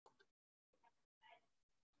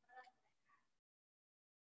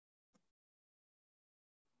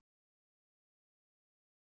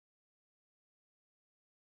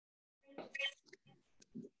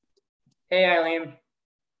Hey, Eileen.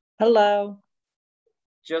 Hello.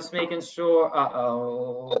 Just making sure.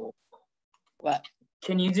 Uh-oh. What?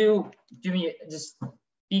 Can you do me, just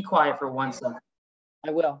be quiet for 1 second.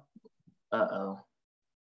 I will. Uh-oh.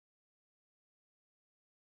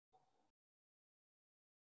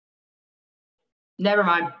 Never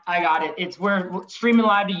mind. I got it. We're streaming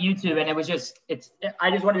live to YouTube, and it was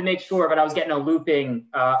I just wanted to make sure, but I was getting a looping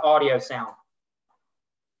audio sound.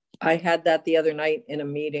 I had that the other night in a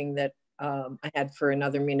meeting that I had for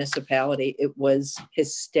another municipality. It was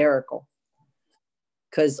hysterical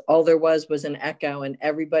because all there was an echo and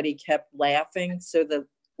everybody kept laughing. So the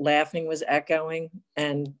laughing was echoing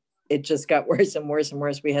and it just got worse and worse and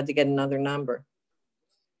worse. We had to get another number.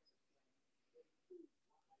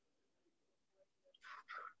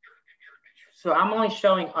 So I'm only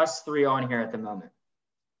showing us 3 on here at the moment.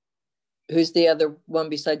 Who's the other one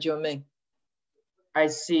besides you and me? I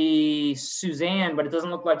see Suzanne, but it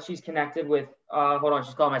doesn't look like she's connected with, hold on,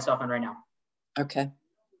 she's calling my cell phone right now. Okay.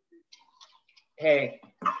 Hey.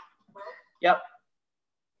 Yep.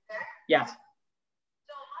 Yes.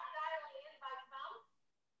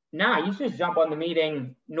 Nah, you should just jump on the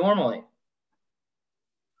meeting normally.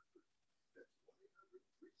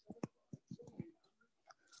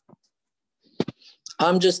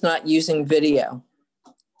 I'm just not using video.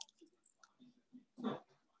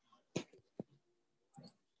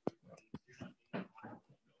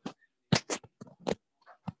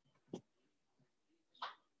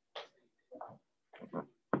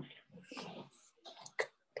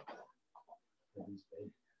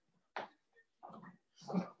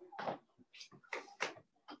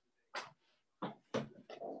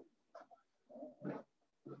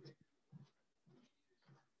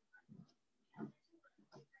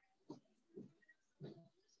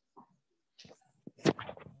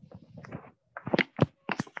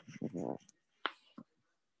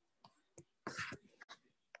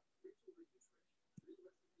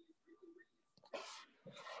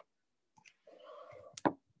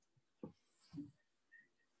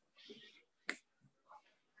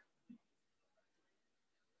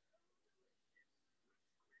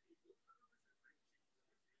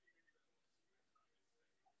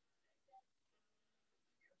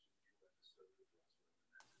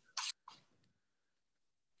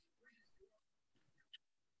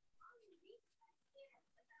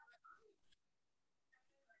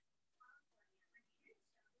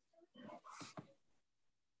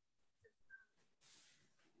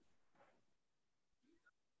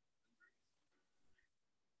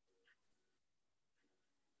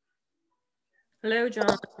 Hello,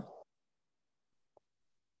 John.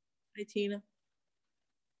 Hi, Tina.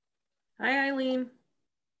 Hi, Eileen.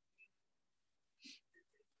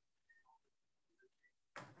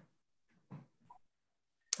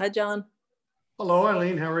 Hi, John. Hello,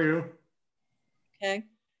 Eileen. How are you? Okay.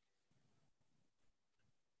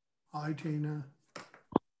 Hi, Tina.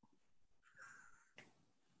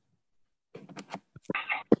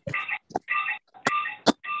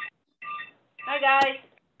 Hi, guys.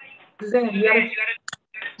 Suzanne, you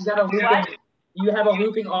have a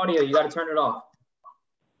looping audio. You got to turn it off.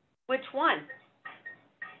 Which one?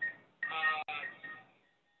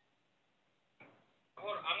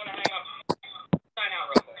 Hold on, I'm going to hang up. Sign out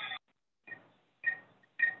real quick.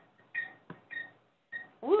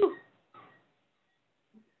 Woo.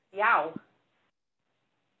 Yow.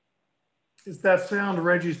 It's that sound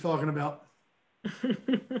Reggie's talking about. Oh,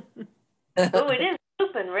 it is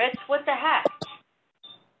looping, Rich. What the heck?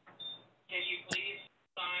 Can you please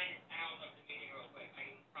sign out of the meeting real quick?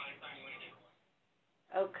 I can probably sign you in a different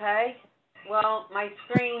one. Okay. Well, my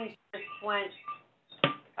screen just went.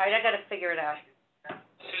 All right, I got to figure it out.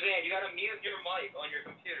 Suzanne, you got to mute your mic on your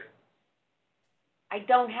computer. I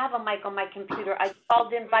don't have a mic on my computer. I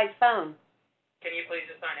called in by phone. Can you please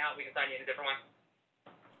just sign out? We can sign you in a different one.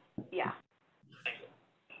 Yeah. Thank you.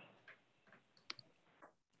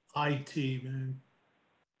 IT, man.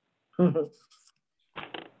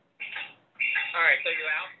 All right, so you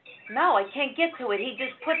out? No, I can't get to it. He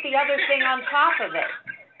just put the other thing on top of it.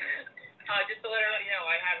 Just to let her know,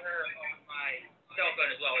 I have her on my cell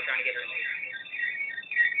phone as well. We're trying to get her in.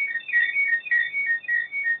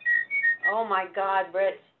 Oh, my God,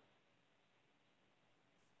 Rich.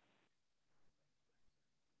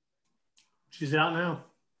 She's out now.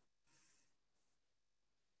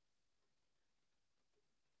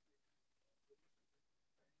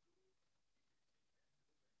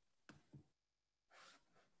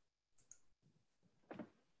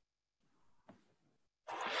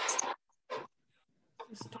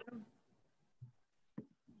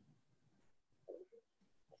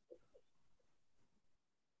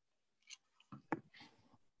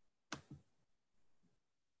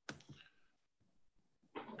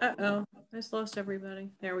 Uh-oh, I just lost everybody.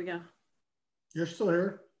 There we go. You're still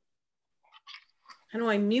here? How do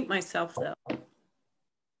I mute myself though?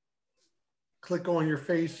 Click on your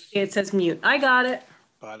face. It says mute. I got it.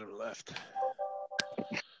 Bottom left.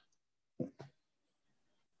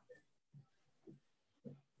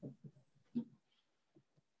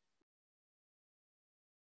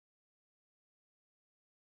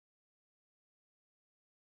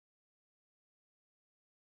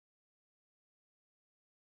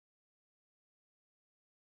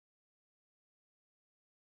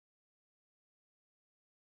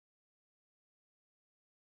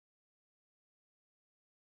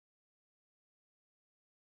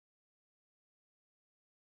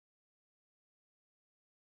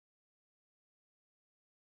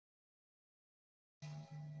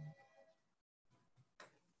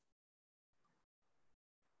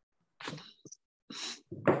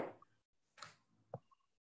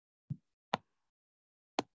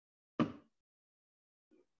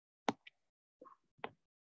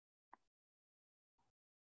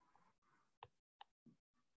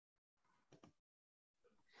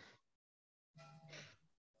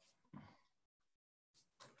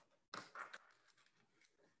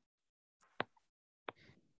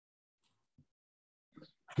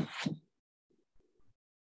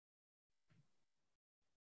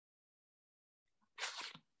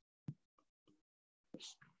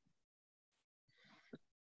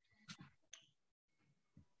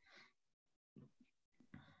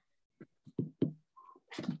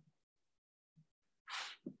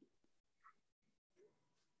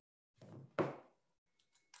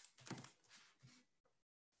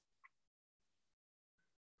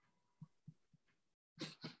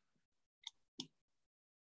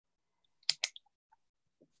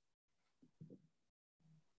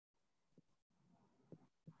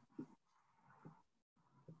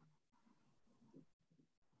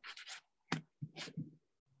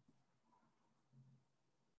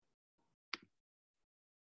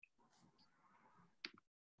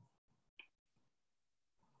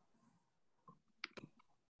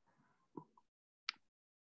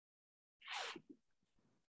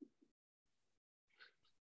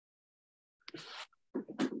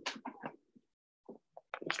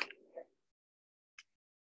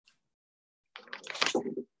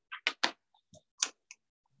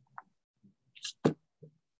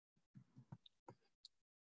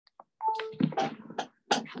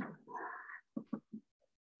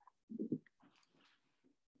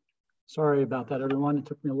 Sorry about that, everyone. It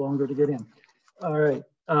took me longer to get in. All right.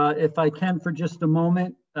 If I can for just a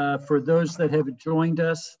moment, for those that have joined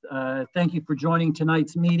us, thank you for joining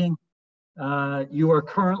tonight's meeting. You are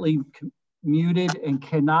currently muted and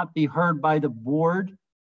cannot be heard by the board.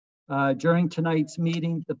 During tonight's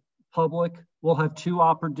meeting, the public will have two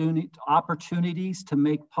opportunities to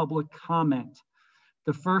make public comment.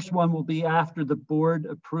 The first one will be after the board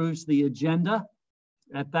approves the agenda.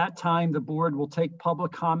 At that time, the board will take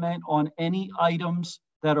public comment on any items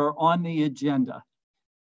that are on the agenda.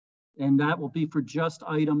 And that will be for just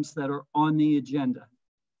items that are on the agenda.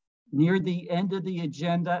 Near the end of the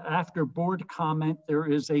agenda, after board comment,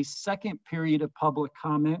 there is a second period of public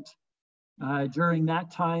comment. During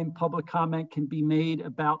that time, public comment can be made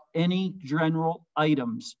about any general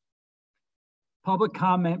items. Public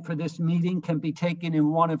comment for this meeting can be taken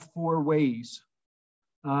in one of four ways.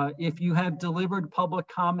 If you have delivered public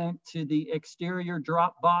comment to the exterior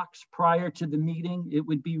drop box prior to the meeting, it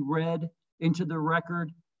would be read into the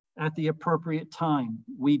record at the appropriate time.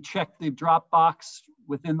 We checked the drop box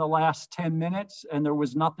within the last 10 minutes and there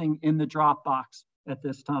was nothing in the drop box at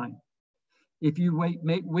this time. If you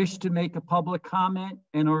wish to make a public comment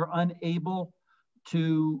and are unable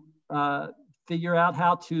to figure out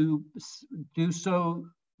how to do so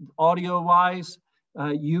audio-wise,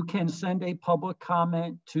 you can send a public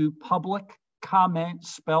comment to public comment,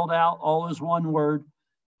 spelled out all as one word,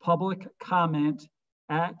 public comment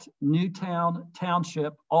at Newtown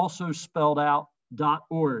Township, also spelled out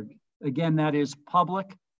 .org. Again, that is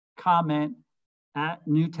public comment at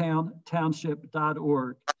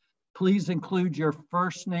newtowntownship.org. Please include your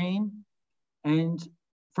first and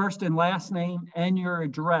last name and your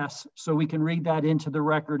address so we can read that into the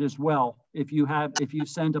record as well if you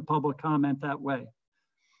send a public comment that way.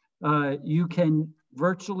 You can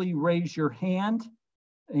virtually raise your hand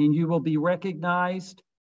and you will be recognized.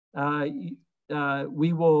 We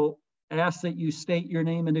will ask that you state your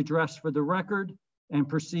name and address for the record and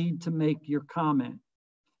proceed to make your comment.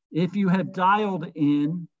 If you have dialed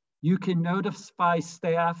in, you can notify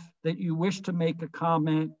staff that you wish to make a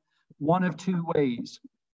comment one of two ways.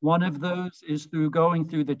 One of those is through going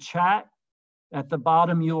through the chat At the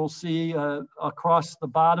bottom, you'll see across the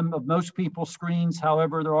bottom of most people's screens.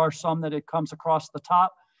 However, there are some that it comes across the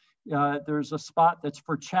top. There's a spot that's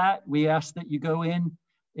for chat. We ask that you go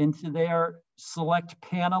into there, select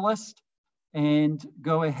panelist, and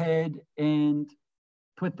go ahead and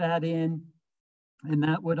put that in. And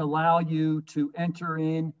that would allow you to enter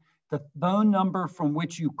in the phone number from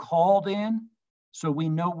which you called in, so we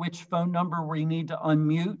know which phone number we need to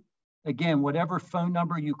unmute. Again, whatever phone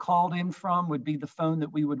number you called in from would be the phone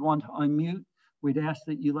that we would want to unmute. We'd ask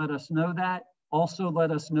that you let us know that. Also,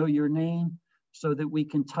 let us know your name so that we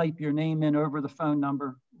can type your name in over the phone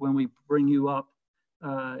number when we bring you up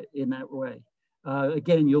in that way.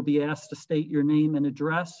 Again, you'll be asked to state your name and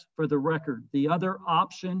address for the record. The other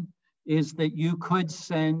option is that you could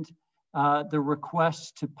send the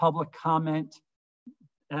request to public comment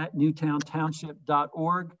at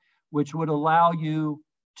newtowntownship.org, which would allow you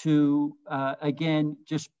to, again,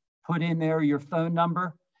 just put in there your phone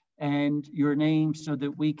number and your name so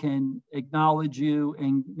that we can acknowledge you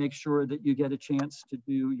and make sure that you get a chance to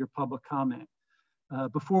do your public comment.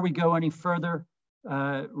 Before we go any further,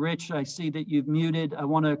 Rich, I see that you've muted. I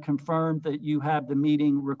want to confirm that you have the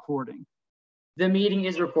meeting recording. The meeting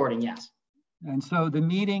is recording, yes. And so the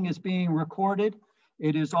meeting is being recorded.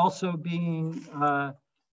 It is also being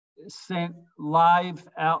sent live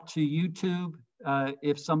out to YouTube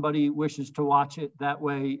if somebody wishes to watch it that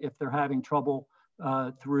way, if they're having trouble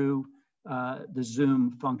through the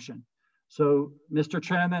Zoom function. So, Mr.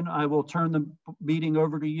 Chairman, I will turn the meeting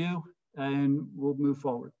over to you and we'll move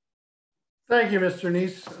forward. Thank you, Mr.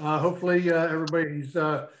 Neese. Hopefully everybody's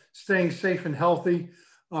staying safe and healthy.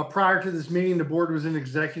 Prior to this meeting, the board was in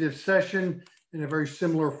executive session in a very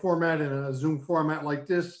similar format, in a Zoom format like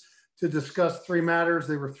this, to discuss three matters.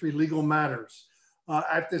 They were three legal matters.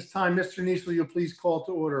 At this time, Mr. Neese, will you please call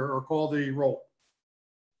to order or call the roll?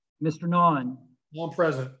 Mr. Nawn. All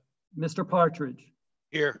present. Mr. Partridge.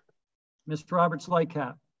 Here. Mr. Roberts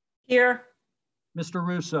Lightcap. Here. Mr.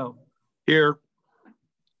 Russo. Here.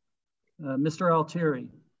 Mr. Altieri.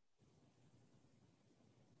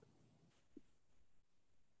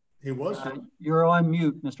 He was. You're on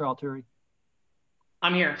mute, Mr. Altieri.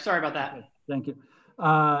 I'm here. Sorry about that. Okay, thank you.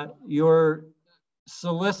 Your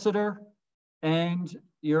solicitor and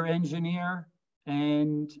your engineer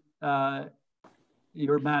and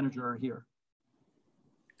your manager are here.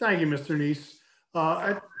 Thank you, Mr. Neese.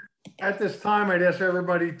 At this time, I'd ask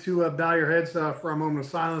everybody to bow your heads for a moment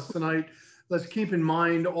of silence tonight. Let's keep in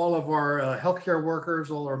mind all of our healthcare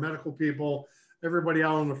workers, all our medical people, everybody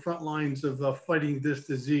out on the front lines of fighting this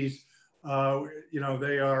disease. You know,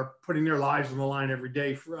 they are putting their lives on the line every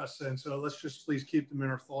day for us. And so let's just please keep them in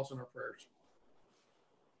our thoughts and our prayers.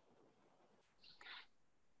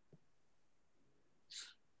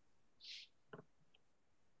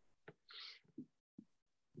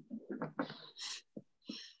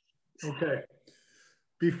 Okay.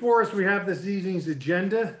 Before us, we have this evening's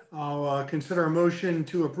agenda. I'll consider a motion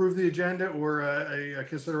to approve the agenda or a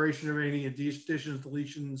consideration of any additions,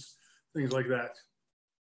 deletions, things like that.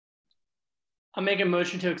 I'll make a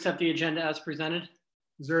motion to accept the agenda as presented.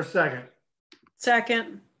 Is there a second?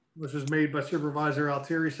 Second. Which was made by Supervisor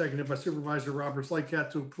Altieri, seconded by Supervisor Roberts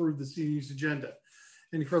Lightcap to approve this evening's agenda.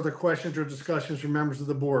 Any further questions or discussions from members of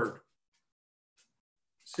the board?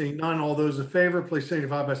 Seeing none, all those in favor, please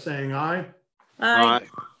signify by saying aye. Aye.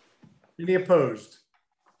 Any opposed?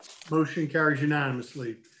 Motion carries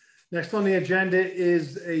unanimously. Next on the agenda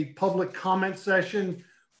is a public comment session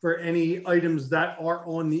for any items that are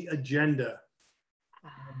on the agenda.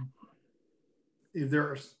 If there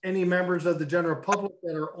are any members of the general public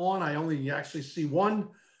that are on, I only actually see one,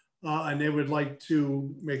 and they would like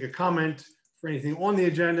to make a comment for anything on the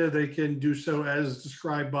agenda, they can do so as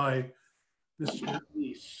described by Mr.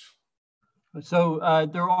 Neese. So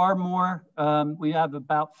there are more. We have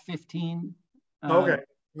about 15 okay.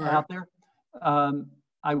 out there.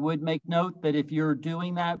 I would make note that if you're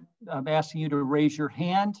doing that, I'm asking you to raise your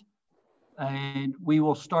hand and we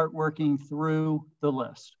will start working through the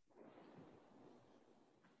list.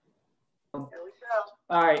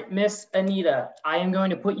 All right, Miss Anita, I am going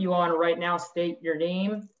to put you on right now. State your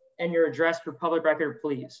name and your address for public record,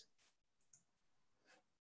 please.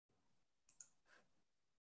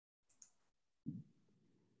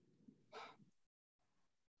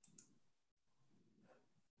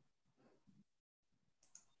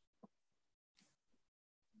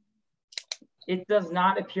 It does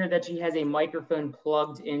not appear that she has a microphone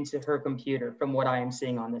plugged into her computer from what I am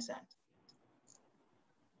seeing on this end.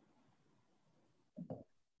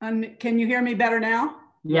 Can you hear me better now?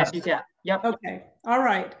 Yes, you can. Yep. Okay. All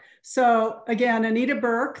right. So again, Anita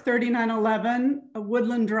Bourke, 3911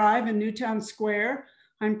 Woodland Drive in Newtown Square.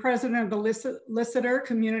 I'm president of the Liseter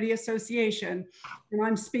Community Association, and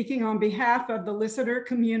I'm speaking on behalf of the Liseter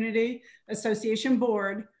Community Association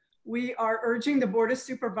Board. We are urging the Board of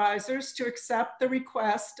Supervisors to accept the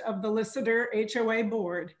request of the Liseter HOA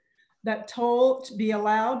Board that toll to be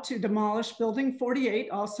allowed to demolish Building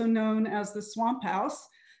 48, also known as the Swamp House,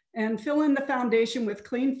 and fill in the foundation with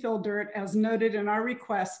clean fill dirt as noted in our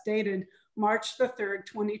request dated March the 3rd,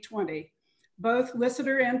 2020. Both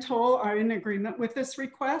Liseter and Toll are in agreement with this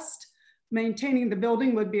request. Maintaining the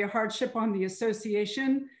building would be a hardship on the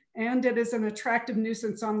association, and it is an attractive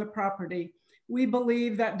nuisance on the property. We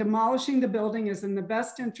believe that demolishing the building is in the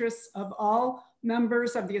best interests of all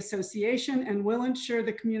members of the association and will ensure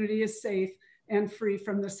the community is safe and free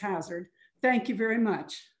from this hazard. Thank you very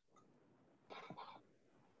much.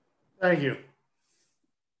 Thank you.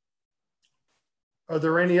 Are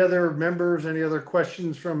there any other members, any other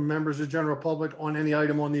questions from members of the general public on any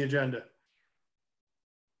item on the agenda?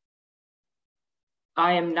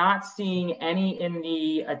 I am not seeing any in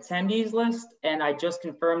the attendees list, and I just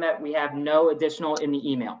confirmed that we have no additional in the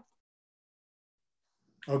email.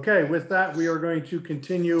 Okay, with that, we are going to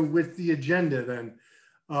continue with the agenda then.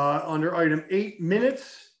 Under item 8,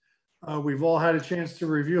 minutes. We've all had a chance to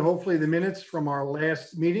review, hopefully, the minutes from our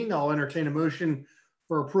last meeting. I'll entertain a motion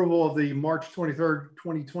for approval of the March 23rd,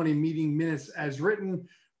 2020 meeting minutes as written,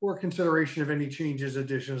 or consideration of any changes,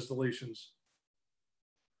 additions, deletions.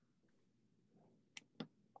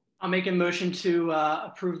 I'll make a motion to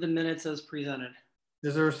approve the minutes as presented.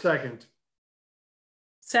 Is there a second?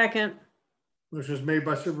 Second. Motion is made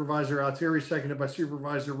by Supervisor Altieri, seconded by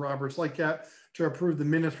Supervisor Roberts Lightcap to approve the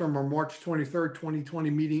minutes from our March 23rd, 2020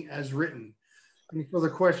 meeting as written. Any further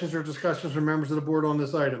questions or discussions from members of the board on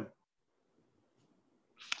this item?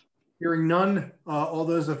 Hearing none, all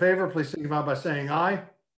those in favor, please signify by saying aye.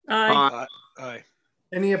 Aye. Aye.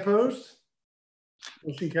 Any opposed?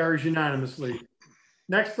 Motion carries unanimously.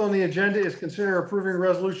 Next on the agenda is consider approving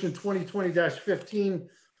resolution 2020-15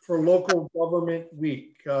 for local government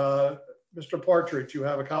week. Mr. Partridge, you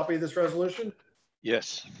have a copy of this resolution?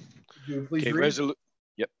 Yes. Could you please Okay, read?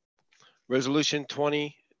 Yep. Resolution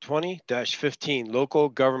 2020-15, Local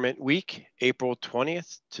Government Week, April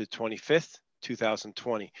 20th to 25th,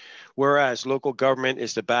 2020. Whereas local government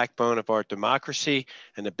is the backbone of our democracy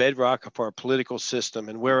and the bedrock of our political system.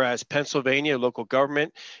 And whereas Pennsylvania local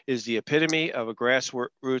government is the epitome of a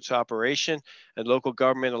grassroots operation, and local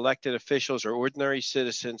government elected officials are ordinary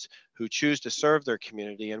citizens who choose to serve their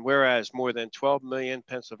community. And whereas more than 12 million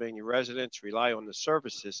Pennsylvania residents rely on the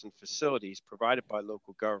services and facilities provided by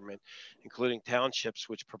local government, including townships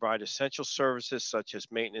which provide essential services such as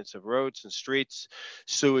maintenance of roads and streets,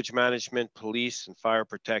 sewage management, police and fire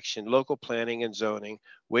protection, local planning and zoning,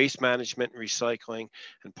 waste management and recycling,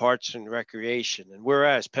 and parks and recreation. And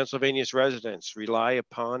whereas Pennsylvania's residents rely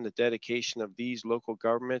upon the dedication of these local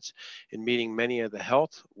governments in meeting many of the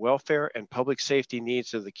health, welfare, and public safety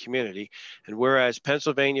needs of the community, and whereas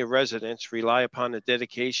Pennsylvania residents rely upon the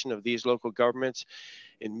dedication of these local governments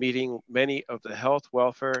in meeting many of the health,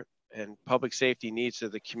 welfare, and public safety needs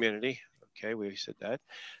of the community. Okay, we said that.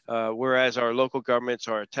 Whereas our local governments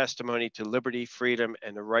are a testimony to liberty, freedom,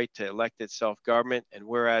 and the right to elected self-government, and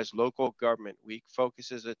whereas Local Government Week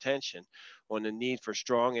focuses attention on the need for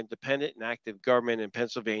strong, independent, and active government in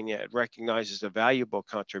Pennsylvania, it recognizes the valuable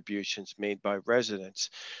contributions made by residents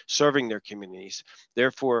serving their communities.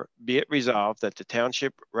 Therefore, be it resolved that the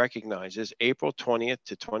township recognizes April 20th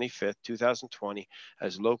to 25th, 2020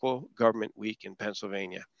 as Local Government Week in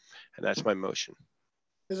Pennsylvania. And that's my motion.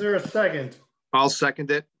 Is there a second? I'll second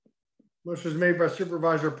it. Motion is made by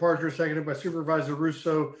Supervisor Partridge, seconded by Supervisor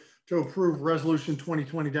Russo to approve resolution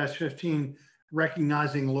 2020-15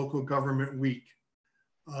 recognizing Local Government Week.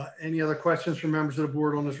 Any other questions from members of the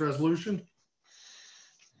board on this resolution?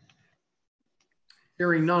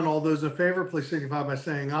 Hearing none, all those in favor, please signify by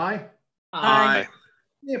saying aye. Aye.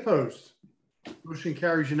 Any opposed? Motion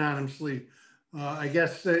carries unanimously. I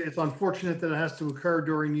guess it's unfortunate that it has to occur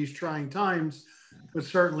during these trying times, but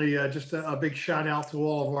certainly just a big shout out to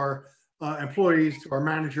all of our employees, to our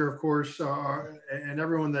manager, of course, and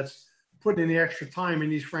everyone that's putting in the extra time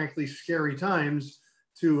in these frankly scary times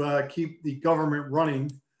to keep the government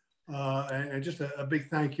running. And just a big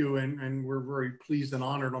thank you. And we're very pleased and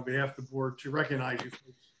honored on behalf of the board to recognize you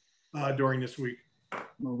during this week.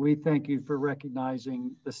 Well, we thank you for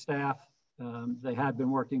recognizing the staff. They have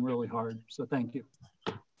been working really hard, so thank you.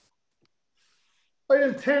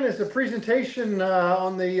 Item 10 is a presentation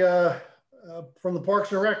on the from the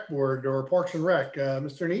Parks and Rec Board, or Parks and Rec.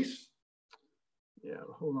 Mr. Neese? Yeah,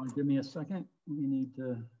 hold on, give me a second. We need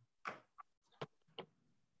to.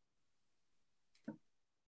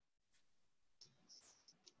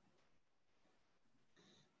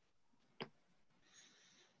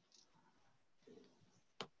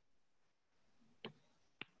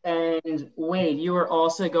 And Wade, you are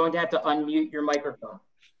also going to have to unmute your microphone.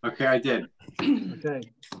 Okay, I did. Okay.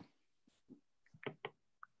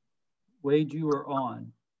 Wade, you are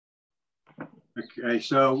on. Okay,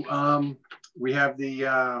 so we have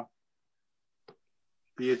the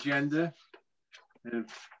agenda, and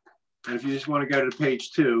if you just want to go to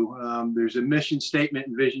page 2, there's a mission statement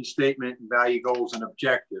and vision statement and value goals and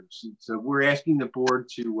objectives. And so we're asking the board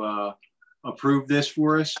to approve this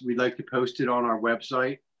for us. We'd like to post it on our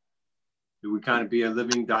website. It would kind of be a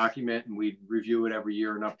living document, and we'd review it every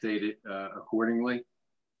year and update it accordingly.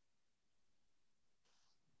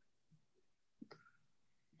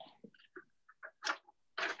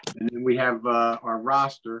 And then we have our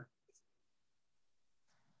roster,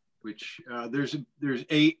 which there's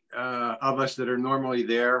 8 of us that are normally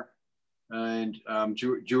there, and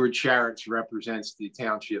George Sharretts represents the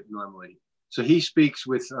township normally. So he speaks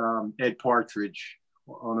with Ed Partridge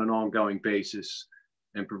on an ongoing basis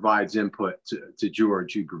and provides input to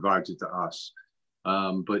George, who provides it to us.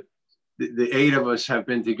 But the 8 of us have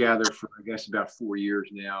been together for, I guess, about 4 years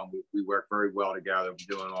now. We work very well together.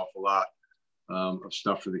 We're doing an awful lot of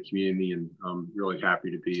stuff for the community, and I'm really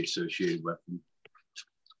happy to be associated with them.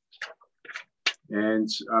 And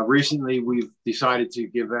recently we've decided to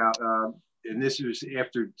give out, and this was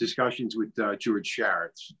after discussions with George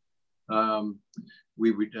Sharretts,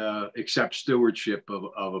 we would accept stewardship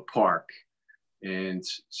of a park. And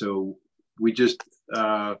so we just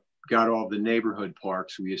got all the neighborhood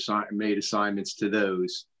parks. We made assignments to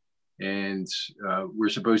those, and we're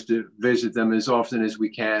supposed to visit them as often as we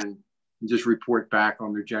can and just report back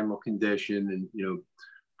on their general condition, and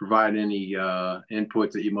provide any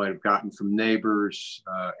input that you might have gotten from neighbors,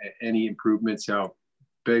 any improvements, how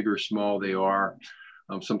big or small they are.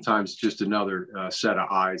 Sometimes just another set of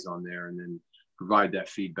eyes on there, and then provide that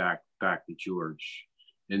feedback back to George.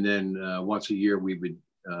 And then once a year we would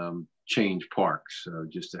change parks,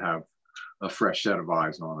 just to have a fresh set of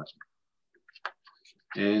eyes on it.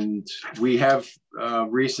 And we have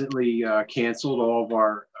recently canceled all of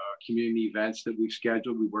our community events that we've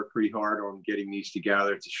scheduled. We worked pretty hard on getting these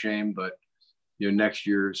together. It's a shame, but next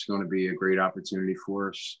year is going to be a great opportunity for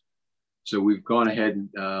us. So we've gone ahead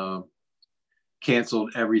and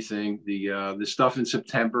canceled everything. The stuff in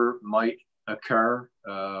September might occur,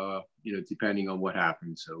 depending on what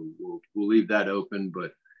happens. So we'll leave that open,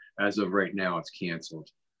 but as of right now, it's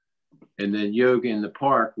canceled. And then yoga in the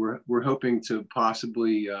park, we're hoping to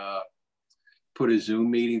possibly put a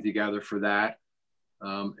Zoom meeting together for that.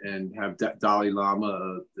 And have Dalai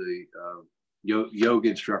Lama, the yoga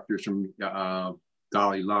instructors from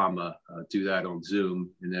Dalai Lama do that on Zoom,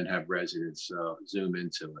 and then have residents Zoom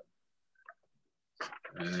into it.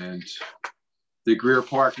 And the Greer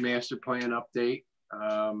Park Master Plan update,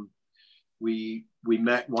 we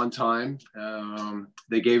met one time.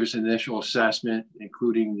 They gave us an initial assessment,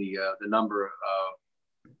 including the number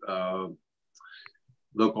of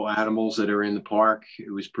local animals that are in the park.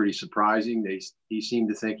 It was pretty surprising. He seemed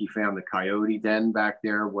to think he found the coyote den back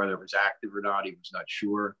there. Whether it was active or not, he was not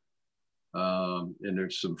sure. And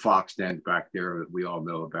there's some fox dens back there that we all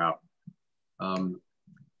know about.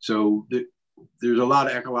 So there's a lot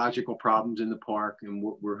of ecological problems in the park, and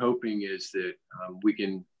what we're hoping is that we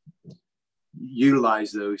can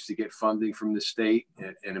utilize those to get funding from the state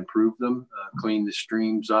and improve them, clean the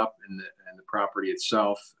streams up and the property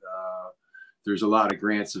itself. There's a lot of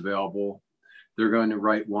grants available. They're going to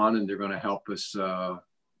write one, and they're going to help us,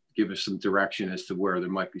 give us some direction as to where there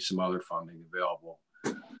might be some other funding available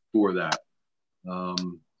for that.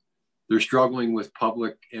 They're struggling with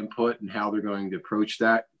public input and how they're going to approach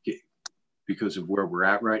that because of where we're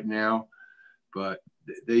at right now. But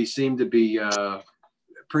they seem to be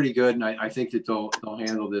pretty good, and I think that they'll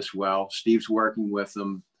handle this well. Steve's working with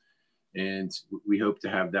them, and we hope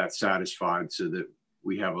to have that satisfied so that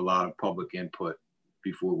we have a lot of public input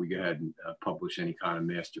before we go ahead and publish any kind of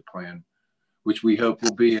master plan, which we hope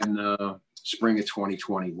will be in the spring of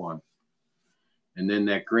 2021. And then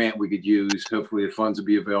that grant we could use, hopefully the funds will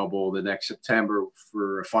be available the next September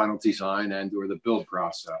for a final design and or the build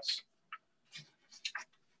process.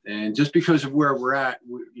 And just because of where we're at,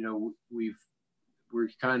 we're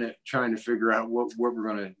kind of trying to figure out what we're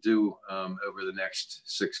going to do over the next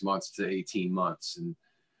 6 months to 18 months. And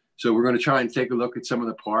so we're going to try and take a look at some of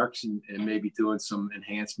the parks and maybe doing some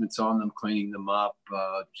enhancements on them, cleaning them up,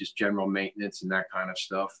 just general maintenance and that kind of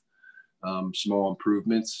stuff, small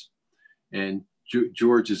improvements. And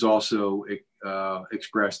George has also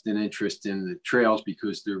expressed an interest in the trails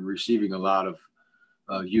because they're receiving a lot of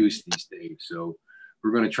use these days. So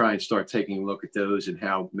we're going to try and start taking a look at those and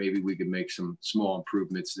how maybe we can make some small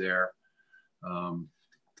improvements there. And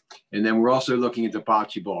then we're also looking at the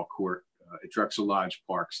bocce ball court at Drexel Lodge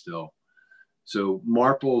Park still. So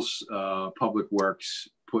Marple's Public Works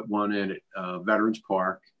put one in at Veterans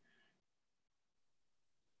Park.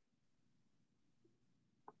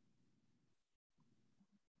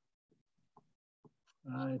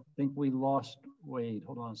 I think we lost Wade.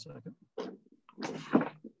 Hold on a second.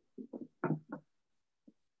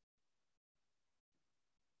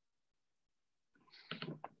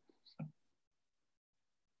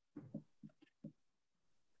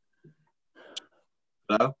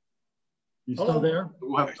 Hello? You still there?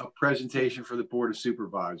 We'll have a presentation for the Board of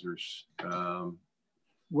Supervisors.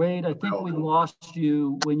 Wade, I think we lost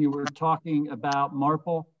you when you were talking about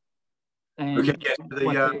Marple. And okay, yes,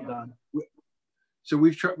 so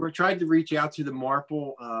we're trying to reach out to the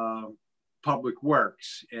Marple Public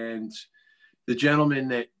Works, and the gentleman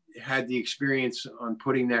that had the experience on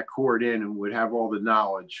putting that court in and would have all the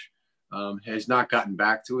knowledge has not gotten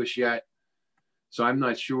back to us yet. So I'm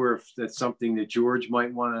not sure if that's something that George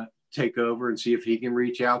might want to take over and see if he can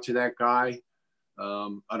reach out to that guy.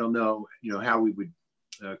 I don't know, how we would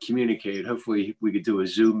communicate. Hopefully we could do a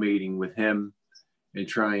Zoom meeting with him and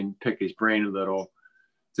try and pick his brain a little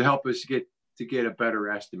to help us get a better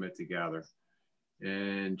estimate together.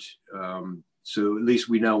 And so at least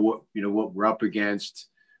we know what we're up against.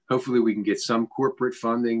 Hopefully we can get some corporate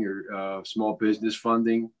funding or small business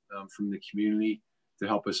funding from the community to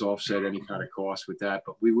help us offset any kind of cost with that.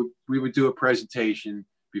 But we would do a presentation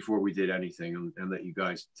before we did anything and let you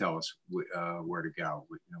guys tell us where to go,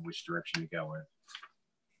 which direction to go in.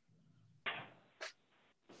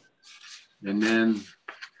 And then,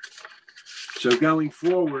 so going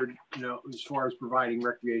forward, as far as providing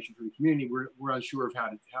recreation for the community, we're unsure of how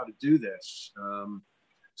to do this.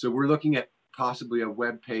 So we're looking at possibly a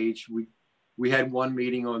web page. We had one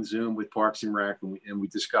meeting on Zoom with Parks and Rec, and we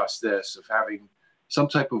discussed this of having some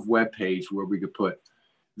type of web page where we could put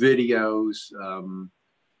videos.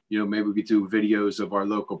 Maybe we could do videos of our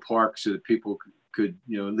local parks so that people could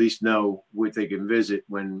at least know what they can visit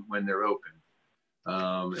when they're open.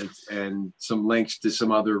 And some links to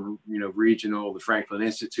some other, regional, the Franklin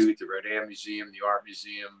Institute, the Rodin Museum, the Art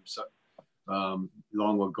Museum,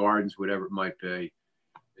 Longwood Gardens, whatever it might be.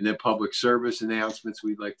 And then public service announcements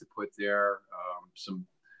we'd like to put there, some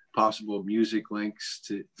possible music links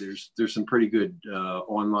to, there's some pretty good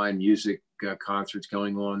online music concerts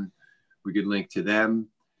going on. We could link to them.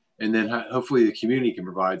 And then hopefully the community can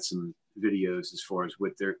provide some videos as far as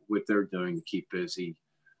what they're doing to keep busy.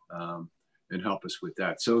 And help us with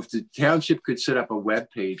that. So if the township could set up a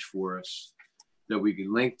web page for us that we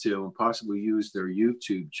can link to and possibly use their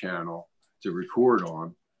YouTube channel to record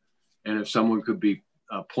on, and if someone could be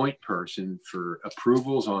a point person for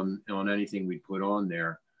approvals on anything we put on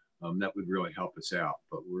there, that would really help us out.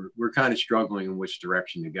 But we're kind of struggling in which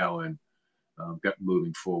direction to go in,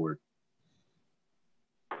 moving forward.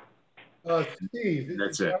 Steve,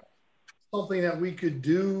 that's it. Something that we could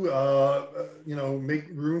do, make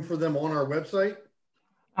room for them on our website?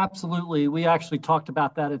 Absolutely. We actually talked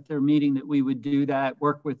about that at their meeting, that we would do that,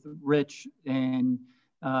 work with Rich and,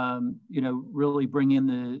 really bring in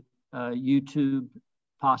the YouTube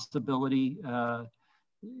possibility. I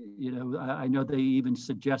know they even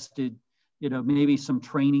suggested, maybe some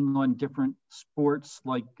training on different sports.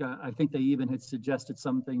 Like I think they even had suggested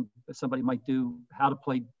something that somebody might do, how to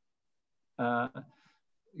play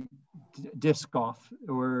disc golf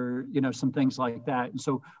or some things like that. And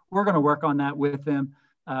so we're going to work on that with them.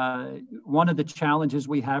 One of the challenges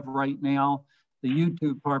we have right now, the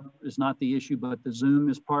YouTube part is not the issue, but the Zoom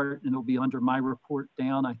is part, and it'll be under my report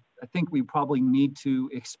down. I think we probably need to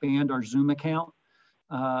expand our Zoom account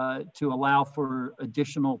to allow for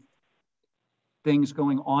additional things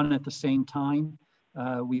going on at the same time.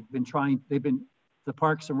 The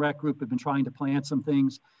Parks and Rec group have been trying to plan some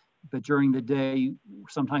things, but during the day,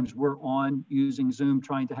 sometimes we're on using Zoom,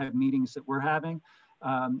 trying to have meetings that we're having.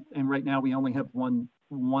 And right now we only have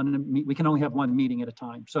we can only have one meeting at a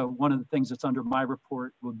time. So one of the things that's under my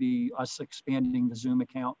report would be us expanding the Zoom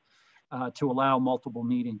account to allow multiple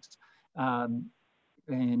meetings.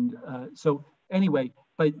 So anyway,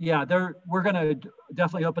 but yeah, we're gonna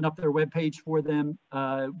definitely open up their webpage for them.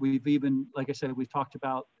 We've even, like I said, we've talked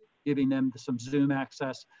about giving them some Zoom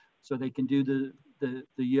access so they can do the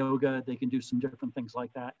yoga, they can do some different things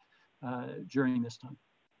like that during this time.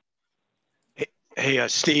 Hey,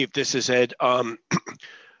 Steve, this is Ed.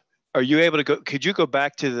 Are you able to go, could you go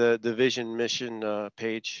back to the vision mission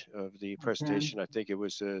page of the presentation? I think it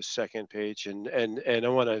was the second page. And I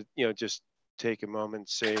want to, just take a moment and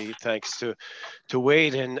say thanks to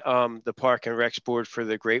Wade and the Park and Recs Board for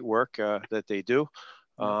the great work that they do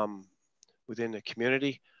within the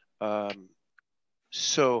community.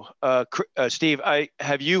 Steve,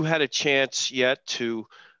 have you had a chance yet to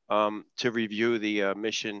review the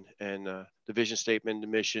mission and the vision statement, the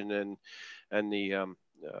mission and the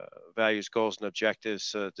values, goals, and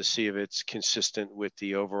objectives to see if it's consistent with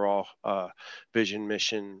the overall vision,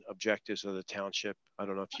 mission, objectives of the township? I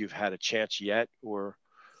don't know if you've had a chance yet, or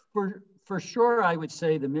for sure. I would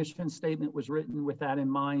say the mission statement was written with that in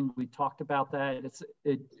mind. We talked about that.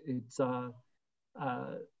 It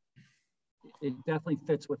definitely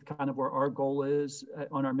fits with kind of where our goal is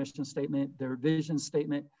on our mission statement. Their vision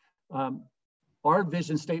statement, our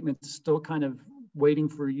vision statement is still kind of waiting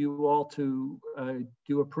for you all to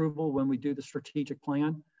do approval when we do the strategic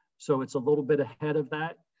plan. So it's a little bit ahead of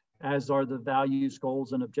that, as are the values,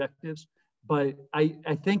 goals, and objectives. But I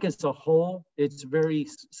think as a whole, it's very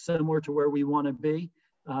similar to where we want to be.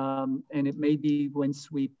 And it may be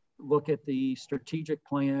once we look at the strategic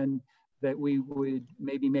plan that we would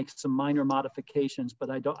maybe make some minor modifications, but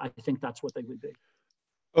I think that's what they would be.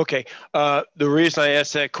 Okay. The reason I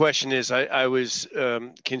asked that question is I was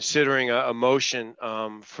considering a motion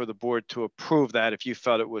for the board to approve that if you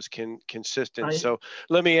felt it was consistent. So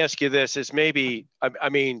let me ask you this: is maybe I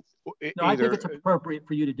mean, no, I think it's appropriate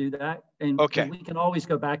for you to do that, and okay, we can always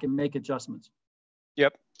go back and make adjustments.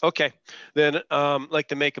 Yep. Okay. Then like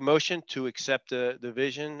to make a motion to accept the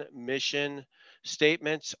vision, mission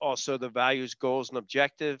statements, also the values, goals, and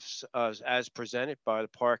objectives as presented by the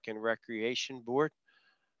Park and Recreation Board.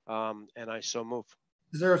 And I so move.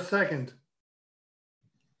 Is there a second?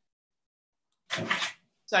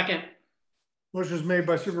 Second. Motion is made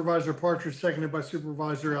by Supervisor Partridge, seconded by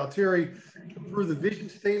Supervisor Altieri, to approve the vision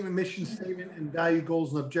statement, mission statement, and value,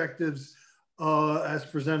 goals, and objectives as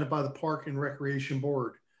presented by the Park and Recreation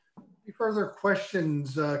Board. Any further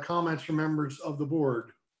questions, comments from members of the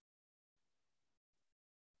board?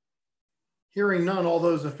 Hearing none, all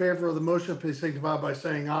those in favor of the motion, please signify by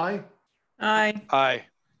saying aye. Aye. Aye.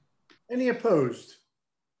 Any opposed?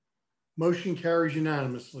 Motion carries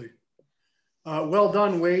unanimously. Well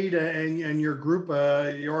done, Wade, and your group.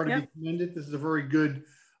 You are to be commended. This is a very good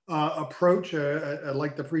approach. I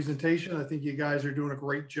like the presentation. I think you guys are doing a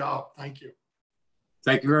great job. Thank you.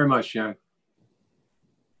 Thank you very much, John.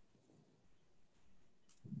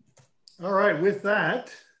 All right, with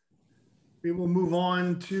that, we will move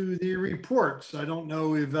on to the reports. I don't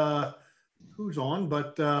know if who's on,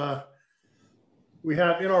 but we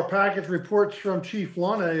have in our package reports from Chief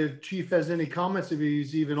Lund. If Chief has any comments, if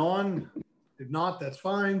he's even on. If not, that's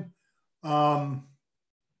fine.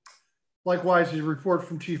 Likewise, a report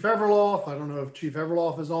from Chief Everloff. I don't know if Chief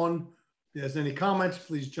Everloff is on. If he has any comments,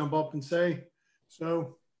 please jump up and say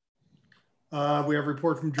so. We have a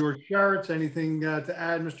report from George Sharretts. Anything to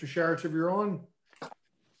add, Mr. Sharretts, if you're on?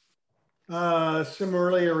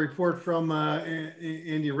 Similarly, a report from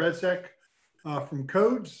Andy Redzek from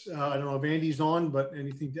Codes. I don't know if Andy's on, but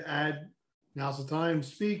anything to add? Now's the time to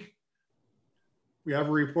speak. We have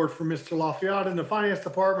a report from Mr. Lafayette in the Finance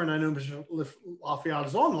Department. I know Mr. Lafayette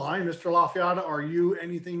is online. Mr. Lafayette, are you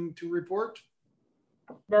anything to report?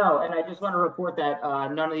 No, and I just want to report that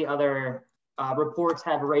none of the other reports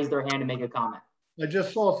have raised their hand to make a comment. I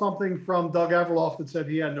just saw something from Doug Everloff that said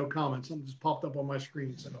he had no comments. Something just popped up on my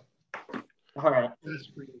screen. So, all right.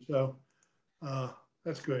 So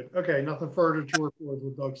that's good. Okay, nothing further to report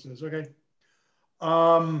what Doug says. Okay.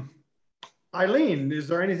 Eileen, is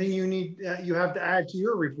there anything you have to add to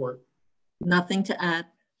your report? Nothing to add.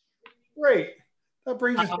 Great. That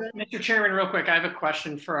brings us Mr. Chairman, real quick, I have a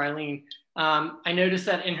question for Eileen. I noticed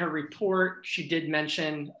that in her report, she did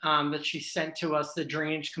mention that she sent to us the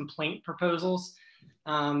drainage complaint proposals.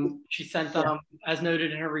 She sent them, as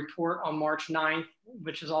noted in her report, on March 9th,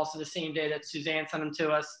 which is also the same day that Suzanne sent them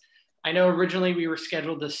to us. I know originally we were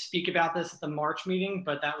scheduled to speak about this at the March meeting,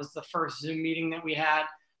 but that was the first Zoom meeting that we had.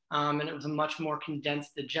 And it was a much more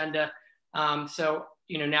condensed agenda. So,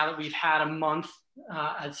 now that we've had a month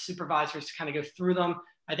as supervisors to kind of go through them,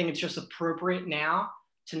 I think it's just appropriate now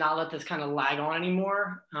to not let this kind of lag on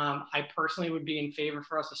anymore. I personally would be in favor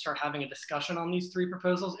for us to start having a discussion on these three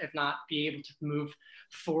proposals, if not be able to move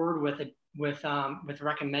forward with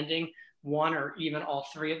recommending one or even all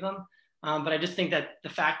three of them. But I just think that the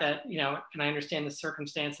fact that, and I understand the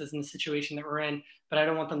circumstances and the situation that we're in, but I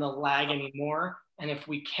don't want them to lag anymore. And if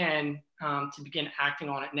we can, to begin acting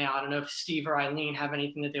on it now. I don't know if Steve or Eileen have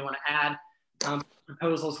anything that they want to add.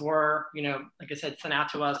 Proposals were, like I said, sent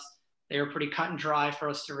out to us they were pretty cut and dry for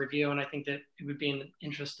us to review. And I think that it would be in the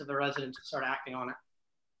interest of the residents to start acting on it.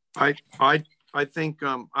 I think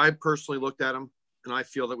I personally looked at them, and I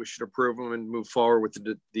feel that we should approve them and move forward with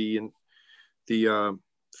the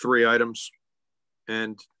 3 items.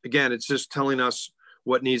 And again, it's just telling us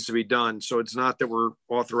what needs to be done. So it's not that we're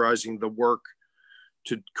authorizing the work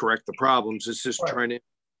to correct the problems. It's just trying to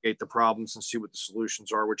investigate the problems and see what the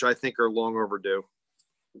solutions are, which I think are long overdue.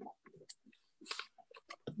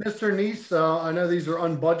 Mr. Neese, I know these are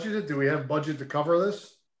unbudgeted. Do we have budget to cover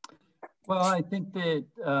this? Well, I think that,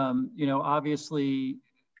 you know, obviously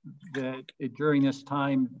that during this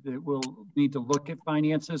time that we'll need to look at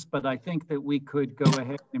finances, but I think that we could go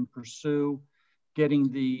ahead and pursue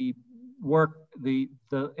getting the work, the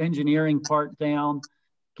engineering part down,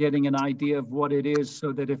 getting an idea of what it is,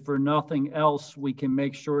 so that if for nothing else, we can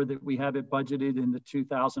make sure that we have it budgeted in the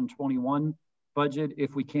 2021 budget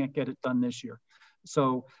if we can't get it done this year.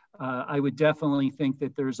 So I would definitely think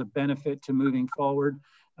that there's a benefit to moving forward.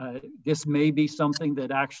 This may be something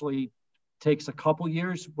that actually takes a couple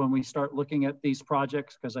years when we start looking at these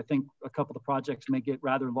projects, because I think a couple of the projects may get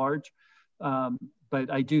rather large. But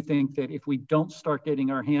I do think that if we don't start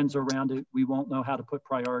getting our hands around it, we won't know how to put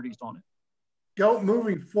priorities on it.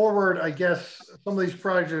 Moving forward, I guess some of these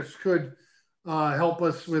projects could help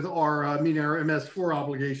us with our meeting our MS4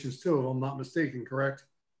 obligations too, if I'm not mistaken, correct?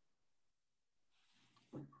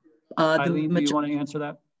 Eileen, do you want to answer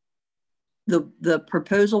that? The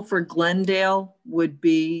proposal for Glendale would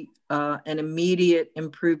be an immediate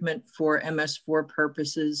improvement for MS4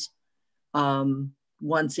 purposes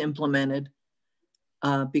once implemented,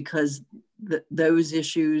 because those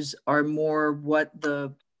issues are more what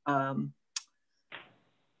the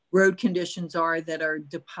road conditions are that are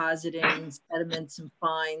depositing sediments and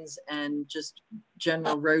fines and just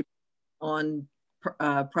general road on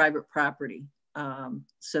private property.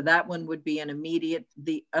 So that one would be an immediate.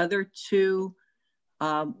 The other 2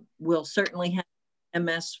 will certainly have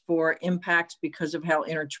MS4 impacts because of how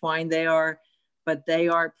intertwined they are, but they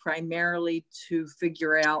are primarily to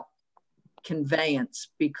figure out conveyance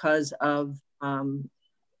because of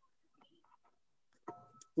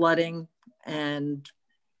flooding and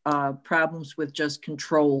problems with just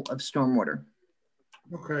control of stormwater.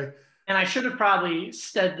 Okay. And I should have probably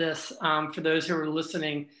said this for those who are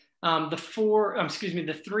listening.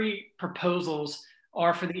 The 3 proposals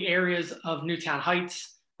are for the areas of Newtown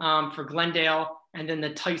Heights, for Glendale, and then the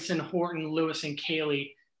Tyson, Horton, Lewis, and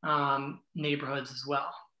Cayley neighborhoods as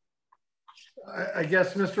well. I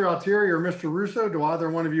guess Mr. Altieri or Mr. Russo, do either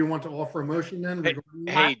one of you want to offer a motion then?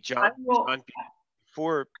 Hey, John,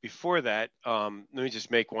 before that, let me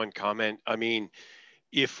just make one comment. I mean,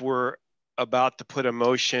 if we're about to put a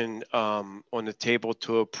motion on the table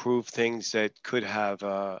to approve things that could have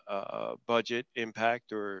a budget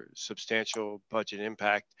impact or substantial budget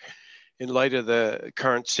impact, in light of the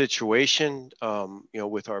current situation, you know,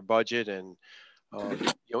 with our budget and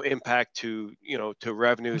you know, impact to, you know, to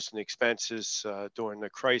revenues and expenses during the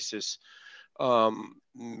crisis,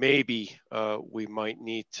 maybe we might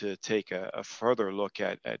need to take a further look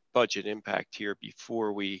at budget impact here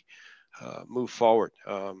before we move forward.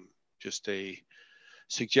 Just a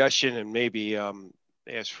suggestion, and maybe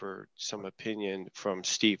ask for some opinion from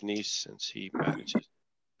Steve Neese, since he manages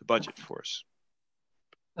the budget for us.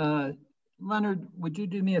 Leonard, would you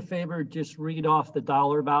do me a favor? Just read off the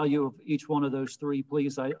dollar value of each one of those 3,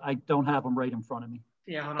 please. I don't have them right in front of me.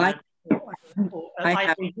 Yeah, hold on.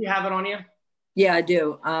 I think you have it on you. Yeah, I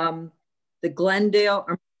do. The Glendale,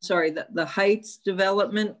 I'm sorry, the Heights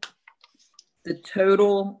development, the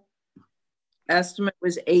total estimate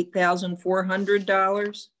was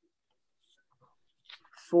 $8,400.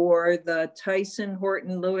 For the Tyson,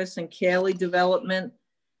 Horton, Lewis, and Cayley development,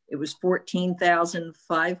 it was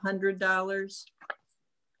 $14,500.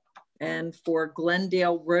 And for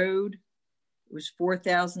Glendale Road, it was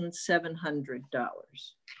 $4,700.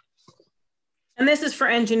 And this is for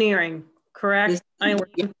engineering, correct?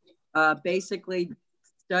 Basically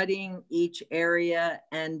studying each area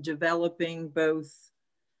and developing both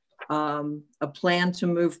a plan to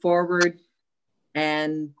move forward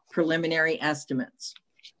and preliminary estimates.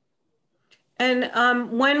 And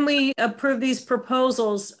when we approve these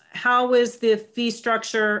proposals, how is the fee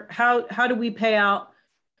structure? How do we pay out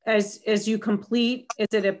as you complete? Is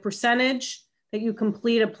it a percentage that you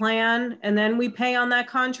complete a plan and then we pay on that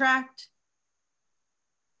contract?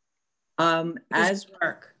 As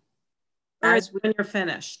when you're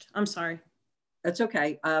finished. I'm sorry. That's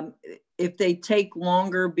okay. If they take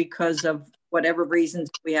longer because of whatever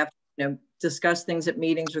reasons, we have to discuss things at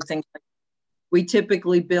meetings or things like that. We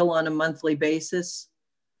typically bill on a monthly basis.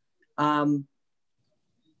 And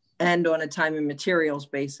and on a time and materials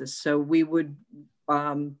basis. So we would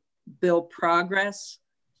bill progress,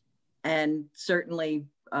 and certainly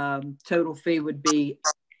total fee would be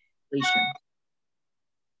completion.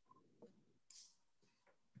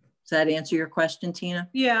 Does that answer your question, Tina?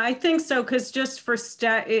 Yeah, I think so. Because just for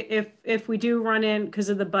if we do run in because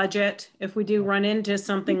of the budget, if we do run into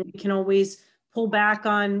something, we can always pull back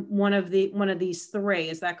on one of these three.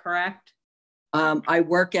 Is that correct? I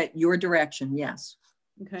work at your direction. Yes.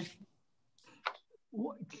 Okay.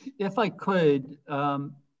 If I could,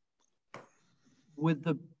 would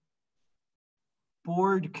the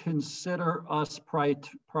board consider us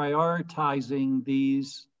prioritizing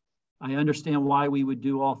these? I understand why we would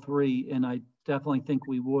do all three, and I definitely think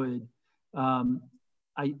we would.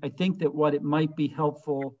 I think that what it might be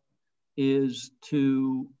helpful is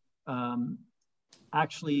to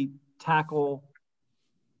actually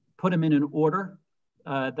put them in an order.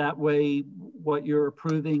 That way, what you're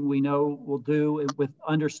approving, we know we'll do, with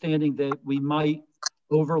understanding that we might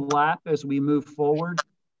overlap as we move forward.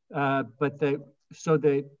 So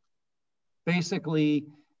that basically,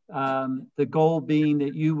 the goal being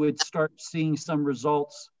that you would start seeing some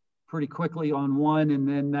results pretty quickly on one, and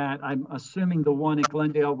then that, I'm assuming the one at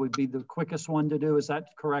Glendale would be the quickest one to do. Is that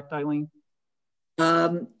correct, Eileen?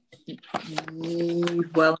 Well,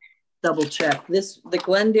 double check. The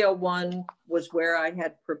Glendale one was where I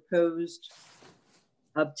had proposed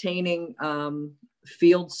obtaining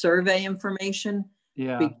field survey information.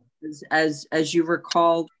 Yeah. Because as you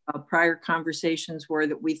recall, prior conversations were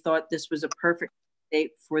that we thought this was a perfect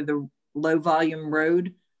date for the low volume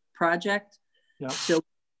road project. Yep. So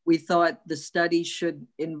we thought the study should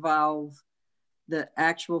involve the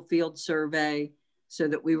actual field survey so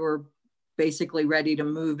that we were basically ready to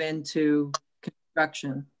move into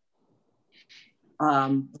construction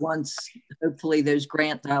once hopefully those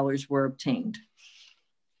grant dollars were obtained.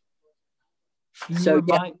 So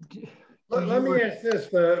let me ask this,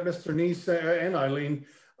 Mr. Neese and Eileen,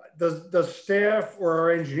 does staff or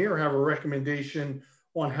our engineer have a recommendation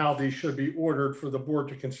on how these should be ordered for the board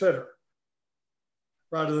to consider?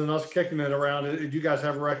 Rather than us kicking it around, do you guys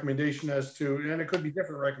have a recommendation as to, and it could be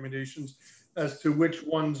different recommendations, as to which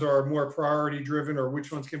ones are more priority driven or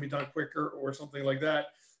which ones can be done quicker or something like that,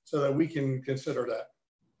 so that we can consider that?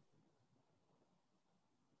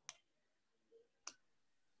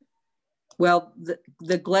 Well,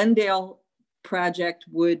 the Glendale project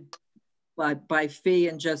would, by fee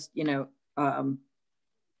and just,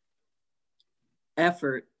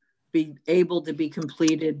 effort, be able to be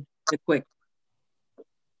completed quick,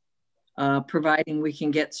 providing we can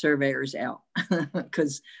get surveyors out.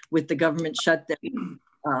 Because with the government shutdown,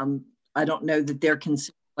 I don't know that they're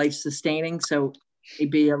considered life sustaining, so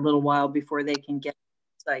it'd be a little while before they can get to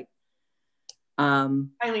the site.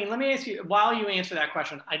 Eileen, let me ask you, while you answer that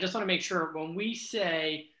question, I just want to make sure when we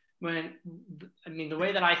say, the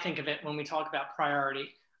way that I think of it when we talk about priority,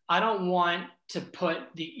 I don't want to put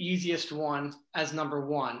the easiest one as number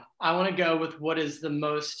one. I want to go with what is the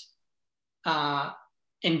most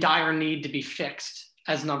in dire need to be fixed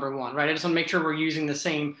as number one, right? I just want to make sure we're using the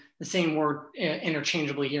same word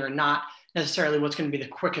interchangeably here, and not necessarily what's going to be the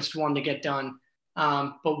quickest one to get done,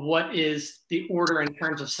 but what is the order in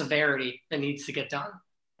terms of severity that needs to get done.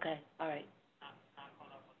 Okay, all right.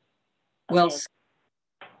 Well, Okay.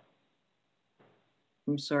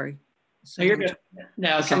 I'm sorry. So you're good.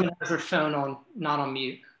 No, Okay. someone has their phone on, not on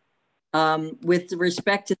mute. With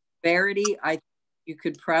respect to severity, I think you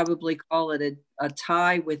could probably call it a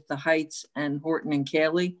tie with the Heights and Horton and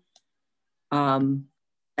Cayley. And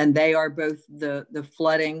they are both the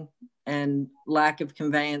flooding and lack of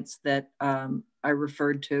conveyance that I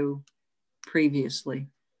referred to previously.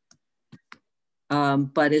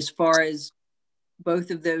 But as far as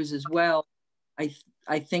both of those as well,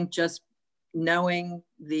 I think just knowing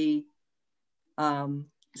the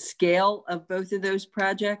scale of both of those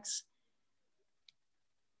projects,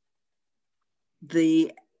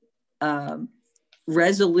 the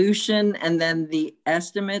resolution and then the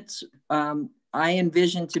estimates, I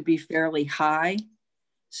envision to be fairly high.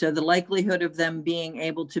 So the likelihood of them being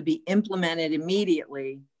able to be implemented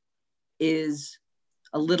immediately is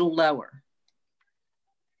a little lower.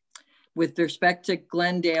 With respect to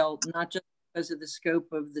Glendale, not just because of the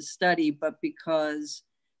scope of the study, but because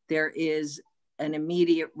there is an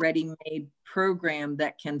immediate ready-made program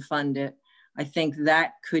that can fund it, I think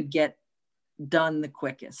that could get done the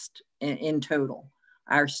quickest in total,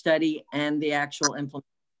 our study and the actual implementation.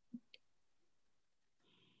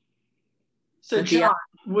 So John,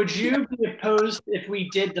 would you be opposed if we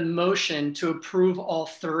did the motion to approve all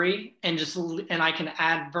three and I can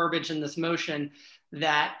add verbiage in this motion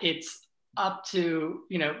that it's up to,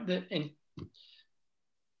 you know,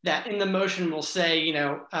 that in the motion will say, you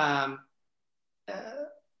know,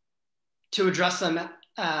 to address them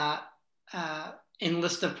in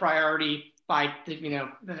list of priority by, you know,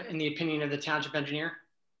 in the opinion of the township engineer?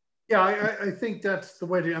 Yeah, I think that's the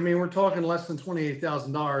way to, I mean, we're talking less than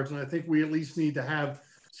 $28,000, and I think we at least need to have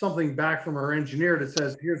something back from our engineer that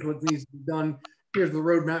says, here's what needs to be done, here's the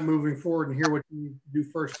roadmap moving forward, and here what you need to do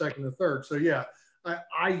first, second, and third. So yeah,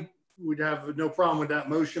 I would have no problem with that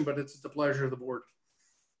motion, but it's at the pleasure of the board.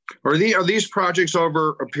 Are these projects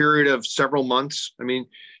over a period of several months? I mean,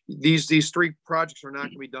 these three projects are not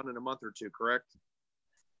going to be done in a month or two, correct?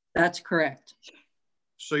 That's correct.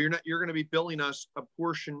 So you're going to be billing us a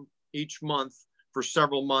portion each month for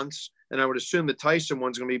several months, and I would assume the Tyson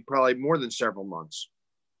one's going to be probably more than several months.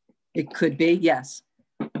 It could be, yes.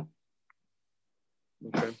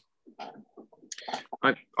 Okay.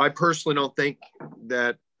 I personally don't think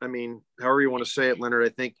that, I mean, however you want to say it, Leonard, I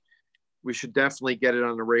think we should definitely get it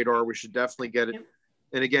on the radar. We should definitely get it.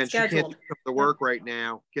 And again, she can't do the work right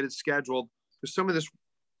now. Get it scheduled. Because some of this,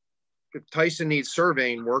 if Tyson needs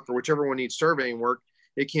surveying work or whichever one needs surveying work,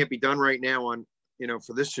 it can't be done right now on, you know,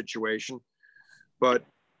 for this situation. But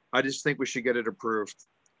I just think we should get it approved.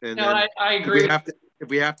 And no, I agree. If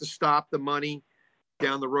we have to stop the money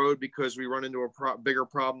down the road because we run into a bigger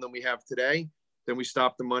problem than we have today, then we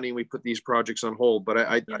stop the money and we put these projects on hold. But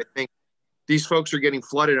I think these folks are getting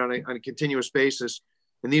flooded on a continuous basis.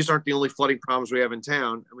 And these aren't the only flooding problems we have in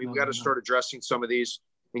town. And we've got to start addressing some of these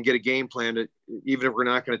and get a game plan, to, even if we're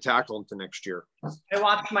not going to tackle them to next year. I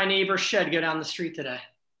watched my neighbor's shed go down the street today,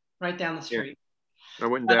 right down the street. Yeah. I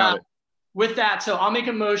wouldn't doubt it. With that, so I'll make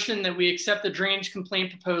a motion that we accept the drainage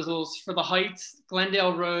complaint proposals for the Heights,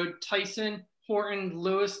 Glendale Road, Tyson, Horton,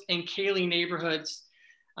 Lewis, and Cayley neighborhoods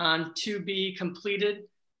to be completed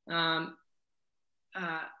at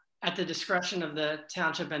the discretion of the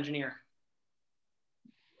township engineer.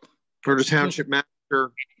 For the township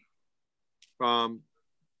manager,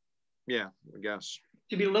 yeah, I guess.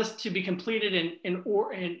 To be completed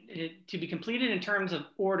to be completed in terms of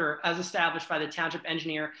order as established by the township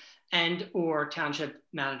engineer and or township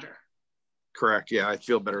manager. Correct. Yeah, I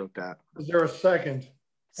feel better with that. Is there a second?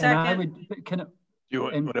 And I would, you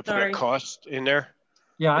want to put a cost in there?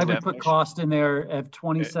 Yeah, I would put cost in there of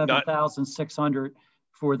 27,600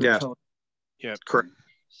 for the total. Yeah, correct.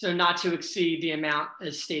 So not to exceed the amount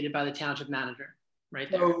as stated by the township manager, right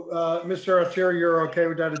there. So, Mr. Altieri, you're okay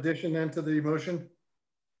with that addition then to the motion?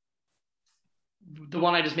 The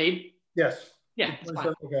one I just made? Yes. Yeah.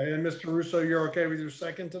 Okay. And Mr. Russo, you're okay with your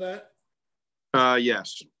second to that?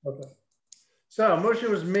 Yes. Okay. So motion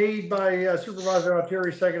was made by Supervisor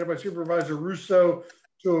Altieri, seconded by Supervisor Russo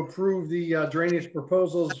to approve the drainage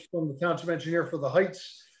proposals from the township engineer for the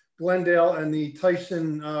Heights, Glendale, and the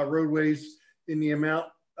Tyson roadways in the amount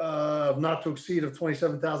of not to exceed of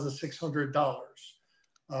 $27,600.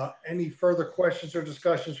 Any further questions or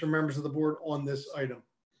discussions from members of the board on this item?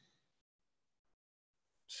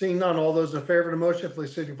 Seeing none, all those in favor of the motion,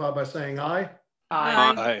 please signify by saying aye.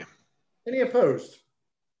 Aye. Aye. Any opposed?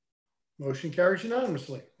 Motion carries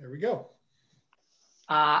unanimously. There we go.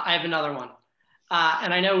 I have another one.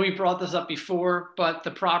 And I know we brought this up before, but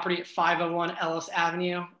the property at 501 Ellis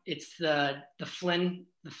Avenue, it's the Flynn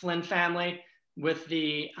family with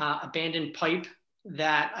the abandoned pipe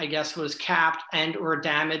that I guess was capped and or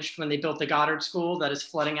damaged when they built the Goddard School that is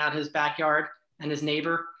flooding out his backyard and his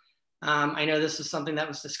neighbor. I know this is something that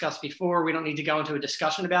was discussed before. We don't need to go into a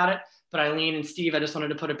discussion about it, but Eileen and Steve, I just wanted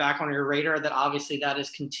to put it back on your radar that obviously that is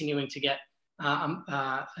continuing to get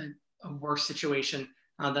a worse situation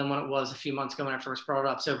than when it was a few months ago when I first brought it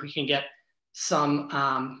up. So if we can get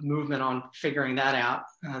some movement on figuring that out,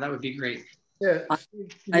 that would be great. Yeah,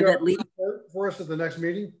 I've at least for us at the next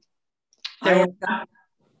meeting. I have got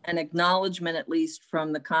an acknowledgement at least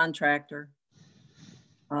from the contractor.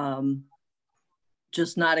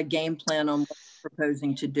 Just not a game plan on what we're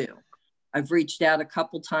proposing to do. I've reached out a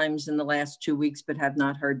couple times in the last 2 weeks, but have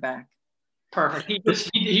not heard back. Perfect.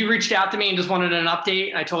 He reached out to me and just wanted an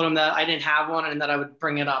update. I told him that I didn't have one and that I would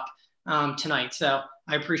bring it up tonight. So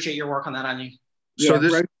I appreciate your work on that, Eileen. So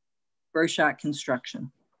this Rorschach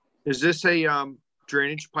Construction. Is this a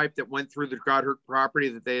drainage pipe that went through the Goddard property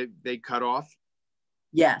that they cut off?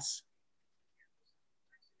 Yes.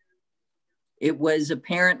 It was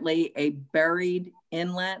apparently a buried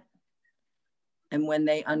inlet. And when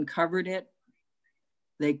they uncovered it,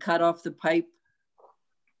 they cut off the pipe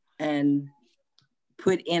and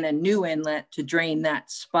put in a new inlet to drain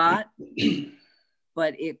that spot.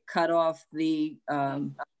 But it cut off the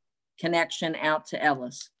connection out to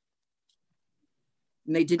Ellis.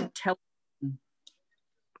 And they didn't tell them.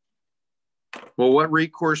 Well, what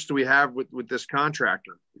recourse do we have with this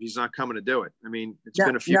contractor if he's not coming to do it? I mean, it's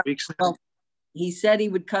been a few weeks now. Well, he said he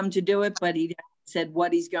would come to do it, but he said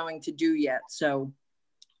what he's going to do yet. So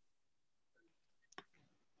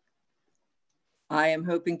I am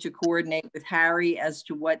hoping to coordinate with Harry as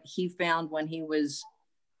to what he found when he was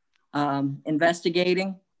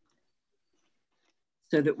investigating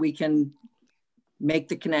so that we can make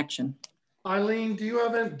the connection. Eileen, do you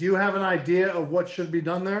have an idea of what should be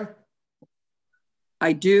done there?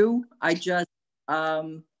 I do. I just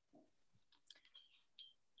am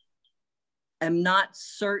not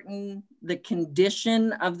certain the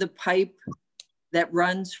condition of the pipe that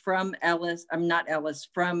runs from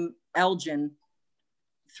from Elgin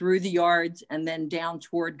through the yards and then down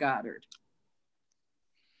toward Goddard.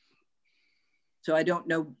 So I don't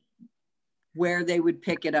know where they would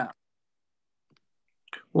pick it up.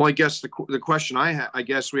 Well, I guess the question I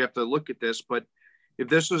guess we have to look at this, but if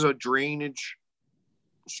this was a drainage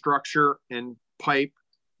structure and pipe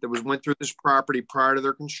that went through this property prior to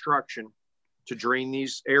their construction to drain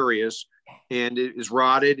these areas, and it is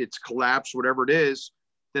rotted, it's collapsed, whatever it is,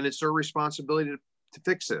 then it's their responsibility to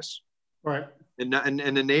fix this. Right. And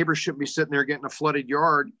the neighbors shouldn't be sitting there getting a flooded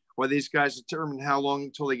yard while these guys determine how long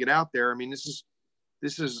until they get out there. I mean, this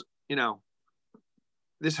is, you know,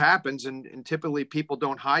 this happens, and typically people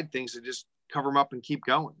don't hide things, they just cover them up and keep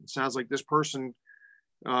going. It sounds like this person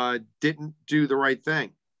didn't do the right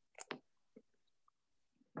thing.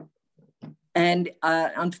 And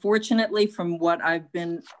unfortunately, from what I've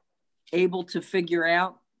been able to figure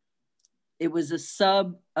out, it was a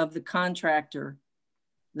sub of the contractor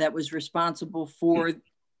that was responsible for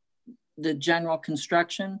the general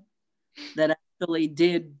construction that actually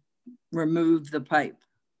did remove the pipe.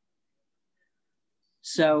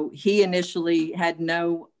 So he initially had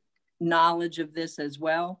no knowledge of this as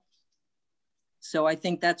well. So I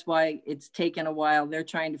think that's why it's taken a while. They're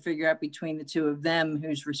trying to figure out between the two of them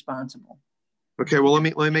who's responsible. Okay, well, let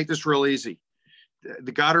me make this real easy.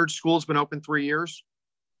 The Goddard School's been open 3 years.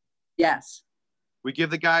 Yes. We give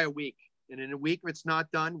the guy a week, and in a week, if it's not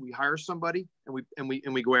done, we hire somebody and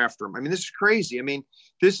we go after him. I mean, this is crazy. I mean,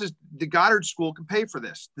 this is the Goddard School can pay for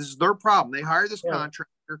this. This is their problem. They hire this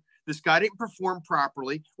contractor. This guy didn't perform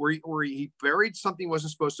properly, or he buried something he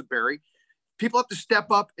wasn't supposed to bury. People have to step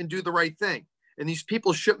up and do the right thing. And these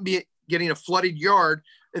people shouldn't be getting a flooded yard.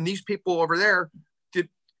 And these people over there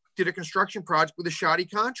did a construction project with a shoddy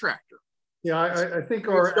contractor. Yeah, I think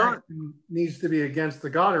our action needs to be against the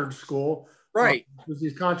Goddard School. Right. Because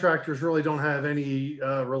these contractors really don't have any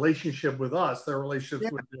relationship with us. Their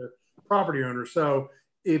relationships with the property owner. So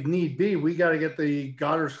if need be, we got to get the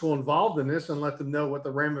Goddard School involved in this and let them know what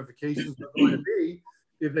the ramifications are going to be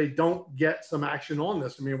if they don't get some action on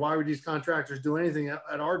this. I mean, why would these contractors do anything at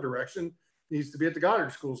our direction? It needs to be at the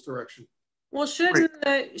Goddard School's direction. Well, shouldn't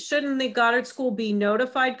the Goddard School be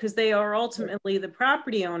notified, because they are ultimately the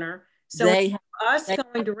property owner? So us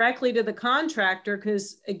going directly to the contractor,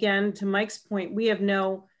 because again, to Mike's point, they have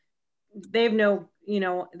no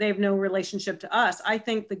relationship to us. I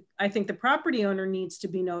think the property owner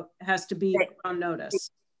has to be on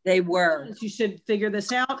notice. They were. You should figure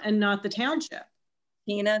this out, and not the township.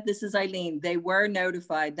 Tina, this is Eileen. They were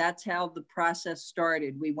notified. That's how the process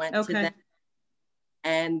started. We went to them,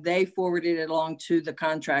 and they forwarded it along to the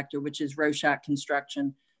contractor, which is Roshot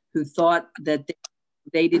Construction, who thought that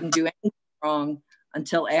they didn't do anything wrong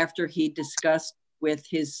until after he discussed with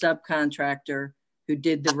his subcontractor who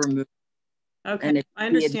did the removal. Okay, I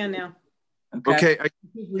understand now. Okay,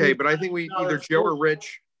 but I think either Joe or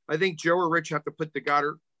Rich have to put the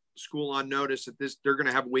Goddard School on notice that they're going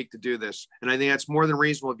to have a week to do this. And I think that's more than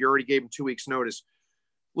reasonable if you already gave them 2 weeks notice.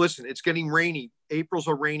 Listen, it's getting rainy. April's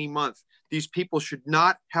a rainy month. These people should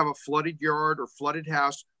not have a flooded yard or flooded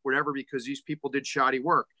house, whatever, because these people did shoddy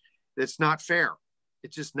work. That's not fair.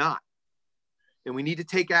 It's just not. And we need to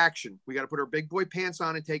take action. We got to put our big boy pants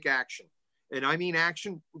on and take action. And I mean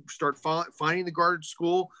action, start finding the Goddard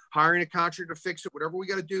School, hiring a contractor to fix it, whatever we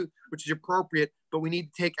got to do, which is appropriate, but we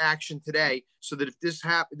need to take action today so that if this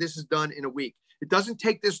is done in a week. It doesn't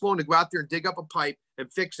take this long to go out there and dig up a pipe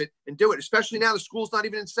and fix it and do it, especially now the school's not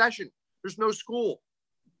even in session. There's no school.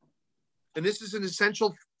 And this is an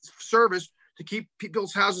essential service to keep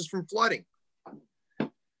people's houses from flooding.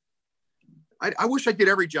 I wish I did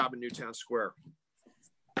every job in Newtown Square.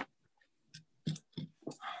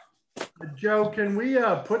 Joe, can we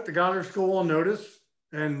put the Goddard School on notice?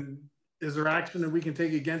 And is there action that we can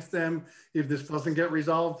take against them if this doesn't get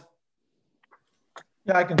resolved?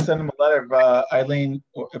 Yeah, I can send them a letter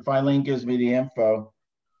if Eileen gives me the info.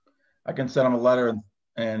 I can send them a letter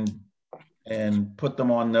and put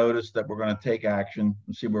them on notice that we're going to take action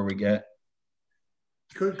and see where we get.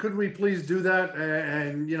 Could we please do that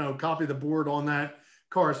and, you know, copy the board on that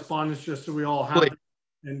correspondence just so we all have it,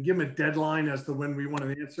 and give them a deadline as to when we want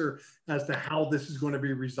an answer as to how this is going to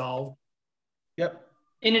be resolved? Yep.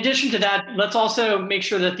 In addition to that, let's also make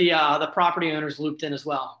sure that the property owner's looped in as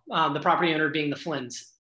well. The property owner being the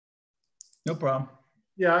Flynn's. No problem.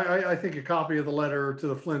 Yeah, I think a copy of the letter to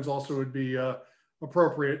the Flynn's also would be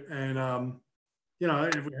appropriate. And, you know,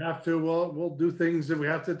 if we have to, we'll do things if we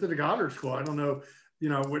have to the Goddard School. I don't know, you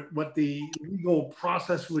know, what the legal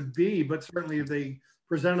process would be, but certainly if they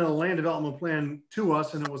presented a land development plan to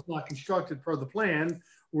us and it was not constructed per the plan,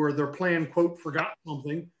 or their plan, quote, forgot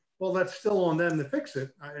something, well, that's still on them to fix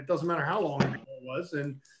it. It doesn't matter how long ago it was.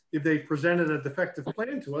 And if they presented a defective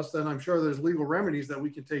plan to us, then I'm sure there's legal remedies that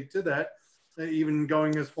we can take to that, even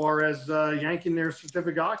going as far as yanking their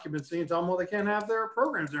certificate of occupancy and tell them, well, they can't have their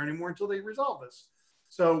programs there anymore until they resolve this.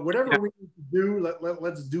 So whatever we need to do,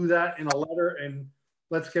 let's do that in a letter, and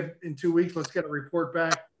let's get, in 2 weeks, let's get a report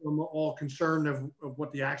back from all concerned of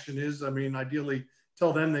what the action is. I mean, ideally,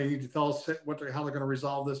 tell them they need to tell us how they're going to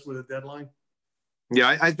resolve this with a deadline.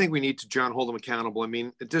 Yeah, I think we need to, John, hold them accountable. I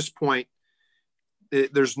mean, at this point,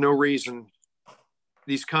 there's no reason.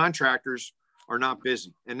 These contractors are not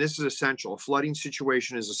busy, and this is essential. A flooding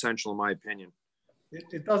situation is essential, in my opinion.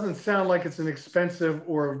 It doesn't sound like it's an expensive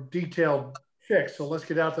or detailed fix, so let's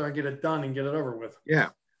get out there and get it done and get it over with.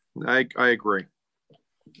 Yeah, I agree.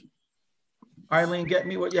 Eileen, get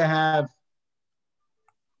me what you have.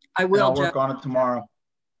 I will, I'll work on it tomorrow.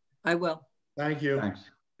 I will. Thank you.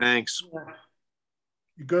 Thanks.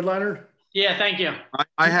 You good, Leonard? Yeah, thank you.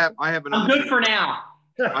 I have another. I'm good for now.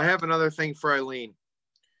 I have another thing for Eileen.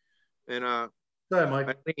 And go ahead,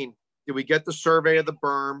 Mike. Eileen, did we get the survey of the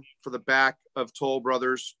berm for the back of Toll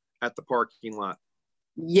Brothers at the parking lot?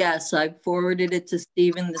 Yes, I forwarded it to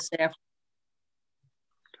Stephen this afternoon.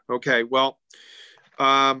 Okay, well,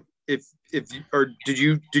 did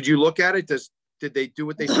you look at it? Did they do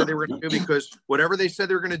what they said they were going to do? Because whatever they said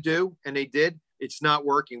they were going to do, and they did, it's not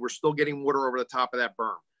working. We're still getting water over the top of that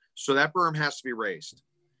berm. So that berm has to be raised.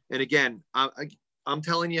 And again, I'm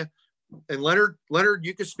telling you, and Leonard,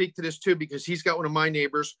 you can speak to this too, because he's got one of my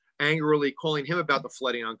neighbors angrily calling him about the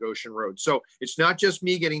flooding on Goshen Road. So it's not just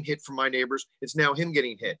me getting hit from my neighbors, it's now him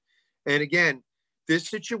getting hit. And again, this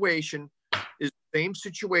situation is the same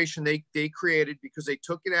situation they created because they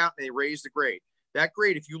took it out and they raised the grade. That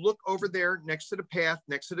grade, if you look over there next to the path,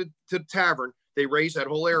 next to the tavern, they raised that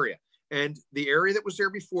whole area. And the area that was there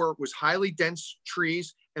before was highly dense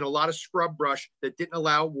trees and a lot of scrub brush that didn't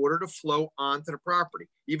allow water to flow onto the property.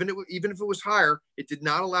 Even if it was higher, it did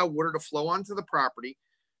not allow water to flow onto the property,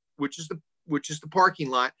 which is the parking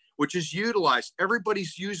lot, which is utilized.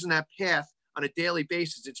 Everybody's using that path on a daily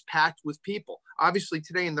basis. It's packed with people. Obviously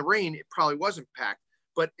today in the rain, it probably wasn't packed,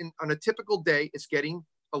 but on a typical day, it's getting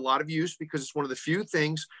a lot of use because it's one of the few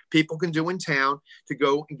things people can do in town to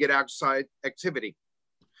go and get outside activity.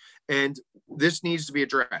 And this needs to be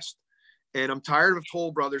addressed. And I'm tired of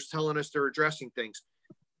Toll Brothers telling us they're addressing things.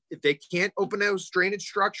 If they can't open those drainage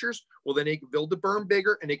structures, well, then they can build the berm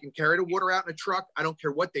bigger and they can carry the water out in a truck. I don't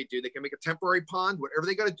care what they do. They can make a temporary pond, whatever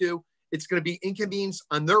they got to do. It's going to be inconvenience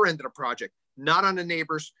on their end of the project, not on the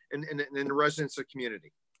neighbors and the residents of the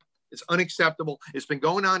community. It's unacceptable. It's been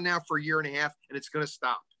going on now for a year and a half, and it's going to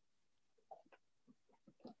stop.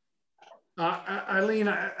 Eileen,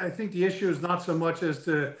 I think the issue is not so much as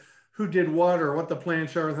to who did what or what the plan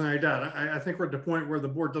showed or anything like that. I think we're at the point where the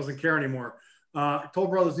board doesn't care anymore. Toll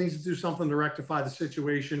Brothers needs to do something to rectify the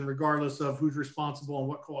situation, regardless of who's responsible and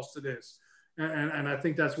what cost it is. And I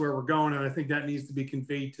think that's where we're going, and I think that needs to be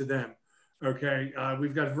conveyed to them. Okay,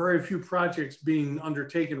 we've got very few projects being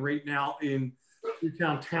undertaken right now in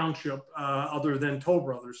Newtown Township other than Toll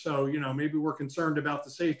Brothers. So, you know, maybe we're concerned about the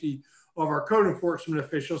safety of our code enforcement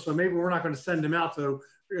officials. So maybe we're not going to send them out to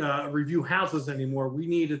review houses anymore. We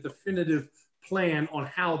need a definitive plan on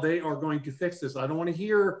how they are going to fix this. I don't want to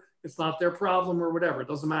hear it's not their problem or whatever. It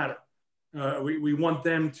doesn't matter. We want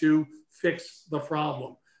them to fix the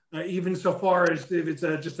problem. Even so far as if it's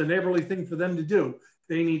just a neighborly thing for them to do,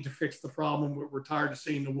 they need to fix the problem. We're tired of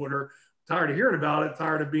seeing the water, tired of hearing about it,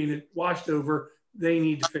 tired of being washed over. They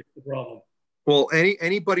need to fix the problem. Well,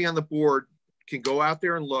 anybody on the board can go out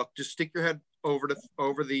there and look. Just stick your head over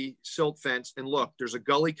the silt fence and look. There's a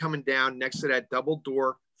gully coming down next to that double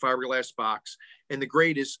door fiberglass box, and the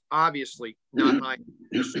grade is obviously not high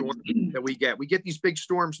in the storm that we get. We get these big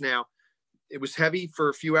storms now. It was heavy for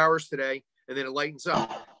a few hours today, and then it lightens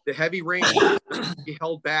up. The heavy rain be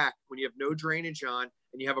held back when you have no drainage on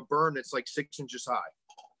and you have a berm that's like 6 inches high.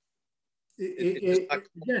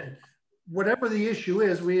 Again, whatever the issue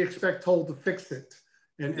is, we expect Toll to fix it.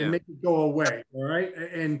 and make it go away. All right.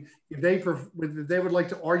 And if they would like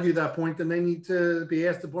to argue that point, then they need to be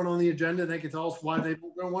asked to put on the agenda, and they can tell us why they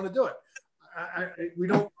don't want to do it. I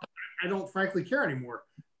don't frankly care anymore.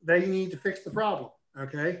 They need to fix the problem.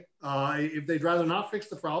 Okay. If they'd rather not fix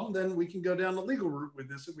the problem, then we can go down the legal route with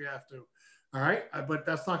this if we have to. All right. But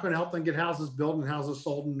that's not going to help them get houses built and houses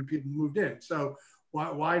sold and people moved in. So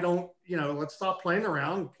why don't, let's stop playing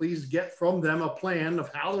around. Please get from them a plan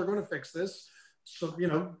of how they're going to fix this.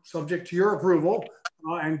 So, subject to your approval,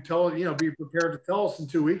 and be prepared to tell us in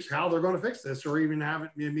 2 weeks how they're going to fix this, or even have it,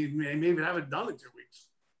 maybe even have it done in 2 weeks.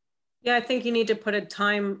 Yeah, I think you need to put a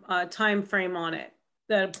time frame on it,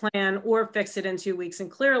 the plan, or fix it in 2 weeks. And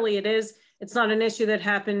clearly it's not an issue that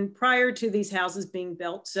happened prior to these houses being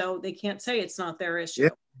built. So they can't say it's not their issue. Yeah.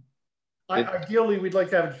 Ideally, we'd like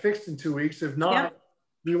to have it fixed in 2 weeks. If not,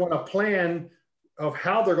 we want a plan of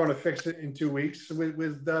how they're going to fix it in 2 weeks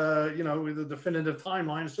with a definitive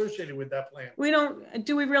timeline associated with that plan.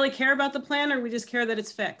 Do we really care about the plan, or we just care that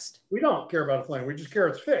it's fixed? We don't care about a plan. We just care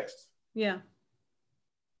it's fixed. Yeah.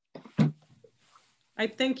 I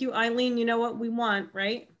think Eileen, you know what we want,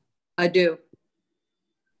 right? I do.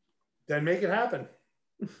 Then make it happen.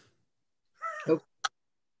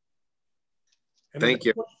 And thank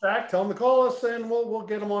you. Back, tell them to call us, and we'll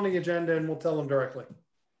get them on the agenda, and we'll tell them directly.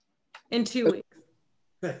 In 2 weeks.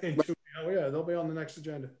 Oh yeah, they'll be on the next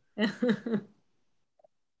agenda.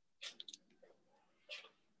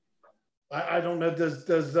 I don't know.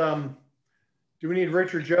 Do we need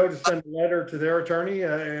Rich or Joe to send a letter to their attorney?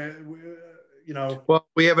 Well,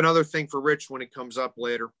 we have another thing for Rich when it comes up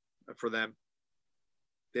later for them.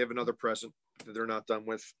 They have another present that they're not done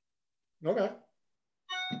with. Okay.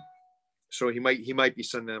 So he might be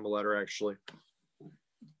sending them a letter, actually.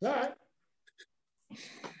 All right.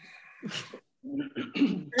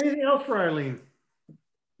 Anything else for Eileen?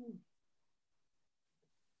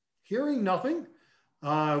 Hearing nothing,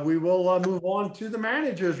 we will move on to the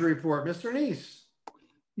manager's report. Mr. Neese.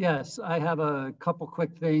 Yes, I have a couple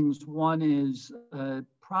quick things. One is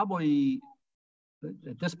probably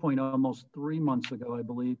at this point, almost 3 months ago, I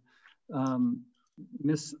believe,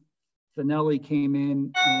 Miss Finelli came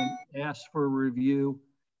in and asked for a review.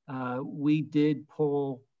 We did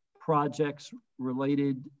pull projects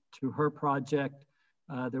related to her project.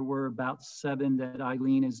 There were about 7 that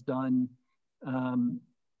Eileen has done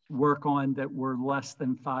work on that were less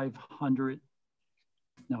than 500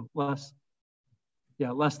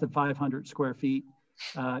 square feet.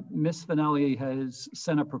 Ms. Finelli has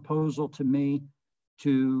sent a proposal to me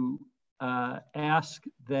to ask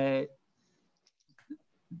that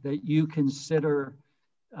you consider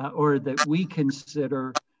or that we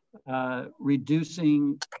consider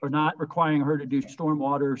reducing or not requiring her to do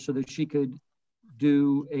stormwater so that she could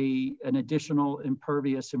do an additional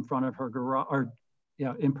impervious in front of her garage, or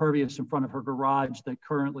impervious in front of her garage that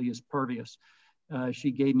currently is pervious. She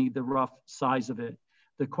gave me the rough size of it.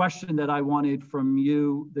 The question that I wanted from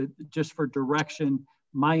you, just for direction,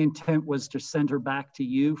 my intent was to send her back to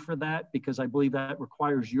you for that, because I believe that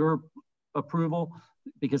requires your approval,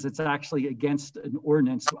 because it's actually against an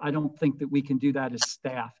ordinance. So I don't think that we can do that as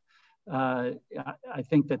staff. I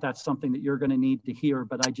think that that's something that you're going to need to hear,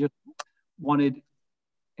 but I just wanted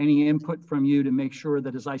any input from you to make sure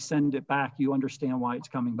that as I send it back, you understand why it's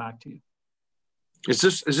coming back to you. Is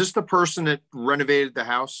this the person that renovated the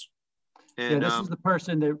house? And this is the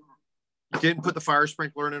person that didn't put the fire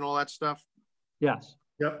sprinkler in and all that stuff? Yes.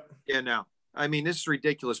 Yep. Yeah, no. I mean, this is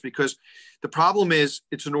ridiculous, because the problem is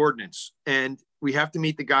it's an ordinance and we have to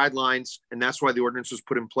meet the guidelines, and that's why the ordinance was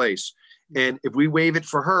put in place. And if we waive it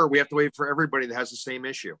for her, we have to waive it for everybody that has the same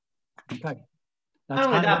issue. Okay. Not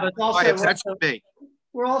only that, but also that's me.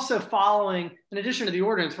 We're also following, in addition to the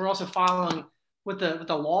ordinance, we're also following what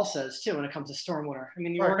the law says too when it comes to stormwater. I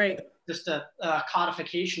mean, the ordinance is just a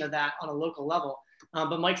codification of that on a local level.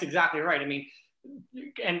 But Mike's exactly right. I mean,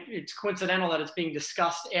 and it's coincidental that it's being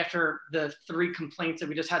discussed after the 3 complaints that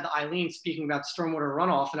we just had to Eileen speaking about stormwater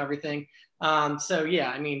runoff and everything. So yeah,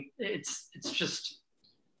 I mean, it's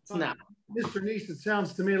not. Mr. Neese, it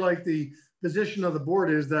sounds to me like the position of the board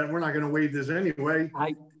is that we're not going to waive this anyway.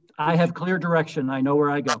 I have clear direction. I know where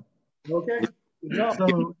I go. Okay.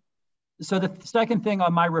 So the second thing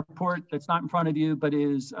on my report that's not in front of you, but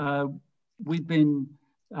is we've been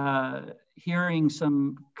hearing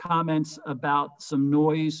some comments about some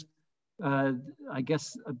noise. I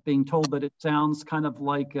guess being told that it sounds kind of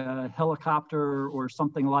like a helicopter or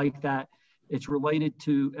something like that. It's related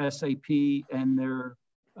to SAP and their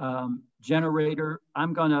generator.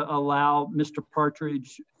 I'm going to allow Mr.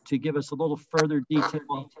 Partridge to give us a little further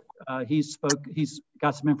detail. He's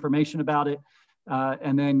got some information about it,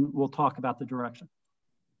 and then we'll talk about the direction.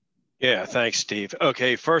 Yeah, thanks, Steve.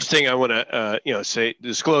 Okay, first thing I want to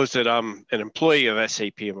disclose that I'm an employee of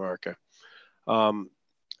SAP America.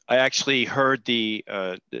 I actually heard the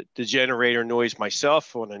generator noise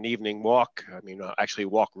myself on an evening walk. I mean, I actually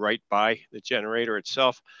walked right by the generator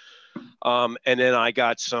itself. And then I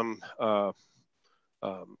got some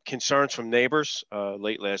concerns from neighbors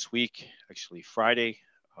late last week, actually Friday.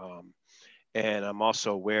 And I'm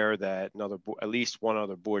also aware that at least one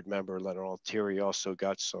other board member, Leonard Altieri, also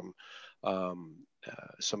got some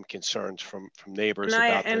concerns from neighbors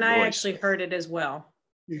about the noise. I actually heard it as well.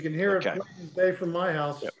 You can hear it today from my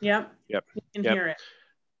house. Yep. You can hear it.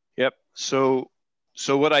 Yep. So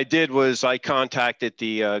what I did was I contacted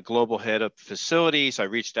the global head of facilities. I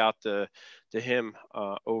reached out to him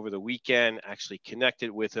over the weekend, actually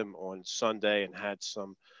connected with him on Sunday and had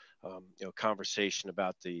some conversation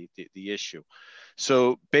about the issue.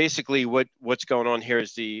 So basically what's going on here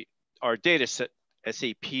is our data set,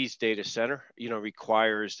 SAP's data center,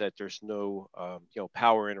 requires that there's no,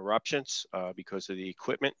 power interruptions because of the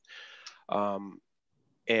equipment.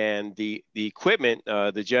 And the equipment,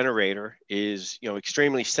 the generator is,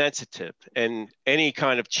 extremely sensitive, and any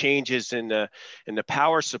kind of changes in the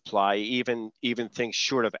power supply, even things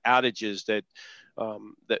short of outages that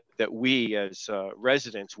we as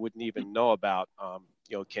residents wouldn't even know about,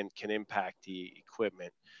 can impact the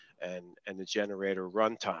equipment and the generator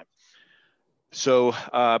runtime. So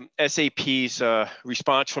SAP's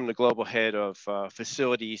response from the global head of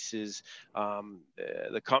facilities is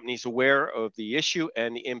the company's aware of the issue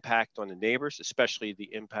and the impact on the neighbors, especially the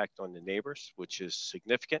impact on the neighbors, which is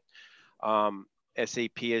significant.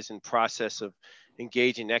 SAP is in process of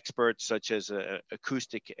engaging experts such as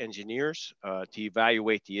acoustic engineers to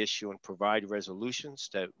evaluate the issue and provide resolutions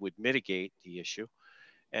that would mitigate the issue.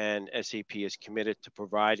 And SAP is committed to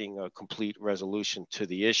providing a complete resolution to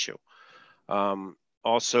the issue.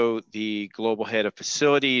 Also, the global head of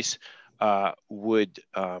facilities would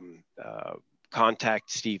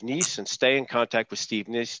contact Steve Neese and stay in contact with Steve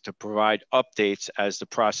Neese to provide updates as the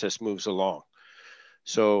process moves along.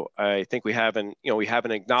 So I think we have an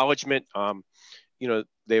acknowledgement.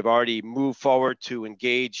 They've already moved forward to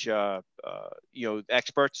engage,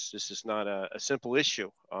 experts. This is not a simple issue.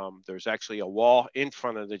 There's actually a wall in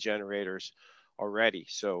front of the generators already.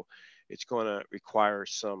 So it's going to require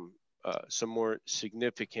some more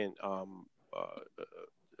significant,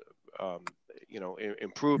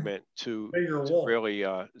 improvement to really,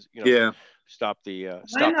 stop the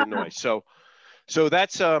noise. So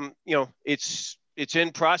that's, it's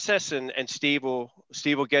in process, and Steve will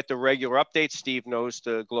get the regular updates. Steve knows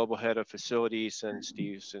the global head of facilities, and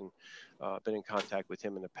Steve's been in contact with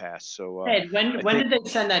him in the past. So Ed, when did they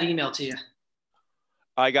send that email to you?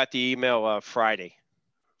 I got the email Friday.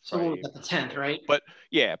 So at the 10th, right? But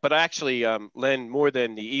actually, Len, more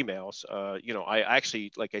than the emails, I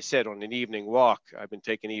actually, like I said, on an evening walk, I've been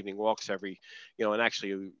taking evening walks every, and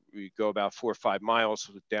actually we go about 4 or 5 miles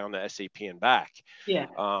down to SAP and back. Yeah.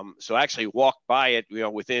 So I actually walked by it,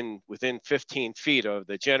 within 15 feet of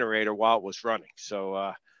the generator while it was running.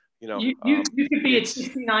 So, you could be at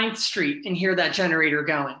 69th Street and hear that generator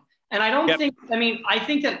going. And I don't think, I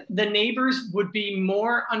think that the neighbors would be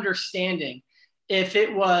more understanding if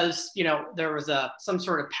it was, there was some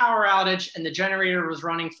sort of power outage and the generator was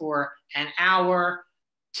running for an hour,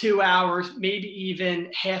 2 hours, maybe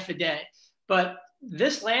even half a day. But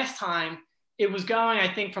this last time, it was going,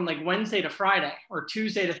 I think, from like Wednesday to Friday or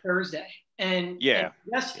Tuesday to Thursday. And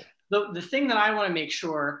the thing that I want to make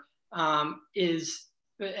sure is,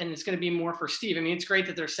 and it's going to be more for Steve. It's great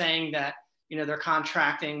that they're saying that, they're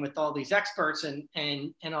contracting with all these experts and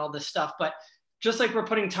all this stuff, but just like we're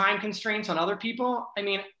putting time constraints on other people,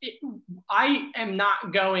 I am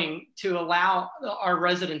not going to allow our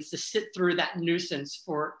residents to sit through that nuisance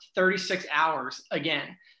for 36 hours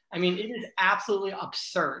again. It is absolutely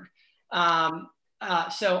absurd.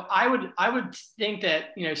 So I would think that,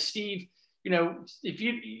 Steve, if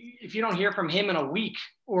you don't hear from him in a week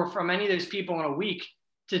or from any of those people in a week,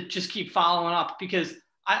 to just keep following up, because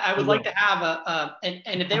I would like to have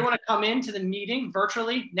and if they want to come into the meeting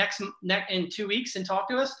virtually in 2 weeks and talk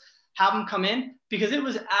to us, have them come in, because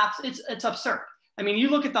it's absurd. You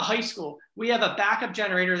look at the high school, we have a backup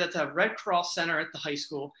generator that's a Red Cross center at the high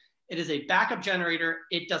school. It is a backup generator.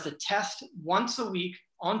 It does a test once a week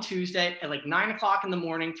on Tuesday at like 9 o'clock in the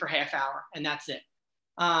morning for half hour, and that's it.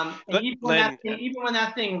 And even when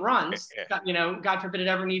that thing runs, God forbid it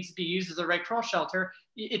ever needs to be used as a Red Cross shelter,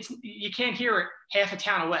 you can't hear it half a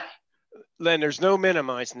town away. Len, there's no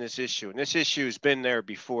minimizing this issue, and this issue has been there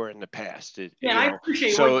before in the past. I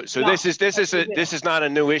appreciate. So this is not a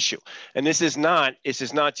new issue, and this is not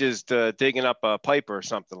just digging up a pipe or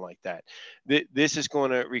something like that. This is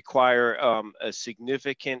going to require a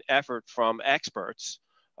significant effort from experts,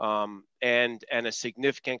 and a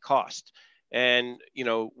significant cost. And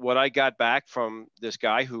what I got back from this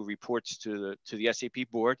guy who reports to the SAP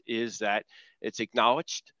board is that it's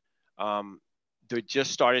acknowledged. They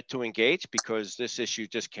just started to engage because this issue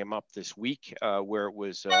just came up this week, where it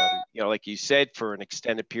was, like you said, for an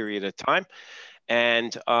extended period of time.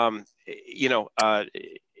 And,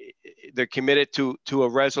 they're committed to a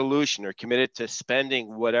resolution. They're committed to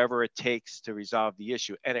spending whatever it takes to resolve the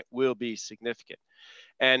issue, and it will be significant.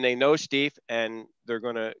 And they know Steve, and they're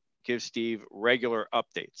going to give Steve regular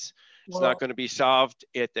updates. It's not going to be solved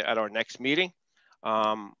at our next meeting.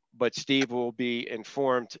 But Steve will be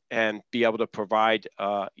informed and be able to provide,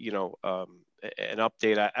 an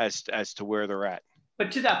update as to where they're at.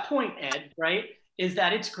 But to that point, Ed, right, is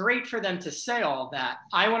that it's great for them to say all that.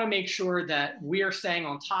 I want to make sure that we are staying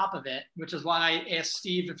on top of it, which is why I asked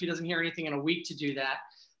Steve if he doesn't hear anything in a week to do that.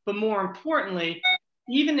 But more importantly,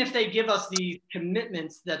 even if they give us these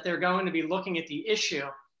commitments that they're going to be looking at the issue,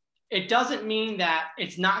 it doesn't mean that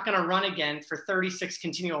it's not going to run again for 36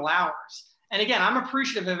 continual hours. And again, I'm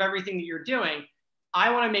appreciative of everything that you're doing.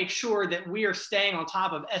 I want to make sure that we are staying on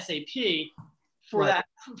top of SAP for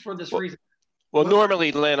this reason. Well,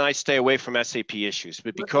 normally, Len, I stay away from SAP issues,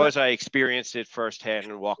 but because I experienced it firsthand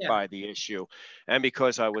and walked by the issue, and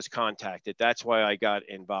because I was contacted, that's why I got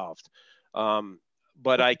involved.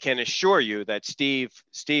 But I can assure you that Steve,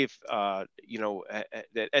 that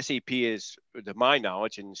SAP is, to my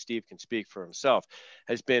knowledge, and Steve can speak for himself,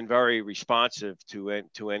 has been very responsive to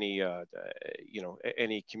any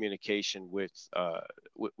communication with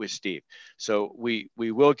Steve. So we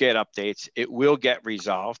will get updates. It will get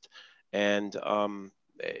resolved, and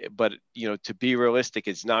but to be realistic,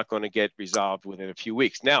 it's not going to get resolved within a few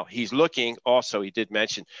weeks. Now, he's looking also, he did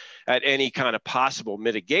mention, at any kind of possible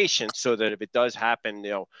mitigation so that if it does happen,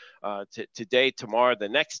 today, tomorrow, the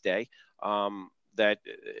next day, that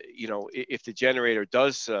if the generator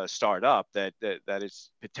does start up, that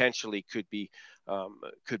it's potentially could be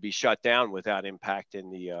shut down without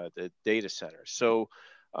impacting the data center. So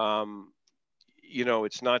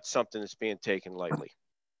it's not something that's being taken lightly.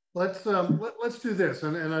 Let's do this,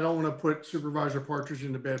 and I don't want to put Supervisor Partridge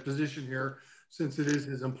in a bad position here, since it is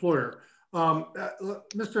his employer.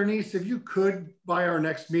 Mr. Neese, if you could, by our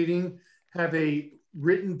next meeting, have a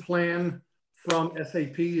written plan from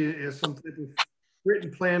SAP, some type of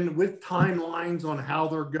written plan with timelines on how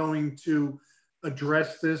they're going to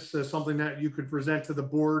address this, something that you could present to the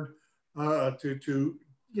board to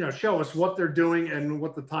show us what they're doing and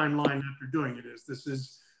what the timeline that they're doing it is. This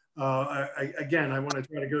is. Again, I want to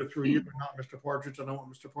try to go through you, but not Mr. Partridge. I don't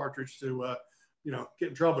want Mr. Partridge to, get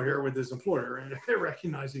in trouble here with his employer, and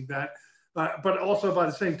recognizing that. But also by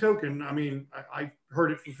the same token, I mean, I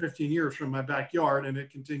heard it for 15 years from my backyard, and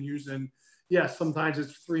it continues. And yes, sometimes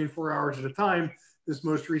it's 3 and 4 hours at a time. This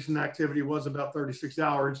most recent activity was about 36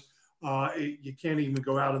 hours. You can't even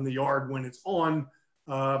go out in the yard when it's on.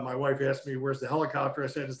 My wife asked me, "Where's the helicopter?" I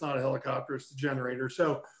said, "It's not a helicopter; it's the generator."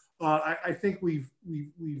 So. I think we've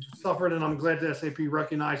suffered, and I'm glad that SAP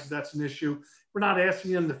recognizes that's an issue. We're not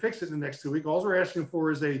asking them to fix it in the next 2 weeks. All we're asking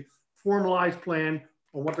for is a formalized plan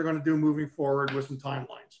on what they're going to do moving forward with some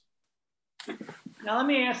timelines. Now let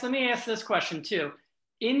me ask this question too.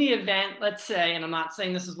 In the event, let's say, and I'm not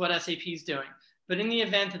saying this is what SAP is doing, but in the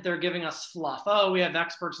event that they're giving us fluff, oh, we have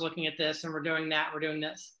experts looking at this and we're doing that, we're doing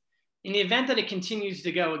this. In the event that it continues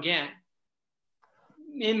to go again,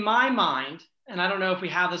 in my mind, and I don't know if we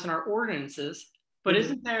have this in our ordinances, but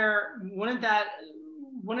wouldn't that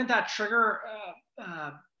trigger,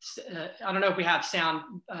 I don't know if we have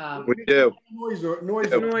sound. We do. Noise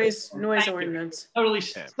ordinance.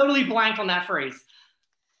 Totally blanked on that phrase.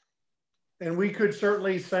 And we could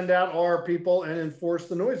certainly send out our people and enforce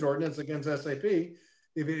the noise ordinance against SAP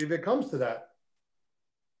if it comes to that.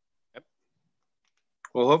 Yep.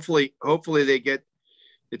 Well, hopefully they get.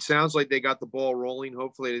 It sounds like they got the ball rolling.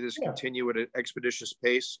 Hopefully they just continue at an expeditious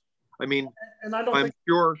pace. I mean, I'm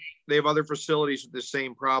sure they have other facilities with the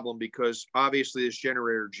same problem, because obviously this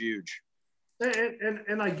generator is huge.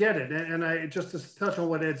 And I get it. And I just to touch on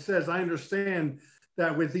what Ed says, I understand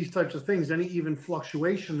that with these types of things, any even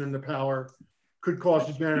fluctuation in the power could cause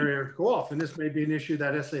the generator to go off. And this may be an issue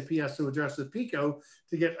that SAP has to address with PICO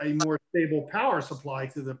to get a more stable power supply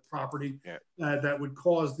to the property that would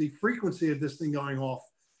cause the frequency of this thing going off.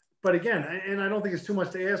 But again, and I don't think it's too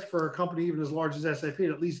much to ask for a company even as large as SAP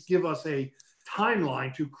to at least give us a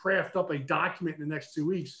timeline to craft up a document in the next 2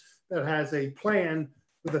 weeks that has a plan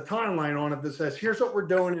with a timeline on it that says, here's what we're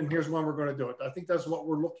doing and here's when we're going to do it. I think that's what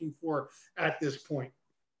we're looking for at this point.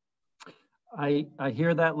 I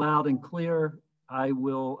hear that loud and clear. I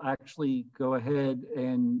will actually go ahead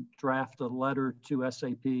and draft a letter to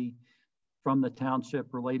SAP from the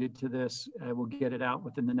township related to this. I will get it out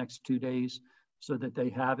within the next 2 days so that they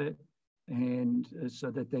have it and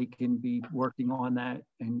so that they can be working on that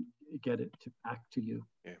and get it back to you.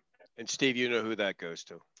 Yeah. And Steve, you know who that goes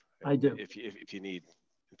to. I do. If you need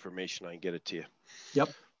information, I can get it to you. Yep.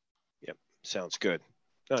 Yep. Sounds good.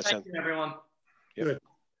 No, Thank you, everyone. Yep.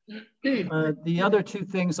 The other two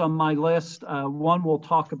things on my list, one we'll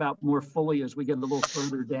talk about more fully as we get a little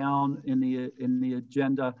further down in the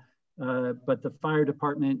agenda, but the fire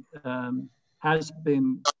department has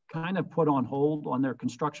been kind of put on hold on their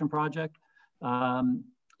construction project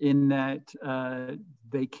in that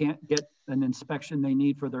they can't get an inspection they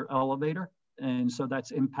need for their elevator. And so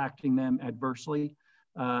that's impacting them adversely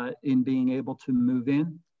in being able to move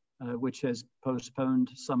in, which has postponed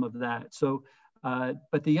some of that. So,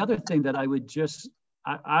 but the other thing that I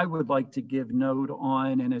would like to give note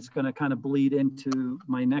on, and it's going to kind of bleed into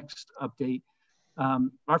my next update.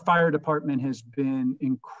 Our fire department has been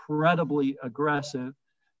incredibly aggressive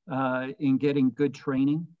in getting good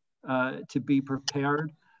training to be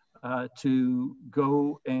prepared to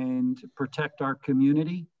go and protect our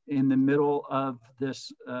community in the middle of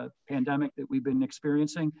this pandemic that we've been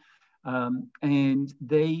experiencing. And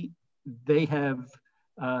they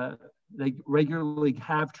regularly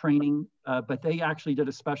have training, but they actually did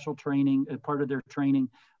a special training as part of their training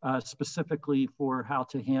specifically for how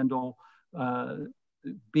to handle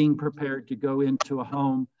being prepared to go into a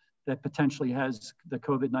home that potentially has the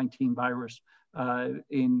COVID-19 virus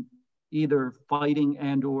in either fighting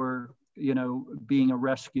and or, being a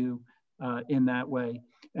rescue in that way.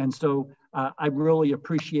 And so I really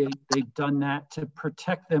appreciate they've done that to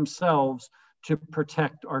protect themselves, to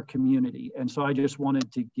protect our community. And so I just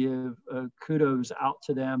wanted to give kudos out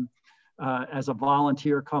to them as a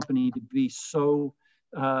volunteer company to be so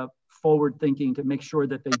forward thinking to make sure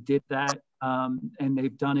that they did that. And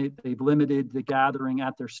they've done it. They've limited the gathering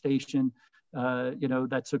at their station.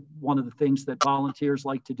 That's one of the things that volunteers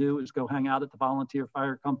like to do is go hang out at the volunteer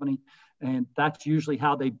fire company. And that's usually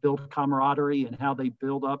how they build camaraderie and how they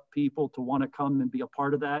build up people to want to come and be a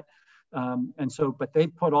part of that. But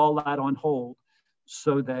they've put all that on hold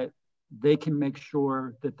so that they can make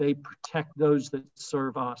sure that they protect those that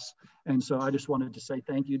serve us. And so I just wanted to say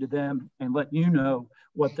thank you to them and let you know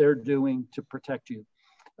what they're doing to protect you.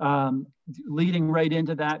 Leading right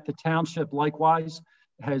into that, the township likewise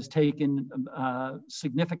has taken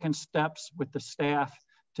significant steps with the staff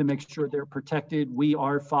to make sure they're protected. We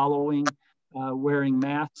are following wearing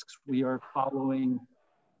masks. We are following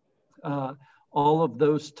all of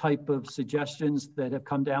those type of suggestions that have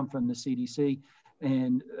come down from the CDC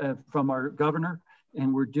and from our governor.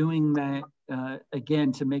 And we're doing that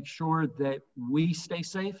again to make sure that we stay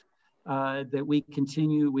safe, that we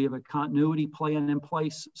continue. We have a continuity plan in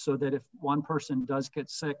place so that if one person does get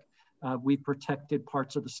sick, we've protected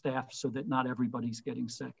parts of the staff so that not everybody's getting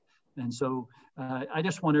sick. And so I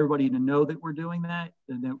just want everybody to know that we're doing that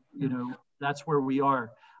and that, that's where we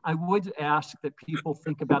are. I would ask that people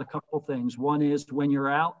think about a couple of things. One is when you're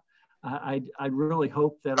out, I really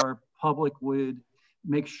hope that our public would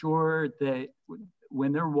make sure that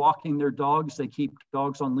when they're walking their dogs, they keep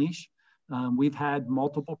dogs on leash. We've had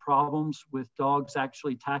multiple problems with dogs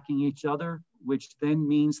actually attacking each other, which then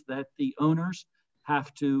means that the owners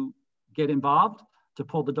have to get involved to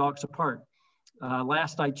pull the dogs apart.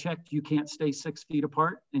 Last I checked, you can't stay 6 feet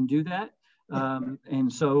apart and do that.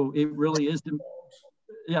 And so it really is,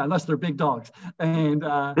 unless they're big dogs. And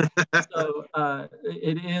so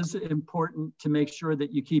it is important to make sure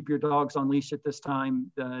that you keep your dogs on leash at this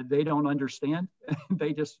time. They don't understand,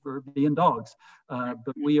 they just are being dogs.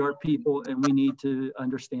 But we are people and we need to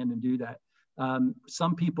understand and do that.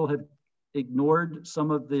 Some people have ignored some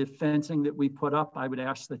of the fencing that we put up. I would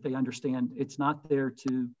ask that they understand it's not there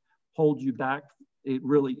to hold you back. It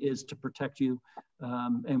really is to protect you.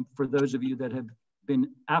 And for those of you that have been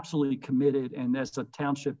absolutely committed and as a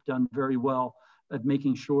township done very well at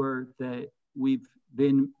making sure that we've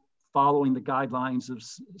been following the guidelines of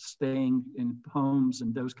staying in homes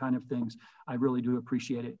and those kind of things, I really do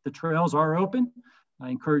appreciate it. The trails are open. I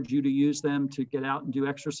encourage you to use them to get out and do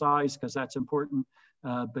exercise because that's important.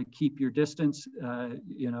 But keep your distance,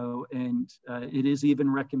 and it is even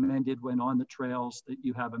recommended when on the trails that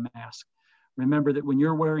you have a mask. Remember that when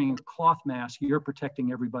you're wearing a cloth mask, you're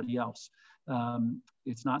protecting everybody else.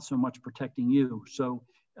 It's not so much protecting you. So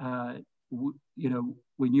you know,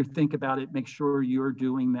 when you think about it, make sure you're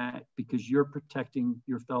doing that because you're protecting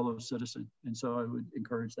your fellow citizen. And so I would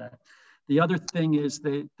encourage that. The other thing is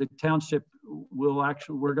that the township will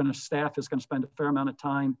actually, staff is going to spend a fair amount of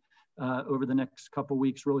time over the next couple of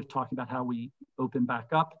weeks really talking about how we open back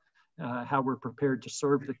up, how we're prepared to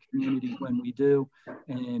serve the community when we do.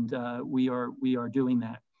 And we are doing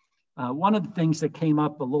that. One of the things that came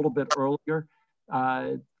up a little bit earlier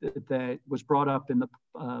that was brought up in the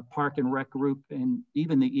Park and Rec group and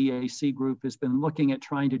even the EAC group has been looking at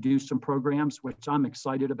trying to do some programs, which I'm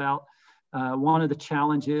excited about. One of the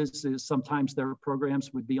challenges is sometimes their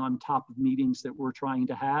programs would be on top of meetings that we're trying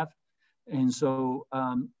to have. And so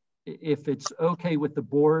if it's okay with the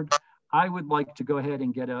board, I would like to go ahead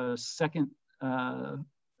and get a second a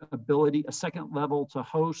second level to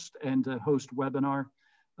host and to host webinar,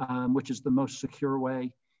 which is the most secure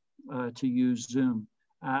way to use Zoom.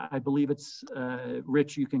 I believe it's,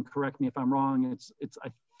 Rich, you can correct me if I'm wrong. It's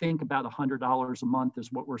I think about $100 a month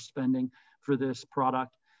is what we're spending for this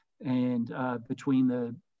product, and between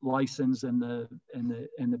the license and the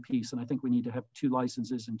piece. And I think we need to have 2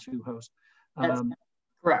 licenses and 2 hosts.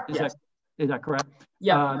 Correct. Is that correct?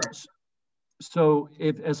 Yeah. So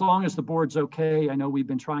as long as the board's okay, I know we've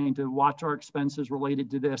been trying to watch our expenses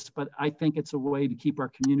related to this, but I think it's a way to keep our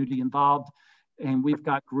community involved. And we've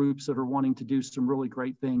got groups that are wanting to do some really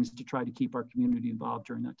great things to try to keep our community involved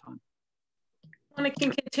during that time. And it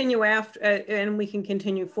can continue after, and we can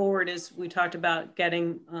continue forward as we talked about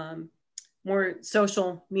getting more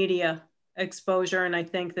social media exposure. And I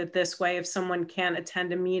think that this way, if someone can't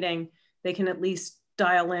attend a meeting, they can at least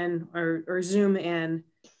dial in or Zoom in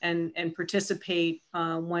and participate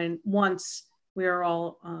once we are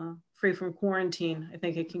all free from quarantine. I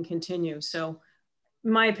think it can continue. So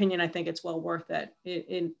in my opinion, I think it's well worth it.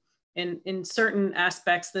 In certain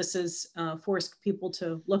aspects, this has forced people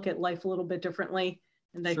to look at life a little bit differently.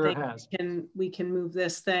 And I think we can move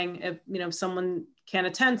this thing. If someone can't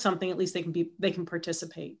attend something, at least they can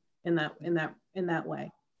participate in that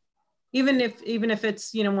way. Even if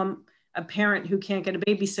it's a parent who can't get a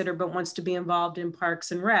babysitter but wants to be involved in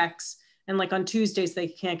parks and recs, and like on Tuesdays they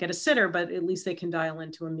can't get a sitter, but at least they can dial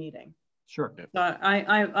into a meeting. Sure. So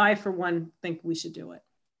I for one think we should do it.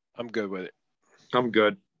 I'm good with it. I'm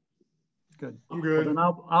good. Good. I'm good. Well, then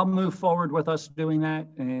I'll move forward with us doing that,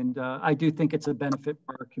 and I do think it's a benefit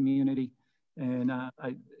for our community, and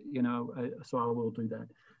so I will do that.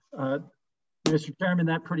 Mr. Chairman,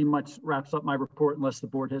 that pretty much wraps up my report, unless the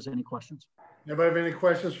board has any questions. Anybody have any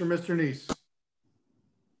questions for Mr. Neese?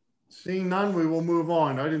 Seeing none, we will move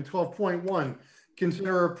on. Item 12.1.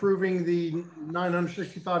 Consider approving the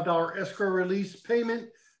 $965 escrow release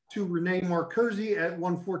payment to Renee Marcosi at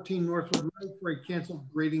 114 Northwood Road for a canceled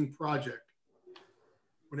grading project.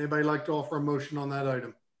 Would anybody like to offer a motion on that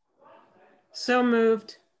item? So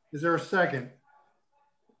moved. Is there a second?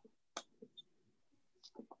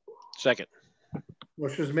 Second.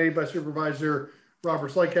 Motion is made by Supervisor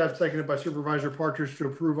Robert Slycap, seconded by Supervisor Partridge to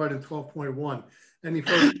approve item 12.1. Any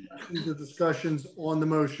further questions or discussions on the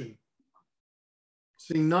motion?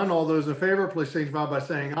 Seeing none, all those in favor, please signify by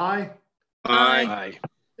saying aye. Aye. Aye.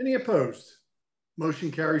 Any opposed? Motion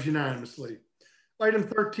carries unanimously. Item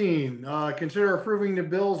 13, consider approving the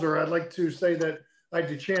bills, or I'd like to say that I had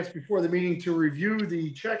the chance before the meeting to review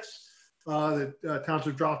the checks that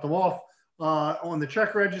Township dropped them off on the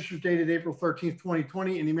check register dated April 13th,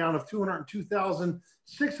 2020 in the amount of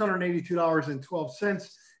 $202,682.12.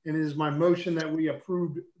 And it is my motion that we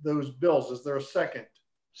approve those bills. Is there a second?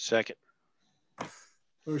 Second.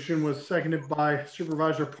 Motion was seconded by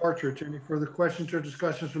Supervisor Partridge. Any further questions or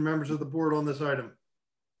discussions from members of the board on this item?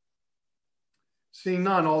 Seeing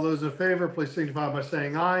none, all those in favor, please signify by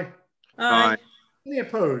saying aye. Aye. Any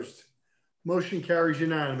opposed? Motion carries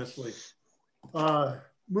unanimously.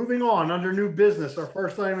 Moving on, under new business, our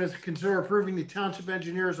first item is to consider approving the Township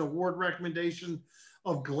Engineers Award recommendation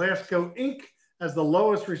of Glasgow Inc. as the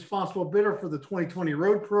lowest responsible bidder for the 2020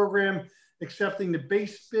 road program, accepting the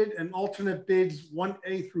base bid and alternate bids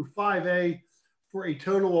 1A through 5A for a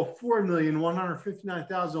total of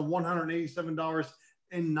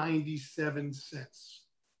 $4,159,187.97.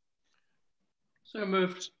 So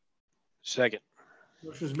moved. Second.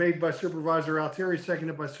 Motion is made by Supervisor Altieri,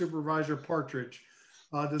 seconded by Supervisor Partridge.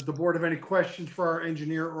 Does the board have any questions for our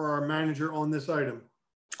engineer or our manager on this item?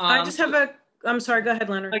 I just have I'm sorry, go ahead,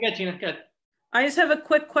 Leonard. Okay, Tina, good. I just have a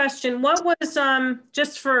quick question. What was,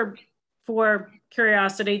 just for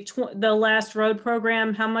curiosity, the last road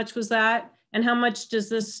program, how much was that? And how much does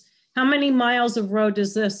this, how many miles of road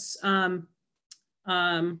does this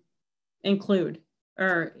include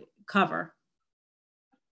or cover?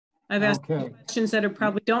 I've asked questions that are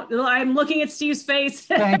probably I'm looking at Steve's face.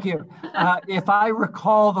 Thank you. If I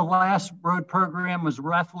recall, the last road program was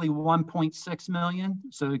roughly 1.6 million.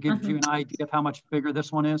 So it gives you an idea of how much bigger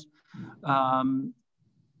this one is.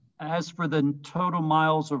 As for the total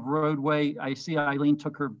miles of roadway, I see Eileen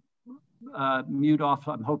took her mute off.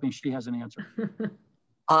 I'm hoping she has an answer.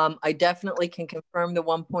 I definitely can confirm the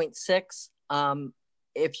 1.6.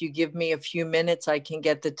 If you give me a few minutes, I can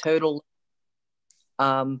get the total.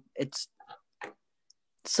 It's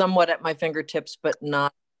somewhat at my fingertips, but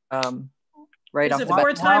not right off the bat. Is it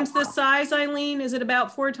 4 times the size, Eileen? Is it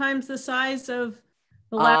about 4 times the size of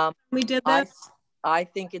the last time we did this? I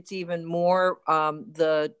think it's even more.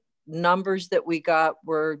 The numbers that we got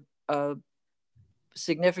were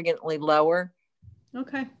significantly lower.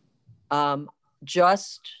 Okay.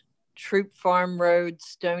 Just Troop Farm Road,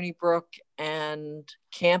 Stony Brook, and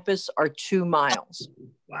Campus are 2 miles.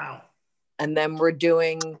 Wow. And then we're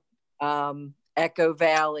doing Echo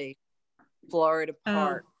Valley, Florida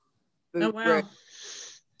Park. Oh wow.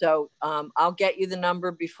 So I'll get you the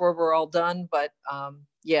number before we're all done, but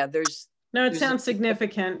yeah, it sounds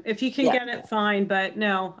significant. If you can get it, fine, but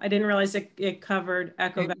no, I didn't realize it covered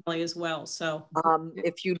Echo Valley as well. So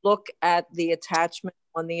if you look at the attachment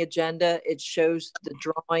on the agenda, it shows the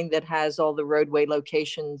drawing that has all the roadway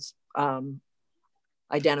locations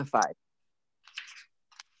identified.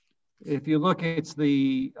 If you look, it's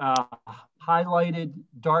the highlighted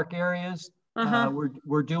dark areas.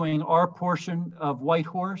 We're doing our portion of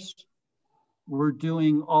Whitehorse. We're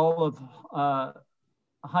doing all of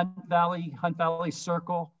Hunt Valley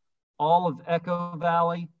Circle, all of Echo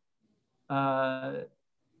Valley,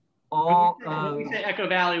 When we say Echo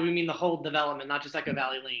Valley, we mean the whole development, not just Echo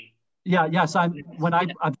Valley Lane. Yeah, yes, I'm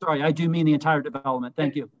sorry, I do mean the entire development.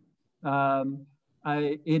 Thank you.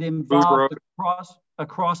 It involved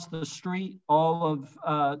across the street, all of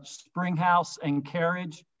Springhouse and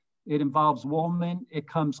Carriage. It involves Woolman. It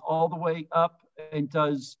comes all the way up and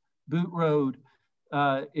does Boot Road.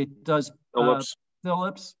 It does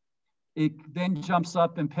Phillips. It then jumps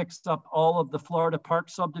up and picks up all of the Florida Park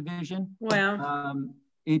subdivision. Wow.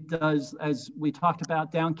 It does, as we talked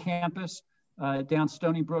about, down Campus, down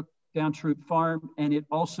Stony Brook, down Troop Farm, and it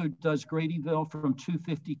also does Gradyville from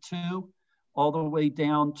 252 all the way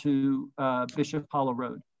down to Bishop Hollow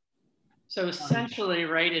Road. So essentially,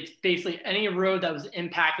 right, it's basically any road that was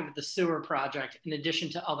impacted with the sewer project in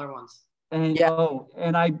addition to other ones. And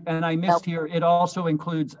and I missed here, it also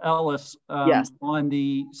includes Ellis on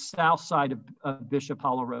the south side of Bishop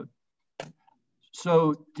Hollow Road.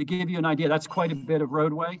 So to give you an idea, that's quite a bit of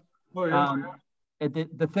roadway. Oh, yeah.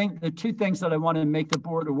 The 2 things that I want to make the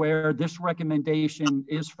board aware, this recommendation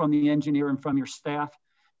is from the engineer and from your staff.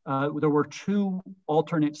 There were 2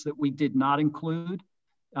 alternates that we did not include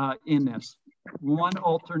in this. One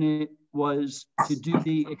alternate was to do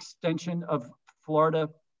the extension of Florida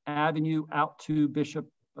Avenue out to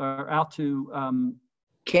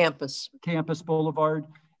Campus Boulevard.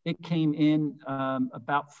 It came in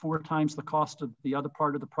about 4 times the cost of the other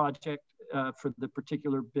part of the project for the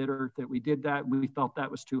particular bidder that we did that. We felt that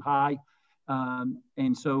was too high. And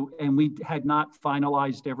we had not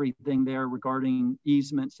finalized everything there regarding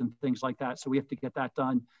easements and things like that. So we have to get that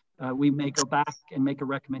done. We may go back and make a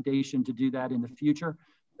recommendation to do that in the future,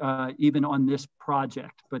 even on this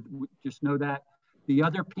project, but just know that. The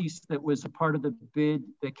other piece that was a part of the bid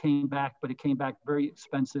that came back, but it came back very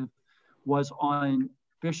expensive, was on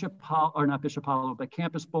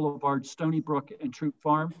Campus Boulevard, Stony Brook, and Troop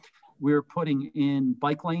Farm. We're putting in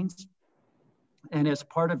bike lanes. And as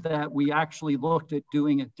part of that, we actually looked at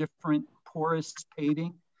doing a different porous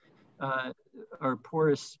paving or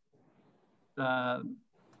porous,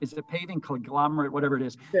 is it paving, conglomerate, whatever it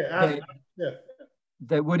is.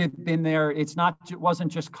 That would have been there. It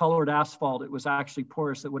wasn't just colored asphalt. It was actually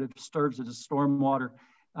porous that would have served as a stormwater.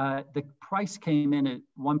 The price came in at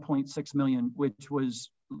 1.6 million, which was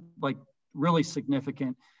like really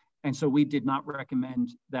significant. And so we did not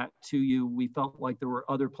recommend that to you. We felt like there were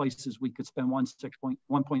other places we could spend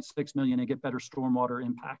 1.6 million and get better stormwater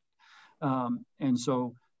impact. But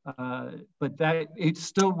that it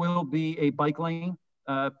still will be a bike lane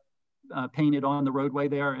painted on the roadway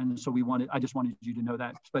there. And so I just wanted you to know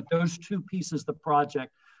that. But those 2 pieces of the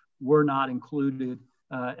project were not included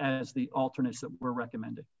as the alternates that we're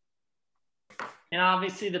recommending. And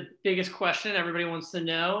obviously the biggest question everybody wants to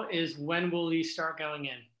know is, when will these start going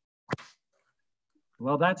in?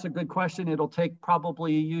 Well, that's a good question. It'll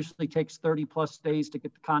usually takes 30+ days to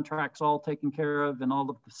get the contracts all taken care of and all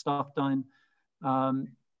of the stuff done.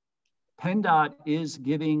 PennDOT is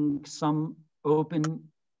giving some open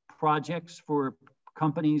projects for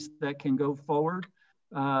companies that can go forward.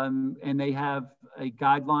 and they have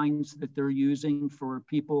guidelines that they're using for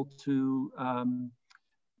people to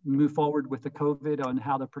move forward with the COVID on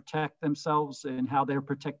how to protect themselves and how they're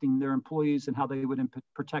protecting their employees and how they would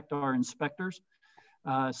protect our inspectors.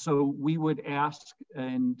 So we would ask,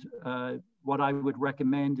 and what I would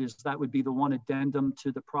recommend is that would be the one addendum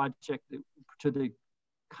to the project, to the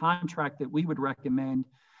contract that we would recommend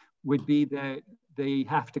would be that they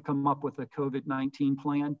have to come up with a COVID-19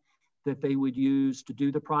 plan that they would use to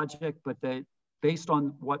do the project, but that based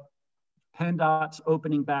on what PennDOT's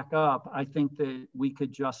opening back up, I think that we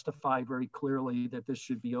could justify very clearly that this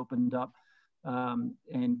should be opened up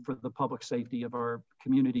and for the public safety of our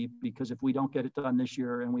community, because if we don't get it done this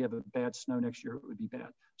year and we have a bad snow next year, it would be bad.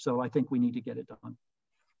 So I think we need to get it done.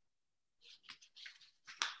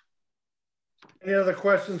 Any other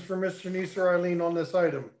questions for Mr. Neese or Eileen on this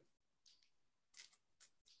item?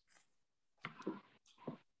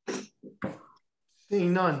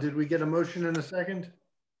 Seeing none, did we get a motion in a second?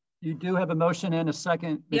 You do have a motion and a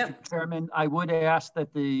second, Mr. Chairman. I would ask that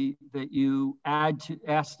you add to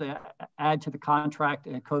the contract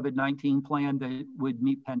a COVID-19 plan that would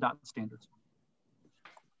meet PennDOT standards.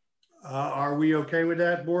 Are we okay with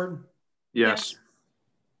that, board? Yes.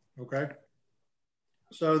 Okay.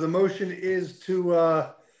 So the motion is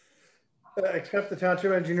to accept the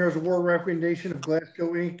Township Engineer's award recommendation of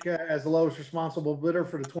Glasgow Inc. As the lowest responsible bidder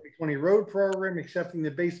for the 2020 road program, accepting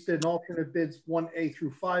the base bid and alternate bids 1A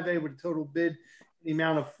through 5A with a total bid in the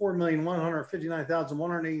amount of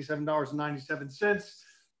 $4,159,187.97,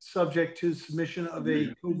 subject to submission of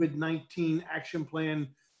a COVID-19 action plan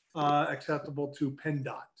acceptable to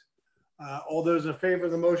PennDOT. All those in favor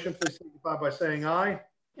of the motion, please signify by saying aye.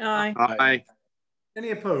 Aye. Aye.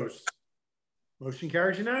 Any opposed? Motion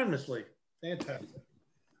carries unanimously. Fantastic.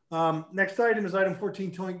 Next item is item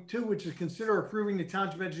 14.2, which is consider approving the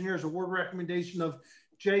Township Engineer's award recommendation of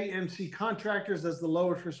JMC Contractors as the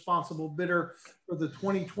lowest responsible bidder for the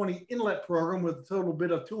 2020 inlet program with a total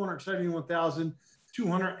bid of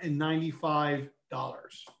 $271,295.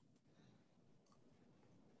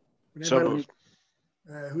 So moved.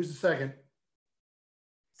 Who's the second?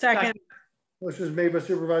 Second. Motion is made by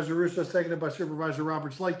Supervisor Russo, seconded by Supervisor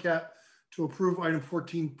Roberts Lightcap to approve item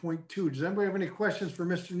 14.2. Does anybody have any questions for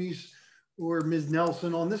Mr. Neese or Ms.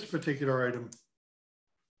 Nelson on this particular item?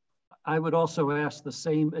 I would also ask the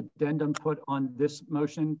same addendum put on this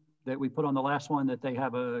motion that we put on the last one, that they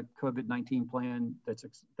have a COVID-19 plan that's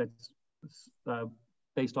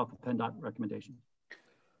based off of PennDOT recommendation.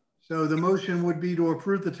 So the motion would be to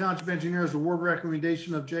approve the Township Engineer's award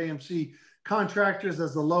recommendation of JMC Contractors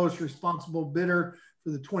as the lowest responsible bidder for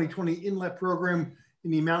the 2020 inlet program in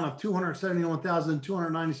the amount of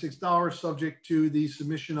 $271,296, subject to the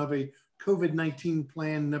submission of a COVID-19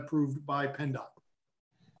 plan approved by PennDOT.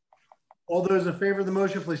 All those in favor of the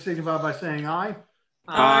motion, please signify by saying aye.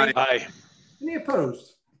 Aye. Aye. Any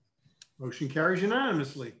opposed? Motion carries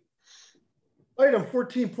unanimously. Item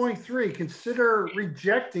 14.3, consider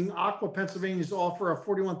rejecting Aqua Pennsylvania's offer of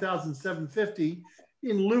 $41,750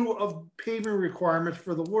 in lieu of paving requirements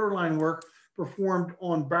for the waterline work performed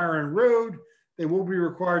on Barron Road. They will be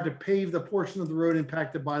required to pave the portion of the road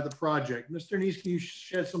impacted by the project. Mr. Neese, can you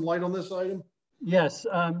shed some light on this item? Yes,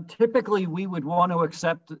 typically we would want to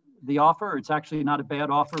accept the offer. It's actually not a bad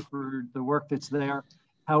offer for the work that's there.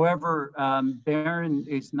 However, Barron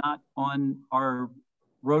is not on our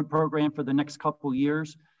road program for the next couple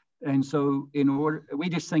years. And so we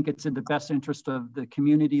just think it's in the best interest of the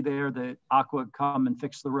community there that Aqua come and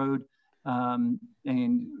fix the road. And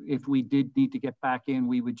if we did need to get back in,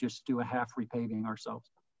 we would just do a half repaving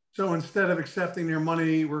ourselves. So instead of accepting their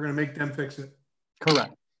money, we're going to make them fix it.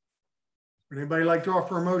 Correct. Would anybody like to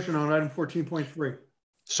offer a motion on item 14.3?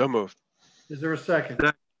 So moved. Is there a second?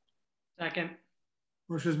 Second.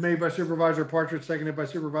 Motion is made by Supervisor Partridge, seconded by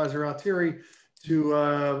Supervisor Altieri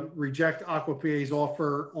to reject Aqua PA's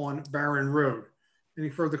offer on Barron Road. Any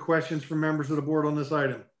further questions from members of the board on this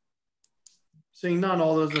item? Seeing none,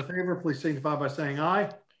 all those in favor, please signify by saying aye.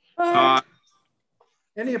 Aye.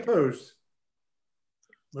 Any opposed?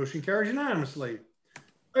 Motion carries unanimously.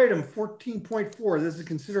 Item 14.4, this is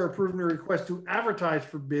consider approving the request to advertise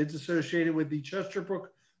for bids associated with the Chesterbrook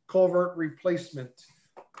culvert replacement.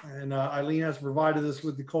 And Eileen has provided us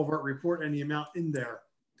with the culvert report and the amount in there.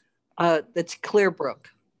 That's Clearbrook.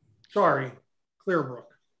 Sorry, Clearbrook.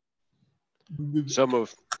 So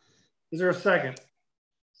moved. Is there a second?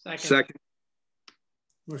 Second.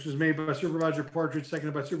 Motion is made by Supervisor Partridge,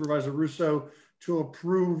 seconded by Supervisor Russo to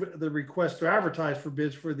approve the request to advertise for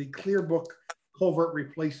bids for the Clearbrook culvert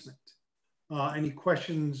replacement. Any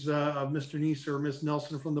questions of Mr. Neese or Ms.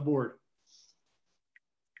 Nelson from the board?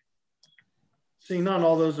 Seeing none,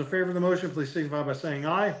 all those in favor of the motion, please signify by saying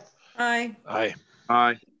aye. Aye. Aye.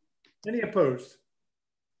 Aye. Any opposed?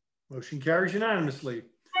 Motion carries unanimously.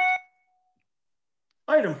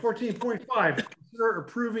 Item 14.5, consider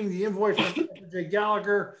approving the invoice from J.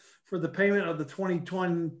 Gallagher for the payment of the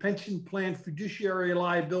 2020 pension plan fiduciary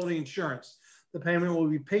liability insurance. The payment will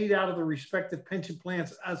be paid out of the respective pension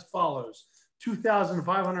plans as follows: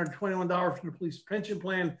 $2,521 from the police pension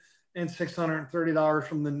plan and $630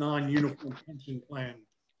 from the non-uniform pension plan.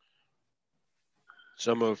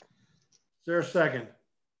 So moved. Is there a second?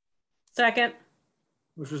 Second.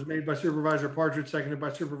 Which was made by Supervisor Partridge, seconded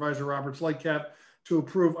by Supervisor Roberts Lightcap, to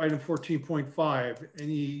approve item 14.5.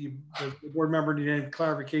 Any board member need any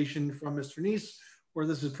clarification from Mr. Neese, or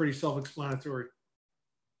this is pretty self-explanatory?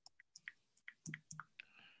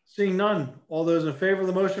 Seeing none, all those in favor of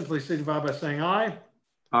the motion, please signify by saying aye.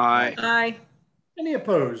 Aye. Aye. Any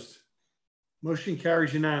opposed? Motion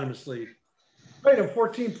carries unanimously. Item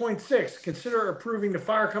 14.6, consider approving the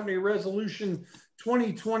fire company resolution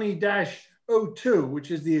 2020-02,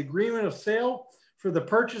 which is the agreement of sale for the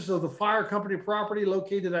purchase of the fire company property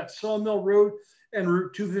located at Sawmill Road and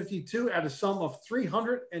Route 252 at a sum of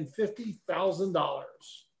 $350,000.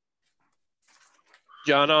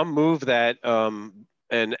 John, I'll move that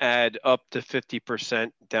and add up to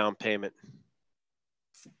 50% down payment.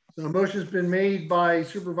 So a motion's been made by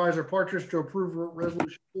Supervisor Partridge to approve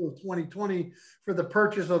resolution 2 of 2020 for the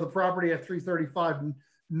purchase of the property at 335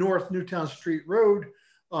 North Newtown Street Road,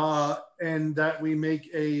 and that we make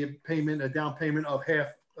a payment, a down payment of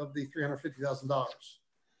half of the $350,000.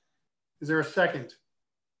 Is there a second?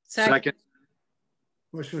 Second.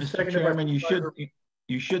 Motion was Mr. seconded Chairman, by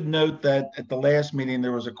you should note that at the last meeting,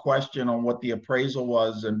 there was a question on what the appraisal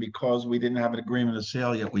was, and because we didn't have an agreement of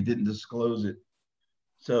sale yet, we didn't disclose it.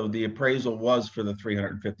 So the appraisal was for the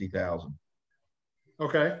 $350,000.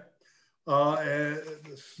 Okay.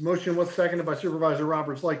 This motion was seconded by Supervisor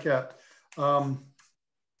Roberts Lightcap. I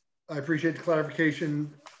appreciate the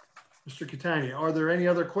clarification, Mr. Catania. Are there any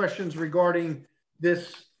other questions regarding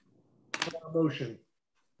this motion,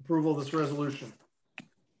 approval of this resolution?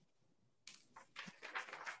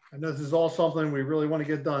 I know this is all something we really want to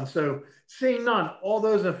get done. So seeing none, all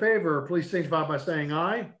those in favor, please signify by saying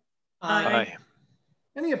aye. Aye.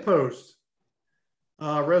 Any opposed?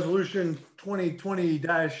 Resolution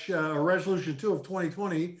 2020-resolution 2 of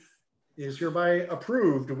 2020 is hereby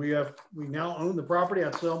approved. We now own the property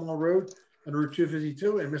at Sawmill Road and Route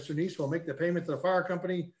 252, and Mr. Neese will make the payment to the fire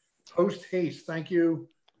company post haste. Thank you,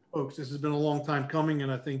 folks. This has been a long time coming,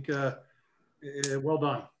 and I think well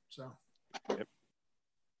done. So, yep.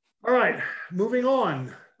 All right, moving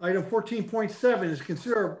on. Item 14.7 is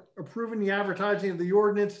consider approving the advertising of the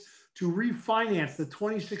ordinance to refinance the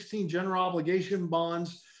 2016 general obligation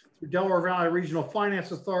bonds through Delaware Valley Regional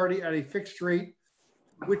Finance Authority at a fixed rate,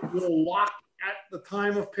 which will lock at the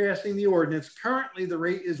time of passing the ordinance. Currently, the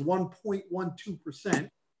rate is 1.12%. Wow.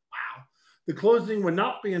 The closing would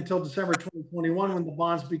not be until December 2021 when the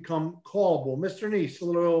bonds become callable. Mr. Neese, a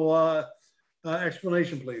little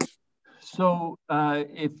explanation, please. So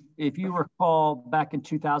if you recall, back in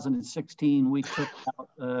 2016, we took out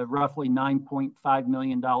roughly $9.5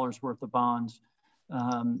 million worth of bonds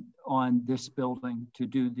on this building to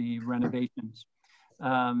do the renovations.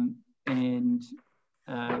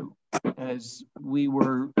 As we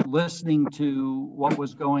were listening to what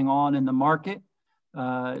was going on in the market,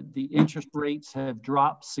 the interest rates have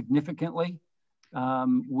dropped significantly.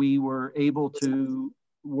 We were able to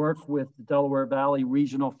work with the Delaware Valley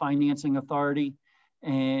Regional Financing Authority,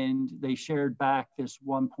 and they shared back this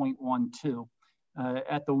 1.12.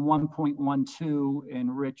 At the 1.12,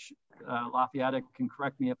 and Rich Lafayette can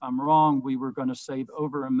correct me if I'm wrong, we were going to save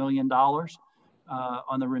over $1 million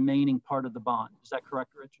on the remaining part of the bond. Is that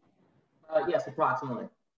correct, Rich? Yes, approximately.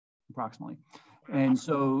 Approximately. And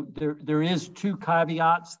so there is two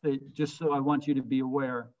caveats that just so I want you to be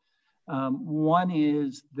aware. One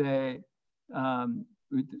is that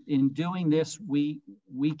in doing this, we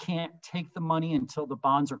can't take the money until the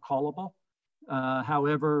bonds are callable.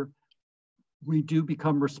 However, we do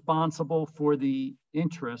become responsible for the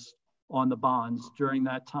interest on the bonds during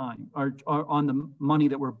that time, or on the money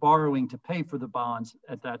that we're borrowing to pay for the bonds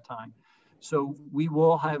at that time. So we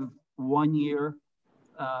will have 1 year,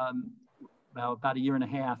 about a year and a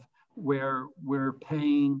half, where we're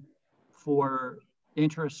paying for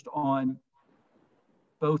interest on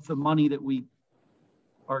both the money that we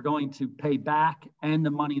are going to pay back and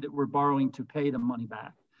the money that we're borrowing to pay the money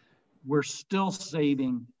back. We're still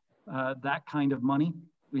saving that kind of money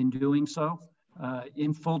in doing so.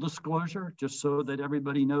 In full disclosure, just so that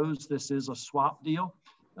everybody knows, this is a swap deal.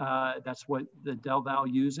 That's what the Del Val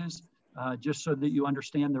uses. just so that you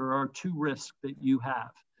understand there are two risks that you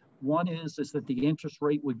have. One is that the interest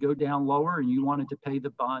rate would go down lower and you wanted to pay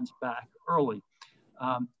the bonds back early.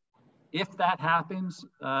 If that happens,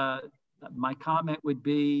 my comment would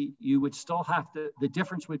be you would still have to, the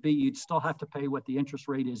difference would be you'd still have to pay what the interest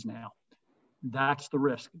rate is now. That's the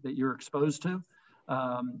risk that you're exposed to.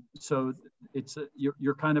 So it's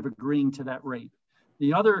you're kind of agreeing to that rate.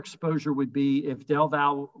 The other exposure would be if Del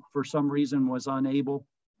Val for some reason was unable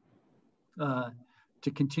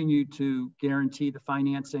to continue to guarantee the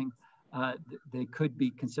financing, they could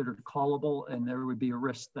be considered callable, and there would be a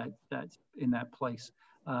risk that's in that place.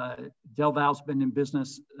 Del Val's been in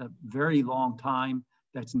business a very long time.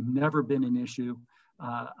 That's never been an issue.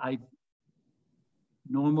 I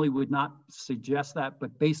normally would not suggest that,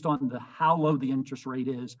 but based on how low the interest rate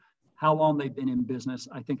is, how long they've been in business,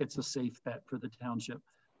 I think it's a safe bet for the township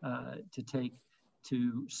to take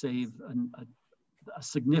to save a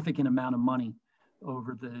significant amount of money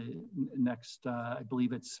over the next, I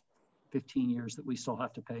believe it's 15 years that we still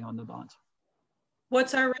have to pay on the bonds.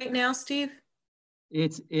 What's our rate now, Steve?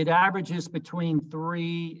 It averages between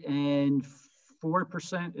 3% and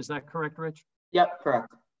 4%. Is that correct, Rich? Yep,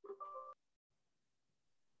 correct.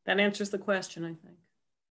 That answers the question, I think.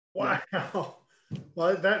 Wow.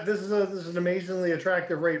 Well, this is an amazingly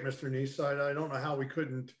attractive rate, Mr. Neese. I don't know how we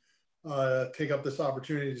couldn't take up this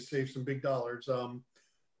opportunity to save some big dollars.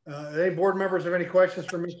 Any board members have any questions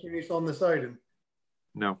for Mr. Neese on this item?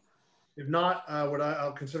 No. If not,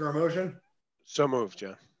 I'll consider a motion. So moved,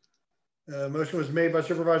 John. Motion was made by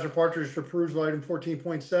Supervisor Partridge to approve item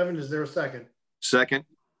 14.7. Is there a second? Second.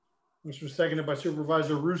 Motion was seconded by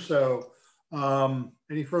Supervisor Russo.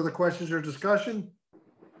 Any further questions or discussion?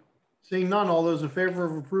 Seeing none, all those in favor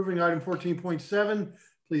of approving item 14.7,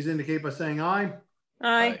 please indicate by saying aye.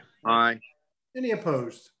 Aye. Aye. Any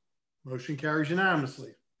opposed? Motion carries unanimously.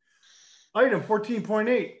 Item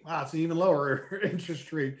 14.8, wow, it's an even lower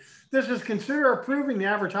interest rate. This is consider approving the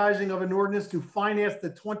advertising of an ordinance to finance the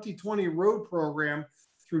 2020 road program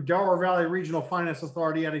through Delaware Valley Regional Finance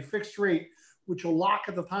Authority at a fixed rate, which will lock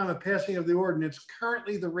at the time of passing of the ordinance.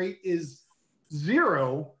 Currently, the rate is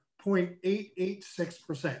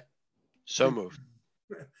 0.886%. So moved.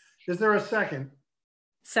 Is there a second?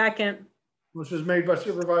 Second. Which was made by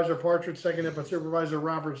Supervisor Partridge, seconded by Supervisor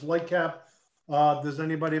Roberts Lightcap. Does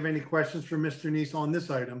anybody have any questions for Mr. Neese on this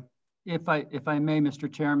item? If I may, Mr.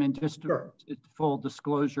 Chairman, just Sure. full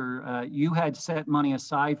disclosure, you had set money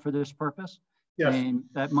aside for this purpose. Yes. And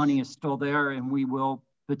that money is still there, and we will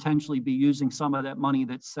potentially be using some of that money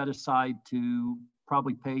that's set aside to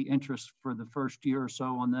probably pay interest for the first year or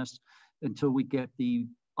so on this until we get the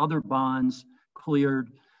other bonds cleared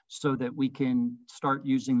so that we can start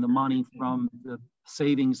using the money from the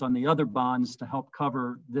savings on the other bonds to help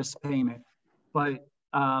cover this payment. But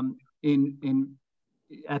at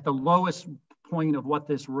the lowest point of what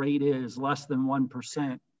this rate is, less than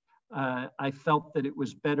 1%, I felt that it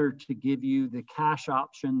was better to give you the cash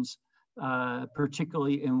options,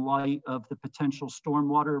 particularly in light of the potential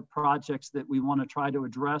stormwater projects that we want to try to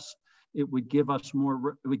address. It would give us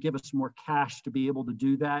more cash to be able to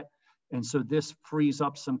do that. And so this frees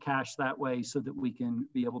up some cash that way so that we can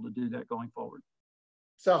be able to do that going forward.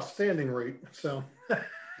 It's outstanding rate. So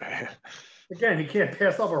again, you can't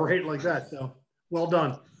pass up a rate like that. So well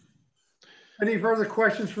done. Any further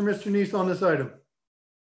questions for Mr. Neese on this item?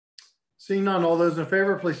 Seeing none, all those in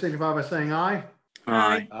favor, please signify by saying aye.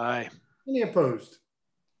 Aye. Aye. Any opposed?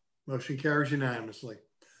 Motion carries unanimously.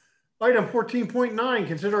 Item 14.9,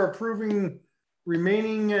 consider approving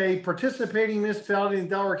remaining a participating municipality in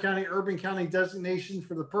Delaware County Urban County designation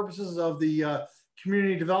for the purposes of the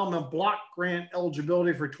Community Development Block Grant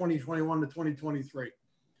eligibility for 2021 to 2023.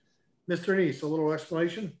 Mr. Neese, a little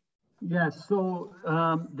explanation? Yes, so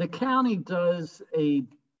the county does a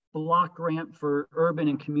block grant for urban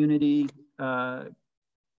and community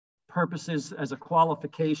purposes as a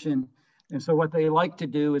qualification. And so what they like to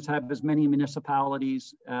do is have as many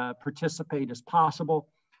municipalities participate as possible.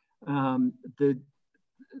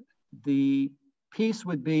 The piece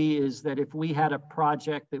would be is that if we had a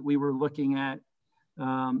project that we were looking at,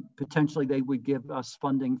 potentially they would give us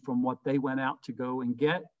funding from what they went out to go and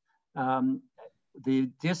get. The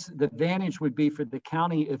advantage would be for the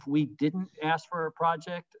county if we didn't ask for a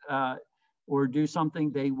project or do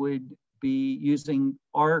something, they would be using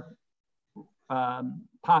our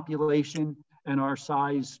population and our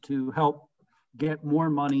size to help get more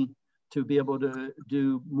money to be able to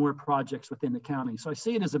do more projects within the county. So I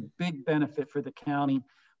see it as a big benefit for the county.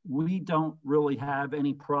 We don't really have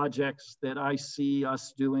any projects that I see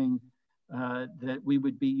us doing that we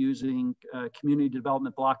would be using community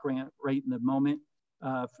development block grant rate in the moment.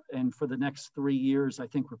 And for the next 3 years, I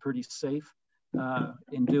think we're pretty safe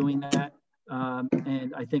in doing that.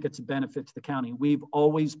 And I think it's a benefit to the county. We've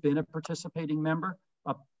always been a participating member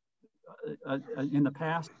in the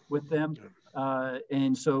past with them.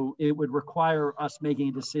 And so it would require us making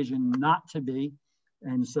a decision not to be.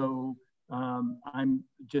 And so I'm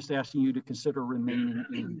just asking you to consider remaining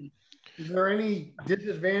in. Is there any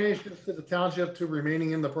disadvantages to the township to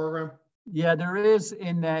remaining in the program? Yeah, there is,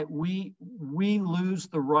 in that we lose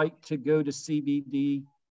the right to go to CDBG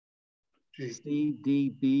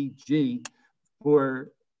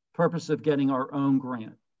for purpose of getting our own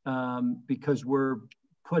grant because we're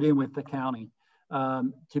put in with the county.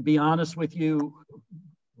 To be honest with you,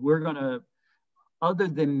 we're gonna, other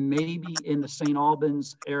than maybe in the St.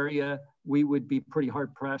 Albans area, we would be pretty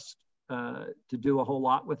hard pressed to do a whole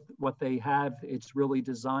lot with what they have. It's really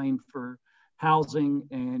designed for housing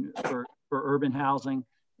and for urban housing.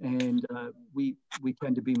 And we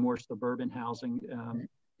tend to be more suburban housing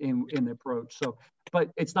in the approach. So,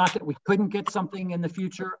 but it's not that we couldn't get something in the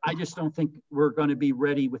future. I just don't think we're going to be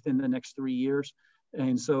ready within the next 3 years.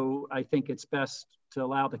 And so I think it's best to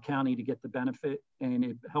allow the county to get the benefit, and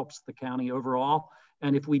it helps the county overall.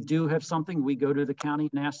 And if we do have something, we go to the county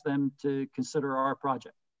and ask them to consider our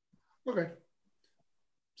project. Okay.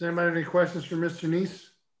 Does anybody have any questions for Mr.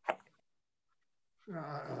 Neese?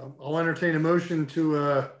 I'll entertain a motion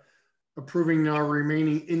to approving our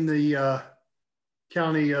remaining in the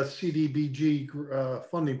county CDBG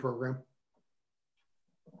funding program.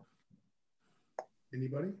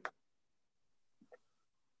 Anybody?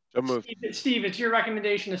 So moved. Steve, it's your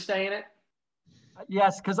recommendation to stay in it?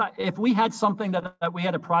 Yes, because if we had something that we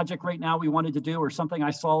had a project right now we wanted to do, or something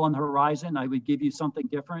I saw on the horizon, I would give you something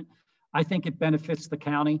different. I think it benefits the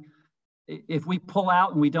county. If we pull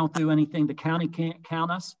out and we don't do anything, the county can't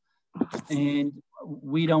count us, and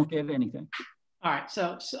we don't get anything. All right,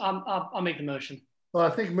 so I'll make the motion. Well, I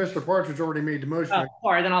think Mr. Partridge already made the motion.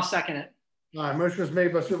 All right, then I'll second it. All right, motion was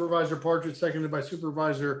made by Supervisor Partridge, seconded by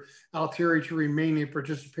Supervisor Altieri to remain a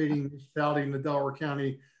participating municipality in the Delaware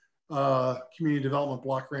County Community Development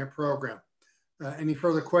Block Grant Program. Any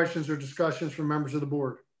further questions or discussions from members of the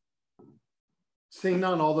board? Seeing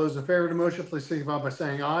none, all those in favor of the motion, please signify by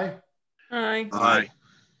saying aye. Aye. Aye.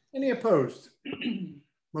 Any opposed?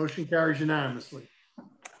 Motion carries unanimously.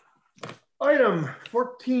 Item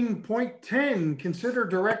 14.10, consider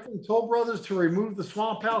directing Toll Brothers to remove the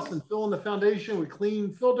swamp house and fill in the foundation with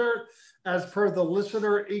clean fill dirt as per the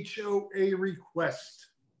Liseter HOA request.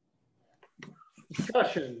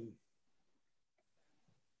 Discussion.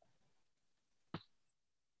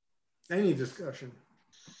 Any discussion?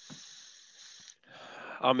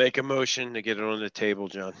 I'll make a motion to get it on the table,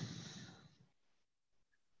 John.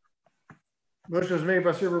 Motion was made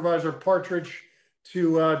by Supervisor Partridge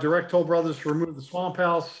to direct Toll Brothers to remove the swamp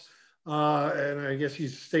house. And I guess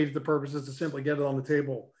he's stated the purpose is to simply get it on the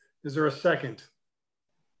table. Is there a second?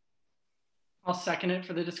 I'll second it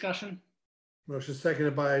for the discussion. Motion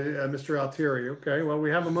seconded by Mr. Altieri. Okay, well,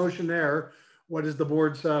 we have a motion there. What is the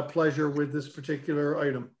board's pleasure with this particular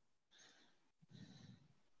item?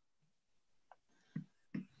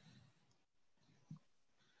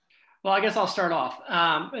 Well, I guess I'll start off.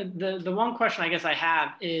 The one question I guess I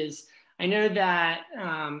have is, I know that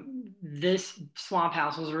this swamp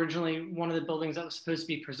house was originally one of the buildings that was supposed to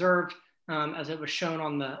be preserved, as it was shown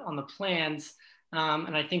on the plans.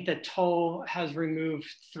 And I think that Toll has removed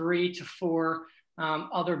 3 to 4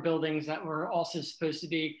 other buildings that were also supposed to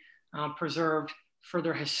be preserved for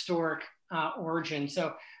their historic origin.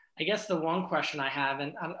 So I guess the one question I have,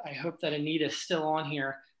 and I hope that Anita is still on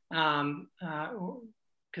here,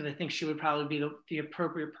 because I think she would probably be the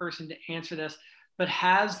appropriate person to answer this, but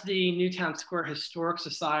has the Newtown Square Historical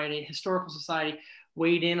Society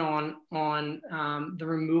weighed in on the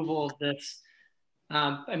removal of this?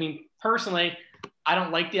 I mean, personally, I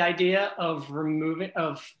don't like the idea of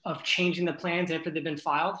changing the plans after they've been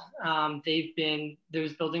filed.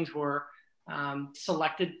 Those buildings were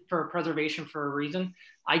selected for preservation for a reason.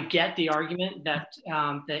 I get the argument that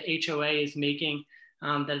the HOA is making,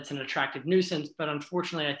 that it's an attractive nuisance, but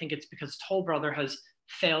unfortunately, I think it's because Toll Brother has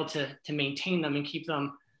failed to maintain them and keep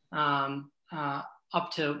them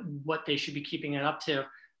up to what they should be keeping it up to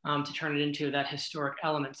turn it into that historic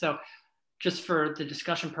element. So just for the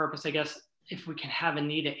discussion purpose, I guess if we can have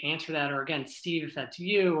Anita answer that, or again, Steve, if that's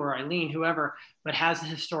you or Eileen, whoever, but has the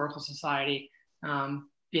Historical Society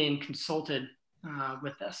been consulted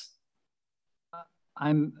with this?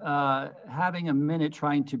 I'm having a minute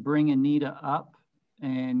trying to bring Anita up.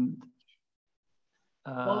 And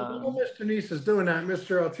well, Mr. Neese is doing that,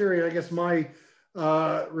 Mr. Altieri, I guess my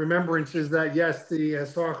remembrance is that, yes, the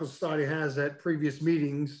Historical Society has at previous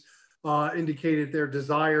meetings indicated their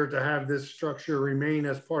desire to have this structure remain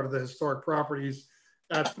as part of the historic properties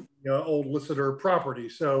at the old Liseter property.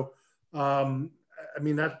 So, I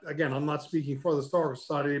mean, that, again, I'm not speaking for the Historical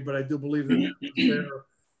Society, but I do believe that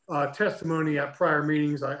their testimony at prior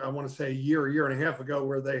meetings, I want to say a year and a half ago,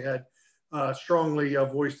 where they had strongly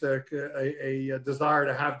voiced a desire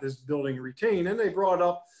to have this building retained. And they brought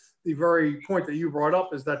up the very point that you brought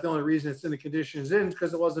up, is that the only reason it's in the condition it's in is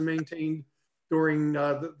because it wasn't maintained during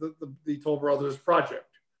the Toll Brothers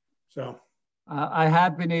project. So I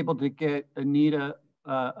have been able to get Anita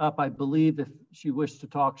up. I believe if she wished to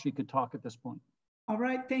talk, she could talk at this point. All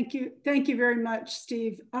right, thank you. Thank you very much,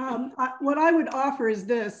 Steve. What I would offer is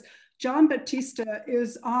this. John Batista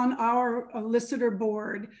is on our Liseter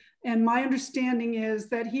board, and my understanding is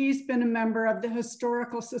that he's been a member of the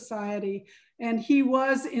Historical Society, and he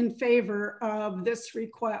was in favor of this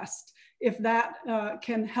request. If that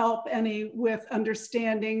can help any with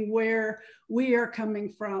understanding where we are coming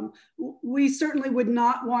from. We certainly would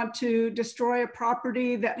not want to destroy a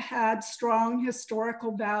property that had strong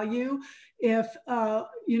historical value. If,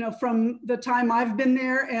 you know, from the time I've been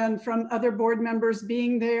there and from other board members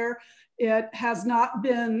being there, it has not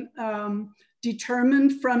been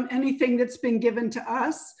determined from anything that's been given to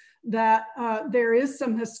us that there is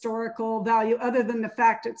some historical value other than the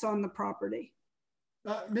fact it's on the property.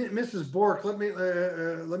 Mrs. Bourke,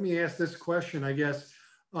 let me ask this question, I guess.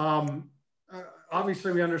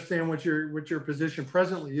 Obviously, we understand what your position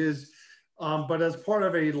presently is, but as part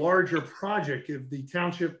of a larger project, if the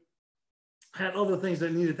township had other things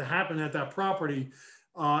that needed to happen at that property,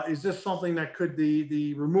 is this something that could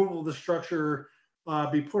the removal of the structure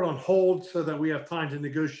be put on hold so that we have time to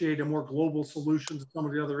negotiate a more global solution to some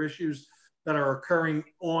of the other issues that are occurring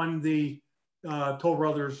on the Toll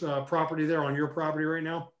Brothers property there, on your property right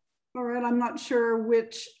now? All right, I'm not sure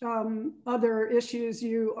which other issues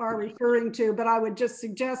you are referring to, but I would just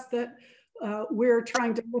suggest that we're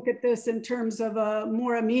trying to look at this in terms of a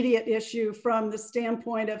more immediate issue from the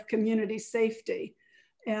standpoint of community safety.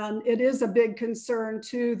 And it is a big concern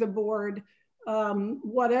to the board.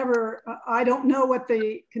 Whatever, I don't know what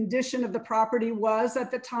the condition of the property was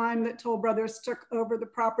at the time that Toll Brothers took over the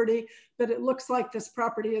property, but it looks like this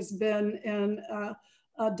property has been in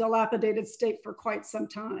a dilapidated state for quite some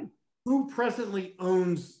time. Who presently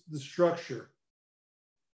owns the structure?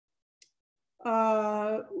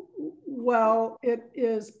 Well, it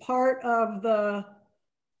is part of the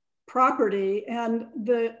property, and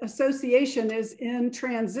the association is in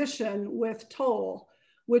transition with Toll,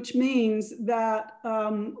 which means that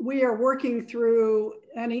we are working through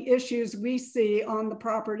any issues we see on the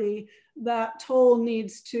property that Toll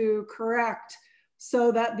needs to correct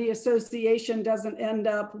so that the association doesn't end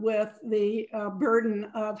up with the burden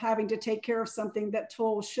of having to take care of something that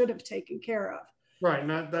Toll should have taken care of. Right,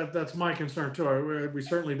 and that's my concern too. We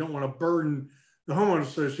certainly don't want to burden the homeowners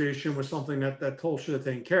association with something that Toll should have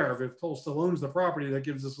taken care of. If Toll still owns the property, that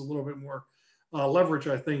gives us a little bit more leverage,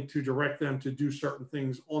 I think, to direct them to do certain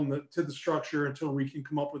things to the structure until we can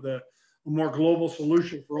come up with a more global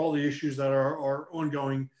solution for all the issues that are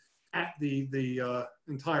ongoing at the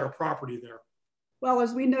entire property there. Well,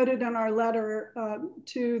 as we noted in our letter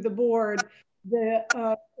to the board,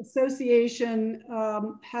 the association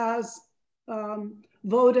has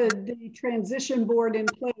voted the transition board in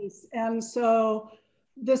place, and so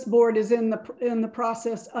this board is in the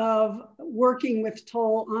process of working with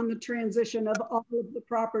Toll on the transition of all of the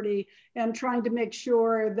property and trying to make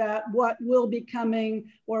sure that what will be coming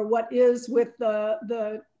or what is with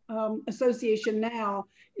the association now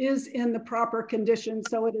is in the proper condition,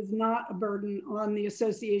 so it is not a burden on the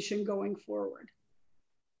association going forward.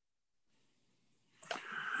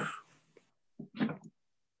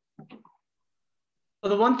 Well,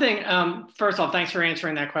 the one thing, first off, thanks for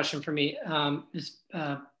answering that question for me,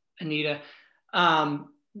 Anita.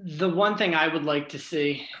 The one thing I would like to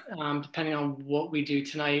see, depending on what we do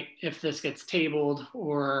tonight, if this gets tabled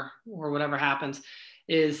or whatever happens,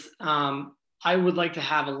 is I would like to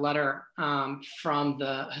have a letter from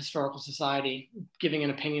the Historical Society giving an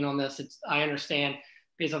opinion on this. I understand,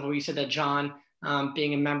 based on what you said, that John,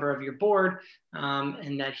 being a member of your board,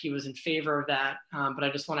 and that he was in favor of that. But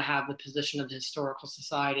I just want to have the position of the Historical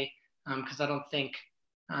Society, because I don't think,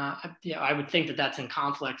 I would think that that's in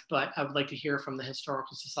conflict, but I would like to hear from the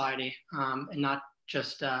Historical Society, and not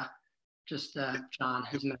just John, who's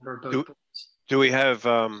a member of both boards. Do we have,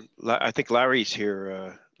 I think Larry's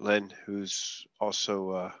here, Len, who's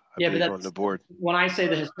also I believe on the board. When I say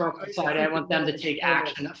the Historical Society, I want them to take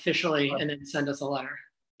action officially and then send us a letter.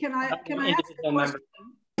 Can I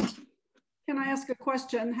Can I ask a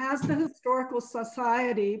question? Has the Historical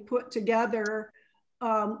Society put together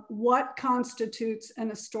what constitutes an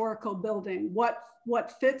historical building? What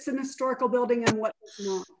fits an historical building and what does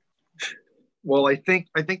not? Well, I think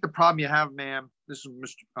the problem you have, ma'am, this is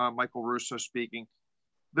Mr. Michael Russo speaking.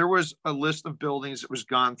 There was a list of buildings that was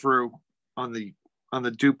gone through on the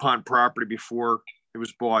DuPont property before it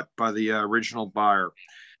was bought by the original buyer.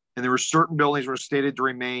 And there were certain buildings were stated to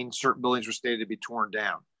remain, certain buildings were stated to be torn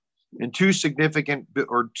down. And two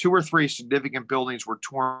or three significant buildings were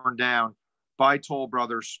torn down by Toll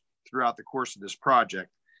Brothers throughout the course of this project.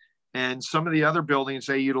 And some of the other buildings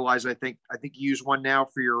they utilize, I think you use one now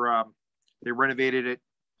for your, they renovated it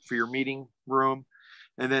for your meeting room.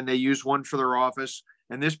 And then they used one for their office.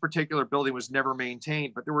 And this particular building was never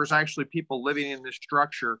maintained, but there was actually people living in this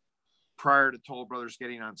structure prior to Toll Brothers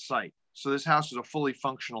getting on site. So this house is a fully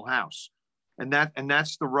functional house. And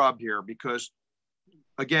that's the rub here, because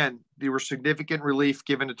again, there was significant relief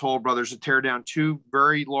given to Toll Brothers to tear down two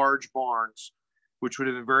very large barns, which would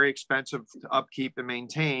have been very expensive to upkeep and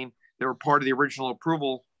maintain. They were part of the original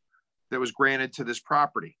approval that was granted to this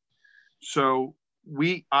property. So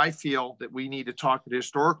I feel that we need to talk to the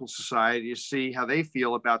Historical Society to see how they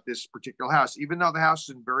feel about this particular house. Even though the house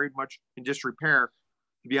is very much in disrepair,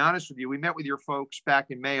 to be honest with you, we met with your folks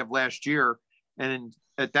back in May of last year. And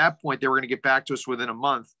at that point, they were going to get back to us within a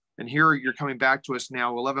month. And here you're coming back to us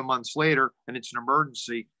now 11 months later, and it's an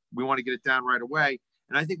emergency. We want to get it down right away.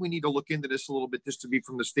 And I think we need to look into this a little bit, just to be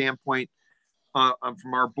from the standpoint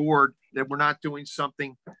from our board, that we're not doing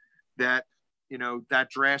something that, that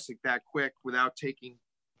drastic, that quick, without taking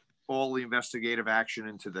all the investigative action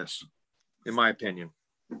into this, in my opinion.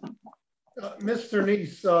 Mr.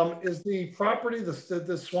 Neese, is the property,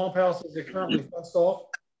 the swamp house, is it currently fenced off?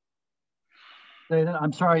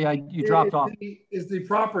 I'm sorry, you dropped off. Is the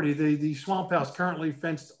property, the swamp house, currently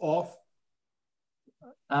fenced off?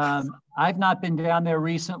 I've not been down there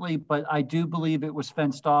recently, but I do believe it was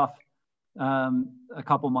fenced off a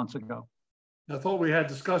couple months ago. I thought we had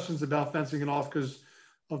discussions about fencing it off because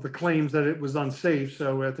of the claims that it was unsafe.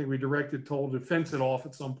 So I think we directed Toll to fence it off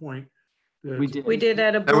at some point. We did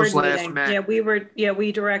at a board meeting. Yeah,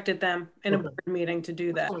 we directed them in a board meeting to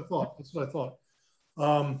do that. That's what I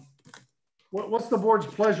thought. What's the board's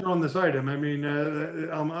pleasure on this item? I mean,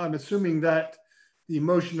 I'm assuming that the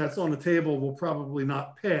motion that's on the table will probably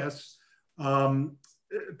not pass.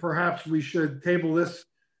 Perhaps we should table this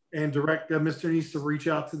and direct Mr. Neese to reach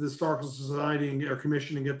out to the Historical Society or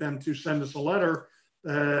Commission and get them to send us a letter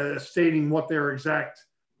stating what their exact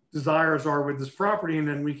desires are with this property, and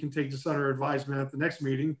then we can take this under advisement at the next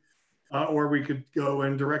meeting, or we could go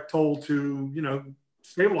and direct Toll to,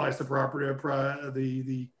 stabilize the property,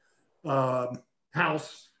 the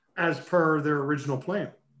house as per their original plan.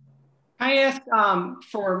 I asked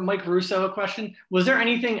for Mike Russo a question. Was there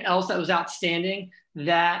anything else that was outstanding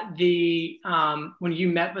that when you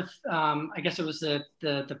met with, I guess it was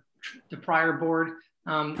the prior board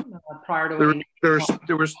prior to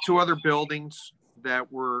there was two other buildings that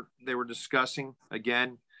they were discussing.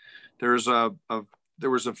 Again, there was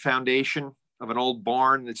a foundation of an old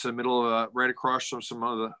barn that's in the middle of right across from some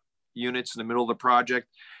of the units in the middle of the project,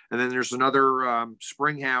 and then there's another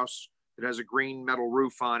spring house that has a green metal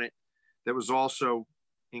roof on it that was also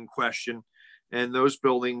in question. And those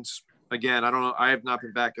buildings, again, I don't know, I have not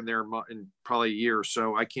been back in there in probably a year or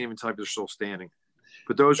so. I can't even tell if they're still standing.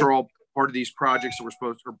 But those are all part of these projects that were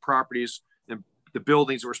supposed to, or properties and the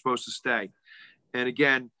buildings that were supposed to stay. And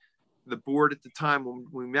again, the board at the time when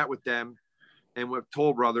we met with them and with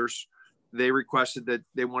Toll Brothers, they requested that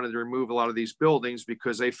they wanted to remove a lot of these buildings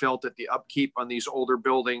because they felt that the upkeep on these older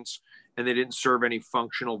buildings and they didn't serve any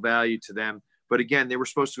functional value to them. But again, they were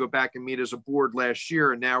supposed to go back and meet as a board last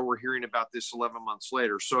year, and now we're hearing about this 11 months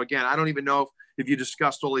later. So again, I don't even know if you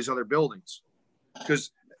discussed all these other buildings,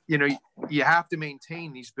 because you have to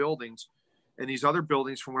maintain these buildings, and these other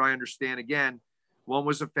buildings, from what I understand, again, one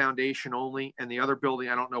was a foundation only, and the other building,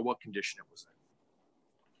 I don't know what condition it was in.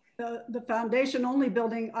 The foundation only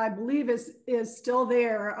building, I believe, is still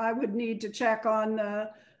there. I would need to check on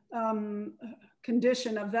the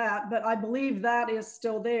condition of that, but I believe that is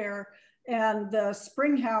still there. And the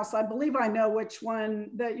spring house, I believe I know which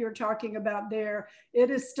one that you're talking about there.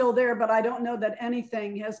 It is still there, but I don't know that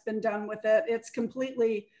anything has been done with it. It's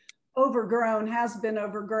completely overgrown, has been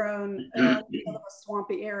overgrown in a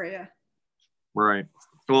swampy area. Right.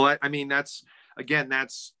 Well, I mean, that's what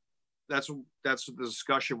the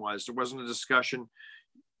discussion was. There wasn't a discussion.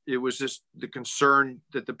 It was just the concern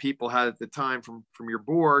that the people had at the time from your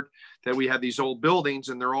board that we have these old buildings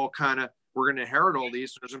and they're all kind of, we're going to inherit all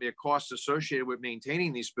these. There's going to be a cost associated with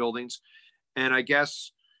maintaining these buildings. And I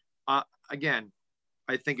guess again,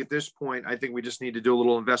 I think at this point, I think we just need to do a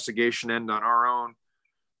little investigation end on our own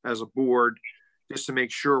as a board, just to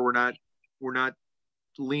make sure we're not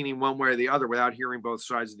leaning one way or the other without hearing both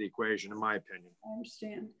sides of the equation, in my opinion. I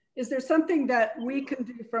understand. Is there something that we can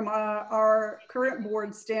do from our current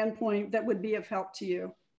board standpoint that would be of help to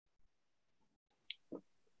you?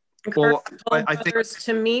 Well, I think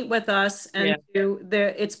to meet with us and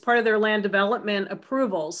it's part of their land development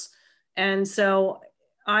approvals. And so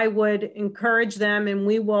I would encourage them, and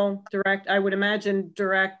we will I would imagine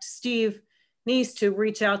direct Steve Neese to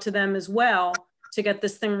reach out to them as well to get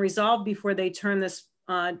this thing resolved before they turn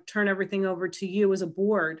everything over to you as a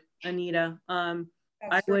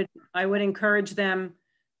I would encourage them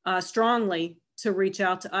strongly to reach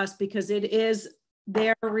out to us, because it is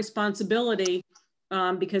their responsibility,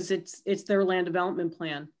 because it's their land development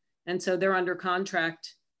plan. And so they're under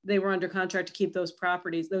contract. They were under contract to keep those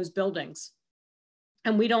properties, those buildings.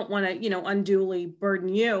 And we don't want to, unduly burden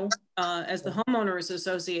you as the homeowners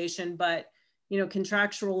association, but,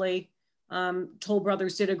 contractually, Toll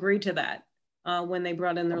Brothers did agree to that when they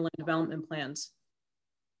brought in their land development plans.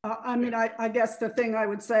 I guess the thing I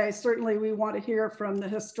would say, certainly we want to hear from the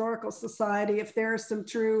Historical Society. If there's some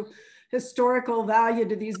true historical value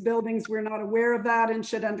to these buildings, we're not aware of that and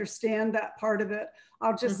should understand that part of it.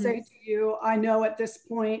 I'll just say to you, I know at this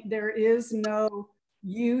point, there is no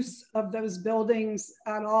use of those buildings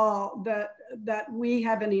at all that we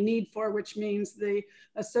have any need for, which means the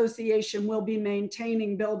association will be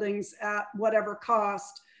maintaining buildings at whatever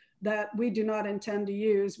cost that we do not intend to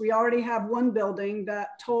use. We already have one building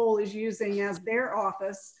that Toll is using as their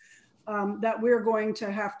office that we're going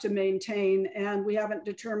to have to maintain, and we haven't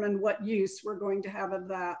determined what use we're going to have of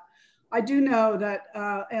that. I do know that,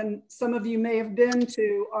 and some of you may have been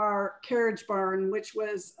to our carriage barn, which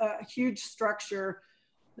was a huge structure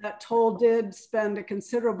that Toll did spend a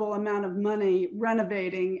considerable amount of money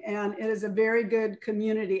renovating, and it is a very good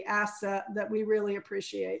community asset that we really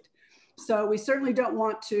appreciate. So we certainly don't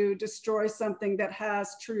want to destroy something that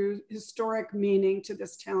has true historic meaning to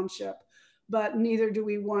this township, but neither do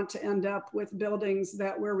we want to end up with buildings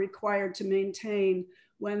that we're required to maintain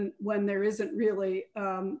when there isn't really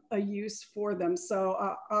a use for them.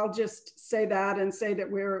 So I'll just say that, and say that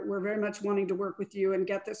we're very much wanting to work with you and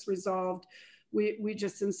get this resolved. We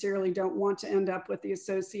just sincerely don't want to end up with the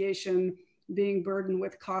association being burdened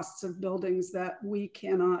with costs of buildings that we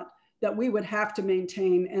would have to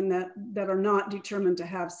maintain, and that are not determined to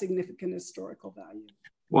have significant historical value.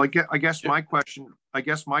 Well, I guess my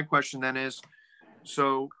question then is,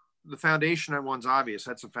 so the foundation one's obvious,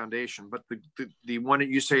 that's a foundation, but the one that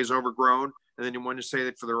you say is overgrown, and then you want to say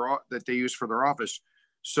that they use for their office.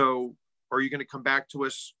 So are you going to come back to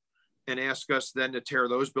us and ask us then to tear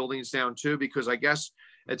those buildings down too? Because I guess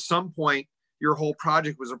at some point your whole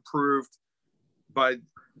project was approved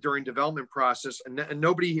during development process, and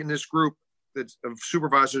nobody in this group of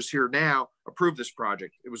supervisors here now approved this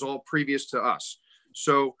project. It was all previous to us.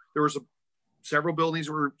 So there was several buildings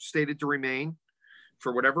that were stated to remain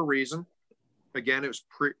for whatever reason. Again, it was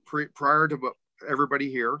prior to everybody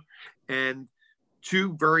here, and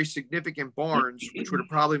two very significant barns, which would have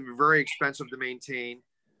probably been very expensive to maintain.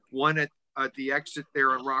 One at the exit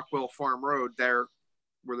there on Rockwell Farm Road there,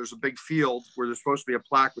 where there's a big field where there's supposed to be a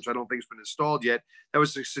plaque, which I don't think has been installed yet. That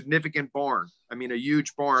was a significant barn. I mean, a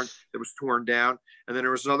huge barn that was torn down. And then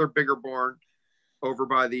there was another bigger barn over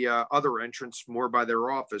by the other entrance, more by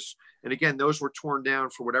their office. And again, those were torn down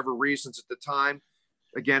for whatever reasons at the time.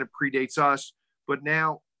 Again, it predates us. But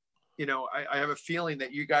now, I have a feeling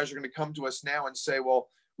that you guys are going to come to us now and say, well,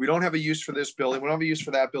 we don't have a use for this building. We don't have a use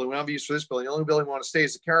for that building. We don't have a use for this building. The only building we want to stay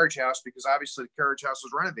is the carriage house, because obviously the carriage house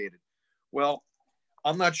was renovated. Well,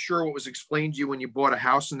 I'm not sure what was explained to you when you bought a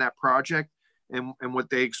house in that project, and what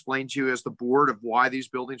they explained to you as the board of why these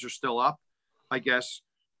buildings are still up. I guess,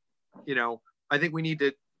 I think we need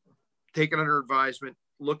to take it under advisement,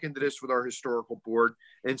 look into this with our historical board,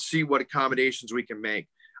 and see what accommodations we can make.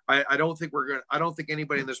 I don't think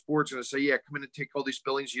anybody in this board is going to say, yeah, come in and take all these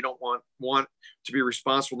buildings you don't want to be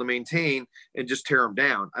responsible to maintain and just tear them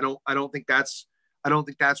down. I don't think that's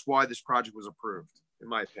why this project was approved, in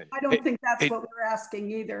my opinion. I don't think that's what we're asking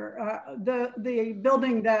either. The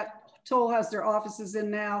building that Toll has their offices in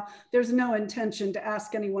now, there's no intention to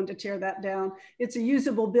ask anyone to tear that down. It's a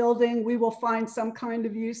usable building. We will find some kind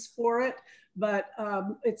of use for it, but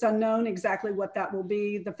it's unknown exactly what that will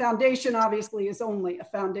be. The foundation obviously is only a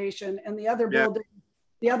foundation, and the other building,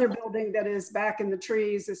 that is back in the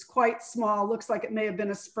trees is quite small. Looks like it may have been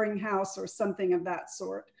a spring house or something of that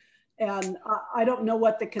sort. And I don't know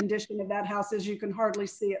what the condition of that house is. You can hardly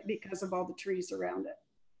see it because of all the trees around it.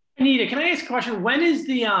 Anita, can I ask a question? When is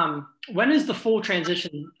the full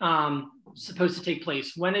transition supposed to take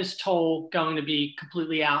place? When is Toll going to be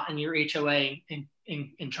completely out and your HOA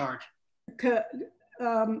in charge? Of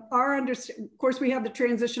course, we have the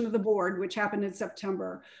transition of the board, which happened in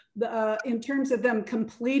September. In terms of them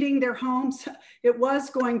completing their homes, it was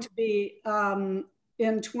going to be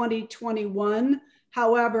in 2021.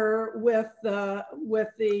 However, with the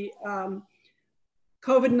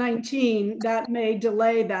COVID-19, that may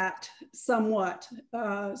delay that somewhat.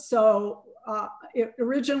 It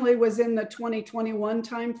originally was in the 2021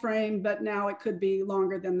 timeframe, but now it could be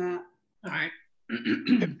longer than that. All right.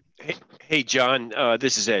 Hey, John,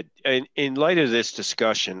 this is Ed. In light of this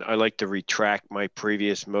discussion, I'd like to retract my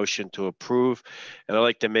previous motion to approve, and I'd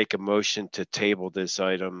like to make a motion to table this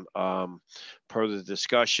item per the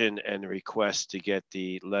discussion and the request to get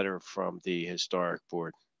the letter from the Historic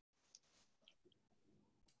Board.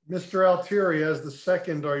 Mr. Altieri, as the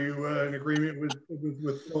second, are you in agreement with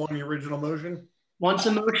on the original motion? Once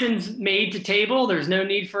a motion's made to table, there's no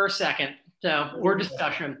need for a second. So or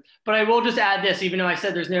discussion. But I will just add this, even though I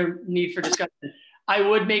said there's no need for discussion, I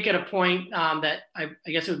would make it a point that I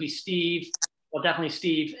guess it would be Steve, well, definitely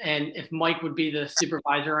Steve, and if Mike would be the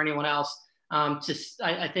supervisor or anyone else,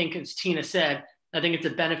 I think as Tina said, I think it's a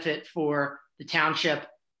benefit for the township,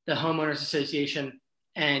 the homeowners association,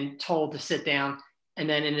 and Toll to sit down. And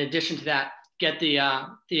then in addition to that, get the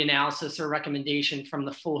analysis or recommendation from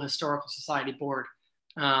the full Historical Society board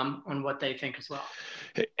on what they think as well.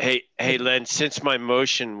 Hey, Len, since my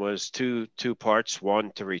motion was two parts,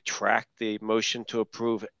 one to retract the motion to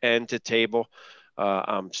approve and to table,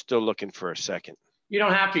 I'm still looking for a second. You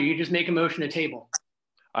don't have to, you just make a motion to table.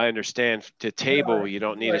 I understand to table, you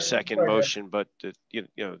don't need a second motion, but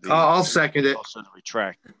I'll second it. Also to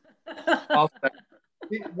retract. I'll second.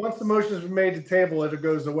 Once the motion is made to table it, it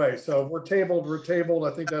goes away. So if we're tabled.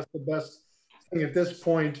 I think that's the best thing at this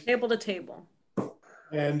point. Table to table.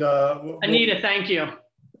 And Anita, thank you.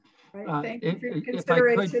 Right, thank you for your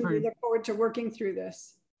consideration. We look forward to working through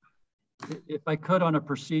this. If I could, on a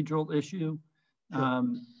procedural issue,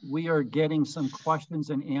 we are getting some questions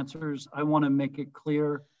and answers. I want to make it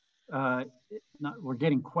clear, we're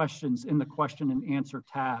getting questions in the question and answer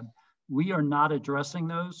tab. We are not addressing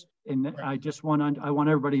those. And I just want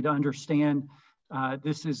everybody to understand,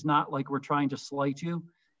 this is not like we're trying to slight you.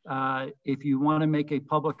 If you want to make a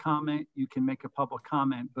public comment, you can make a public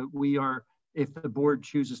comment, but we are, if the board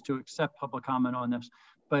chooses to accept public comment on this.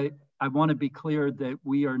 But I want to be clear that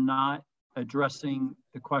we are not addressing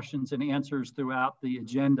the questions and answers throughout the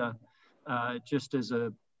agenda, just as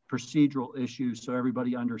a procedural issue, so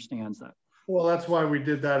everybody understands that. Well, that's why we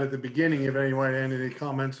did that at the beginning. If anyone had any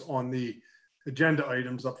comments on the agenda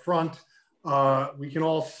items up front, we can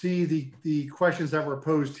all see the questions that were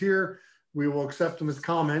posed here. We will accept them as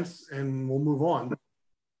comments and we'll move on.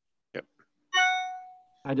 Yep.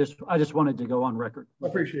 I just wanted to go on record. I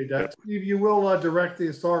appreciate that. Steve, you will direct the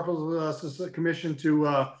Historical Commission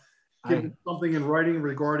to give something in writing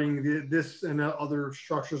regarding this and other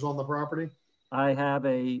structures on the property? I have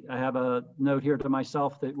a note here to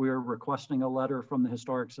myself that we're requesting a letter from the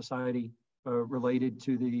Historic Society related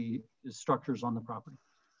to the structures on the property.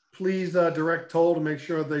 Please direct Toll to make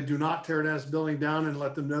sure they do not tear this building down and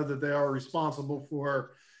let them know that they are responsible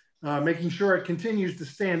for making sure it continues to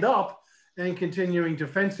stand up and continuing to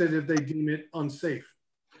fence it if they deem it unsafe.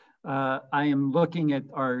 I am looking at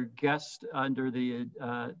our guest under the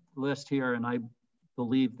list here, and I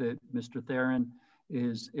believe that Mr. Theron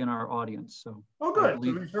is in our audience. So oh,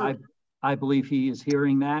 good. I believe he is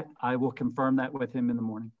hearing that. I will confirm that with him in the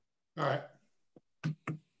morning. All right.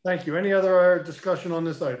 Thank you. Any other discussion on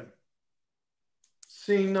this item?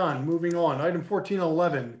 Seeing none, moving on. Item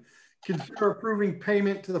 1411, consider approving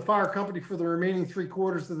payment to the fire company for the remaining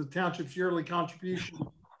 3/4 of the township's yearly contribution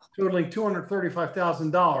totaling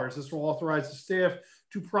 $235,000. This will authorize the staff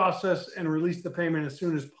to process and release the payment as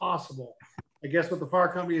soon as possible. I guess what the fire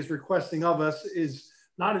company is requesting of us is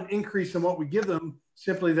not an increase in what we give them,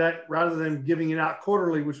 simply that rather than giving it out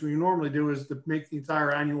quarterly, which we normally do, is to make the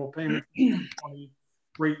entire annual payment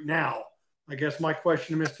right now. I guess my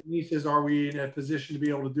question to Mr. Neese is, are we in a position to be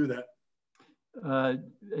able to do that?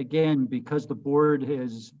 Again, because the board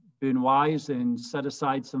has been wise and set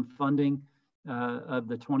aside some funding of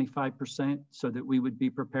the 25% so that we would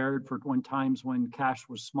be prepared for times when cash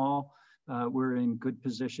was small. We're in good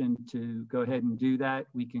position to go ahead and do that.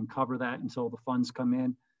 We can cover that until the funds come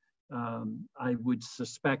in. I would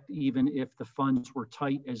suspect even if the funds were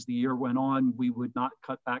tight as the year went on, we would not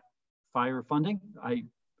cut back fire funding.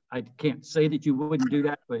 I can't say that you wouldn't do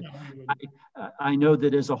that, but I know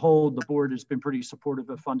that as a whole, the board has been pretty supportive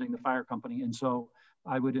of funding the fire company. And so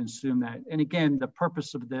I would assume that. And again, the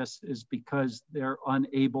purpose of this is because they're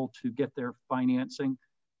unable to get their financing,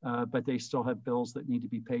 but they still have bills that need to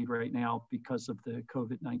be paid right now because of the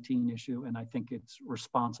COVID-19 issue. And I think it's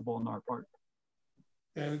responsible on our part.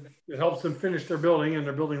 And it helps them finish their building, and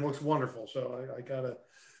their building looks wonderful. So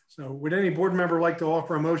so would any board member like to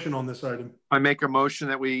offer a motion on this item? I make a motion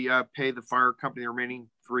that we pay the fire company the remaining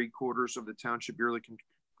 3/4 of the township yearly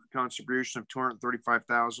contribution of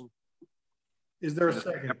 $235,000. Is there a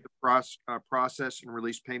second? Have the process and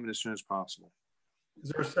release payment as soon as possible. Is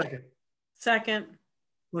there a second? Second.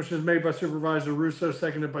 Motion is made by Supervisor Russo,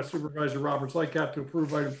 seconded by Supervisor Roberts Lightcap to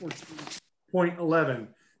approve item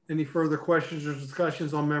 14.11. Any further questions or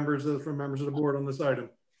discussions from members of the board on this item?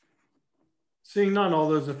 Seeing none, all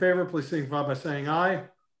those in favor, please signify by saying aye.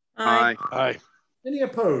 Aye. Aye. Any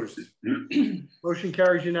opposed? Motion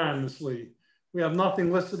carries unanimously. We have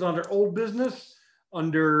nothing listed under old business.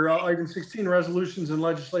 Under item 16, resolutions and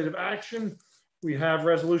legislative action, we have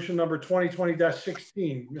resolution number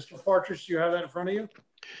 2020-16. Mr. Partridge, do you have that in front of you?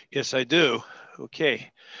 Yes, I do. Okay.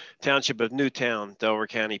 Township of Newtown, Delaware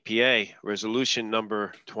County, PA, resolution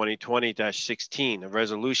number 2020-16, a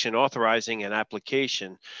resolution authorizing an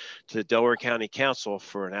application to the Delaware County Council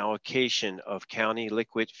for an allocation of county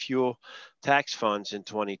liquid fuel tax funds in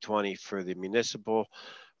 2020 for the municipal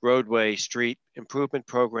roadway street improvement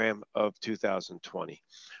program of 2020.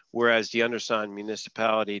 Whereas the undersigned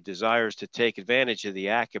municipality desires to take advantage of the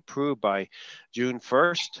act approved by June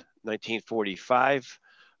 1st, 1945,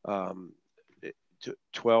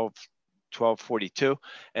 1242,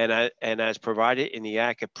 and as provided in the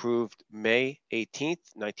act approved May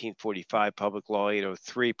 18th, 1945, Public Law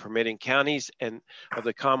 803, permitting counties and of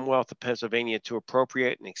the Commonwealth of Pennsylvania to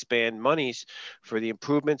appropriate and expand monies for the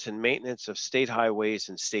improvements and maintenance of state highways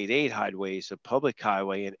and state aid highways of public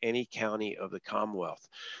highway in any county of the Commonwealth.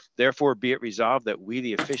 Therefore, be it resolved that we,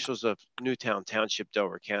 the officials of Newtown Township,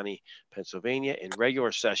 Delaware County, Pennsylvania, in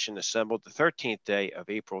regular session assembled the 13th day of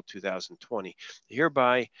April 2020,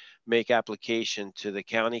 hereby make application to the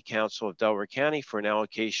County Council of Delaware County for an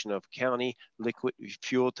allocation of county liquid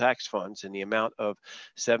fuel tax funds in the amount of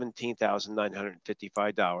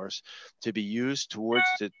 $17,955 to be used towards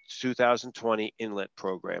the 2020 inlet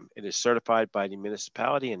program. It is certified by the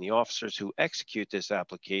municipality and the officers who execute this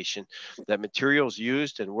application that materials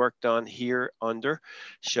used and work done here under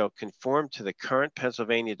shall conform to the current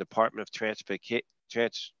Pennsylvania Department of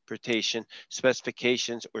Transportation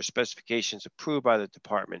specifications or specifications approved by the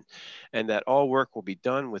department, and that all work will be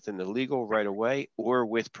done within the legal right of way or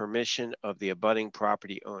with permission of the abutting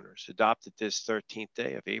property owners. Adopted this 13th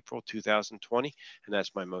day of April 2020, and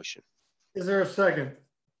that's my motion. Is there a second?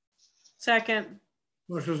 Second.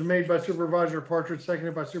 Motion was made by Supervisor Partridge,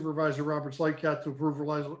 seconded by Supervisor Roberts Lightcap to approve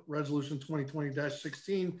resolution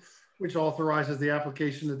 2020-16, which authorizes the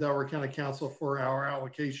application to Delaware County Council for our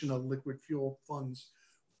allocation of liquid fuel funds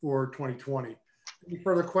for 2020. Any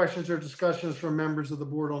further questions or discussions from members of the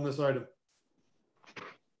board on this item?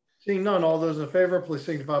 Seeing none, all those in favor, please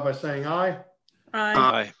signify by saying aye. Aye.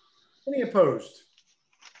 Aye. Any opposed?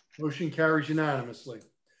 Motion carries unanimously.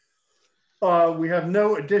 We have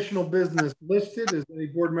no additional business listed. Does any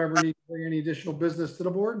board member need to bring any additional business to the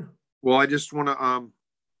board? Well, I just want to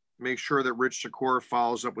make sure that Rich Sikora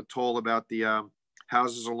follows up with Toll about the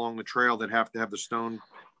houses along the trail that have to have the stone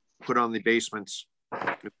put on the basements.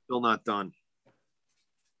 It's still not done.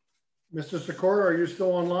 Mr. Sikora, are you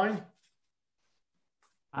still online?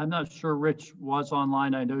 I'm not sure Rich was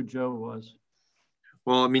online. I know Joe was.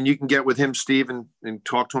 Well, I mean, you can get with him, Steve, and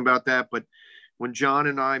talk to him about that. But when John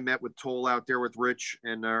and I met with Toll out there with Rich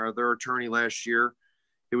and their attorney last year,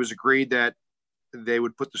 it was agreed that they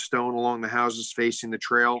would put the stone along the houses facing the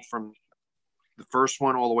trail from the first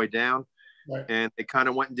one all the way down. Right. And they kind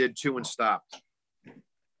of went and did two and stopped.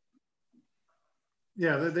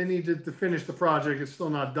 Yeah, they needed to finish the project. It's still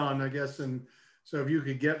not done, I guess. And so if you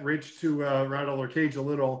could get Rich to rattle their cage a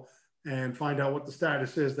little and find out what the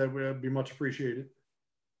status is, that would be much appreciated.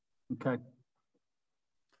 Okay.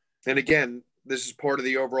 And again, this is part of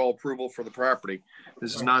the overall approval for the property.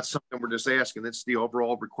 This is not something we're just asking. It's the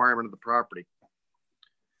overall requirement of the property.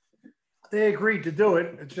 They agreed to do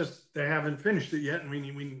it. It's just they haven't finished it yet. I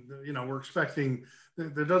mean, you know, we're expecting.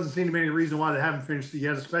 There doesn't seem to be any reason why they haven't finished it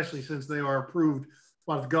yet, especially since they are approved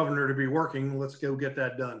by the governor to be working. Let's go get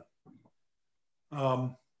that done.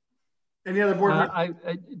 Any other board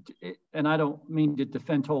members? And I don't mean to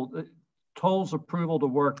defend Toll. Toll's approval to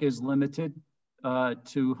work is limited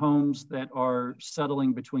to homes that are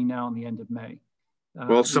settling between now and the end of May.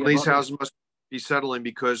 Well, some of these houses must be settling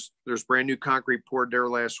because there's brand new concrete poured there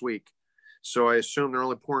last week. So I assume they're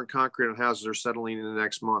only pouring concrete on houses that are settling in the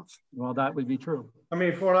next month. Well, that would be true. I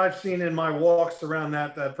mean, from what I've seen in my walks around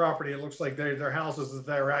that property, it looks like they're houses that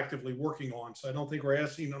they're actively working on. So I don't think we're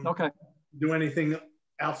asking them to do anything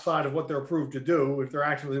outside of what they're approved to do. If they're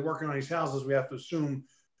actively working on these houses, we have to assume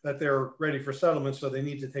that they're ready for settlement. So they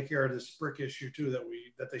need to take care of this brick issue too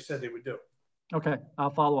that they said they would do. Okay, I'll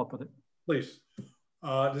follow up with it. Please.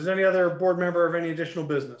 Does any other board member have any additional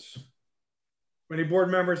business? Any board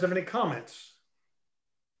members have any comments?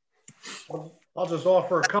 I'll just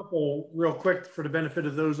offer a couple real quick for the benefit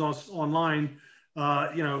of those online.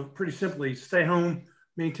 You know, pretty simply, stay home,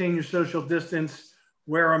 maintain your social distance,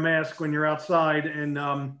 wear a mask when you're outside. And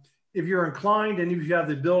if you're inclined and if you have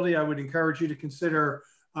the ability, I would encourage you to consider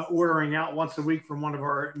ordering out once a week from one of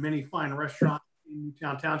our many fine restaurants in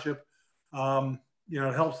Newtown Township. You know,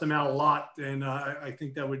 it helps them out a lot. And I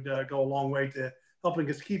think that would go a long way to helping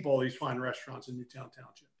us keep all these fine restaurants in Newtown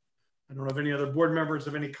Township. I don't know if any other board members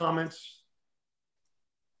have any comments.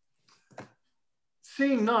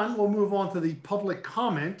 Seeing none, we'll move on to the public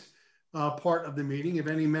comment part of the meeting. If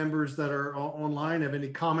any members that are online have any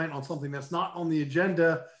comment on something that's not on the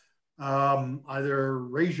agenda, either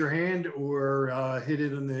raise your hand or hit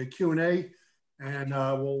it in the Q&A and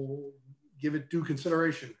we'll give it due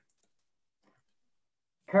consideration.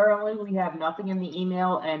 Currently, we have nothing in the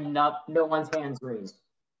email and no one's hands raised.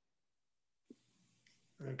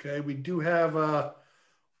 Okay, we do have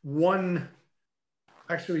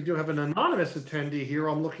actually, we do have an anonymous attendee here.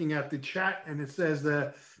 I'm looking at the chat and it says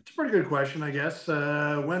that it's a pretty good question, I guess.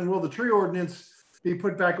 When will the tree ordinance be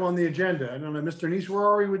put back on the agenda? I don't know, Mr. Neese, where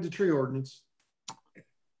are we with the tree ordinance?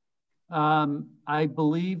 I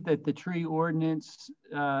believe that the tree ordinance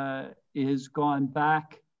is gone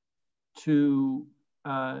back to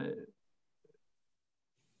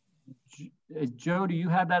Joe, do you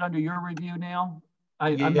have that under your review now?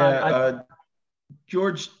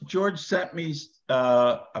 George sent me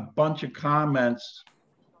a bunch of comments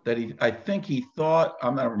that I think he thought,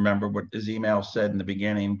 I'm not remember what his email said in the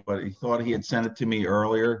beginning, but he thought he had sent it to me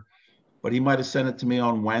earlier, but he might have sent it to me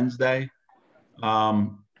on Wednesday.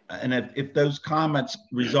 And if those comments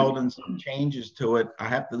result in some changes to it, I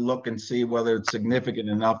have to look and see whether it's significant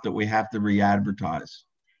enough that we have to re-advertise.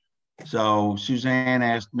 So Suzanne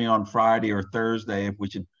asked me on Friday or Thursday if we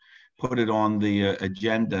should put it on the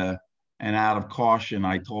agenda, and out of caution,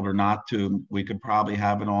 I told her not to. We could probably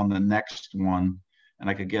have it on the next one, and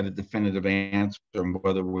I could get a definitive answer on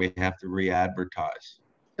whether we have to re-advertise.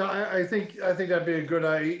 I think that'd be a good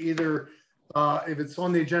idea. Either if it's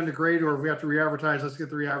on the agenda, great, or if we have to re-advertise, let's get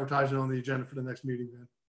the re-advertising on the agenda for the next meeting then.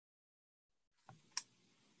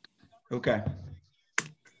 Okay.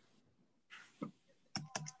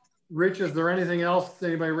 Rich, is there anything else?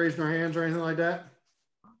 Anybody raising their hands or anything like that?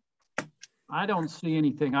 I don't see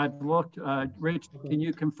anything. I've looked. Rich, can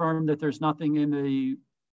you confirm that there's nothing in the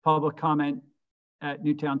public comment at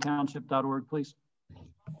newtowntownship.org, please?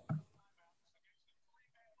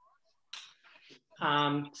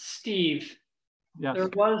 Steve, yes. There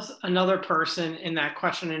was another person in that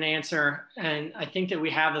question and answer, and I think that we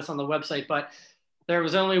have this on the website, but there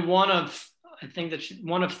was only one of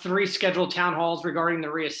 3 scheduled town halls regarding the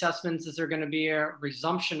reassessments. Is there going to be a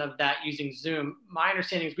resumption of that using Zoom? My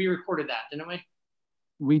understanding is we recorded that, didn't we?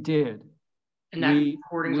 We did. And that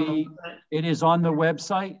recording on the website? It is on the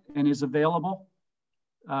website and is available.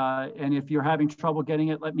 And if you're having trouble getting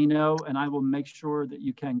it, let me know, and I will make sure that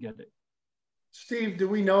you can get it. Steve, do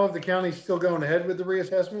we know if the county's still going ahead with the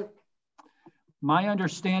reassessment? My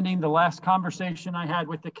understanding, the last conversation I had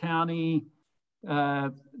with the county,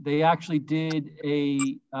 they actually did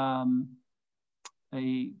a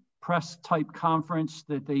press type conference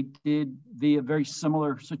that they did via very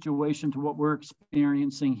similar situation to what we're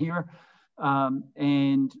experiencing here.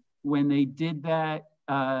 And when they did that,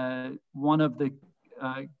 one of the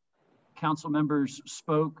council members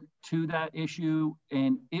spoke to that issue,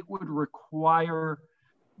 and it would require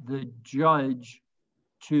the judge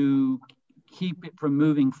to keep it from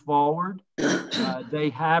moving forward. They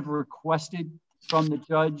have requested from the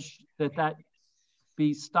judge that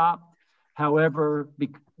be stopped. However,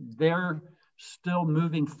 they're still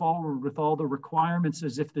moving forward with all the requirements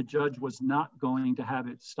as if the judge was not going to have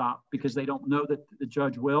it stopped, because they don't know that the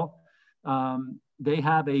judge will. They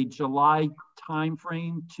have a July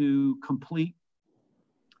timeframe to complete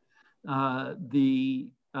the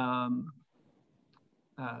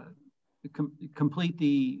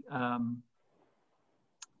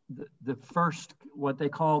first, what they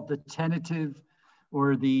call the tentative,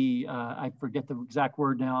 or the I forget the exact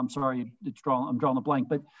word now. I'm sorry, I'm drawing a blank.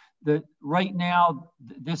 But right now,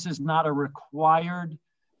 this is not a required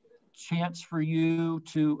chance for you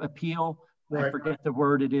to appeal, I forget the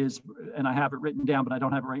word it is, and I have it written down, but I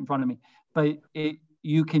don't have it right in front of me. But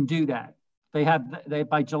you can do that. They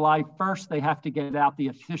by July 1st, they have to get out the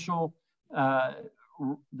official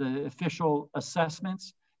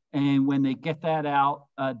assessments. And when they get that out,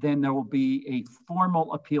 then there will be a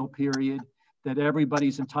formal appeal period that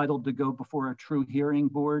everybody's entitled to go before a true hearing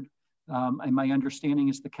board. And my understanding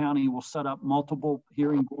is the county will set up multiple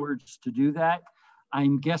hearing boards to do that.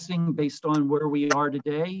 I'm guessing based on where we are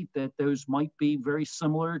today that those might be very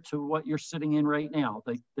similar to what you're sitting in right now.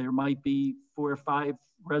 There might be 4 or 5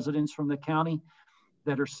 residents from the county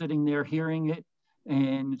that are sitting there hearing it,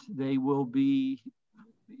 and they will be,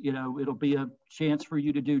 you know, it'll be a chance for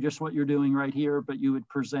you to do just what you're doing right here, but you would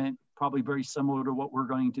present probably very similar to what we're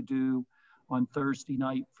going to do on Thursday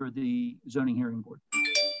night for the zoning hearing board.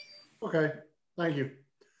 Okay, thank you.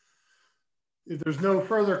 If there's no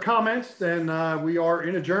further comments, then we are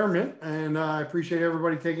in adjournment, and I appreciate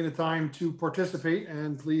everybody taking the time to participate,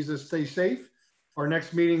 and please stay safe. Our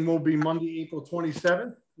next meeting will be Monday, April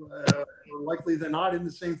 27th, likely than not in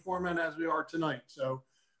the same format as we are tonight. So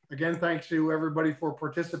again, thanks to everybody for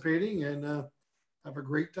participating, and have a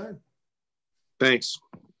great time. Thanks.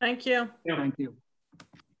 Thank you. Thank you.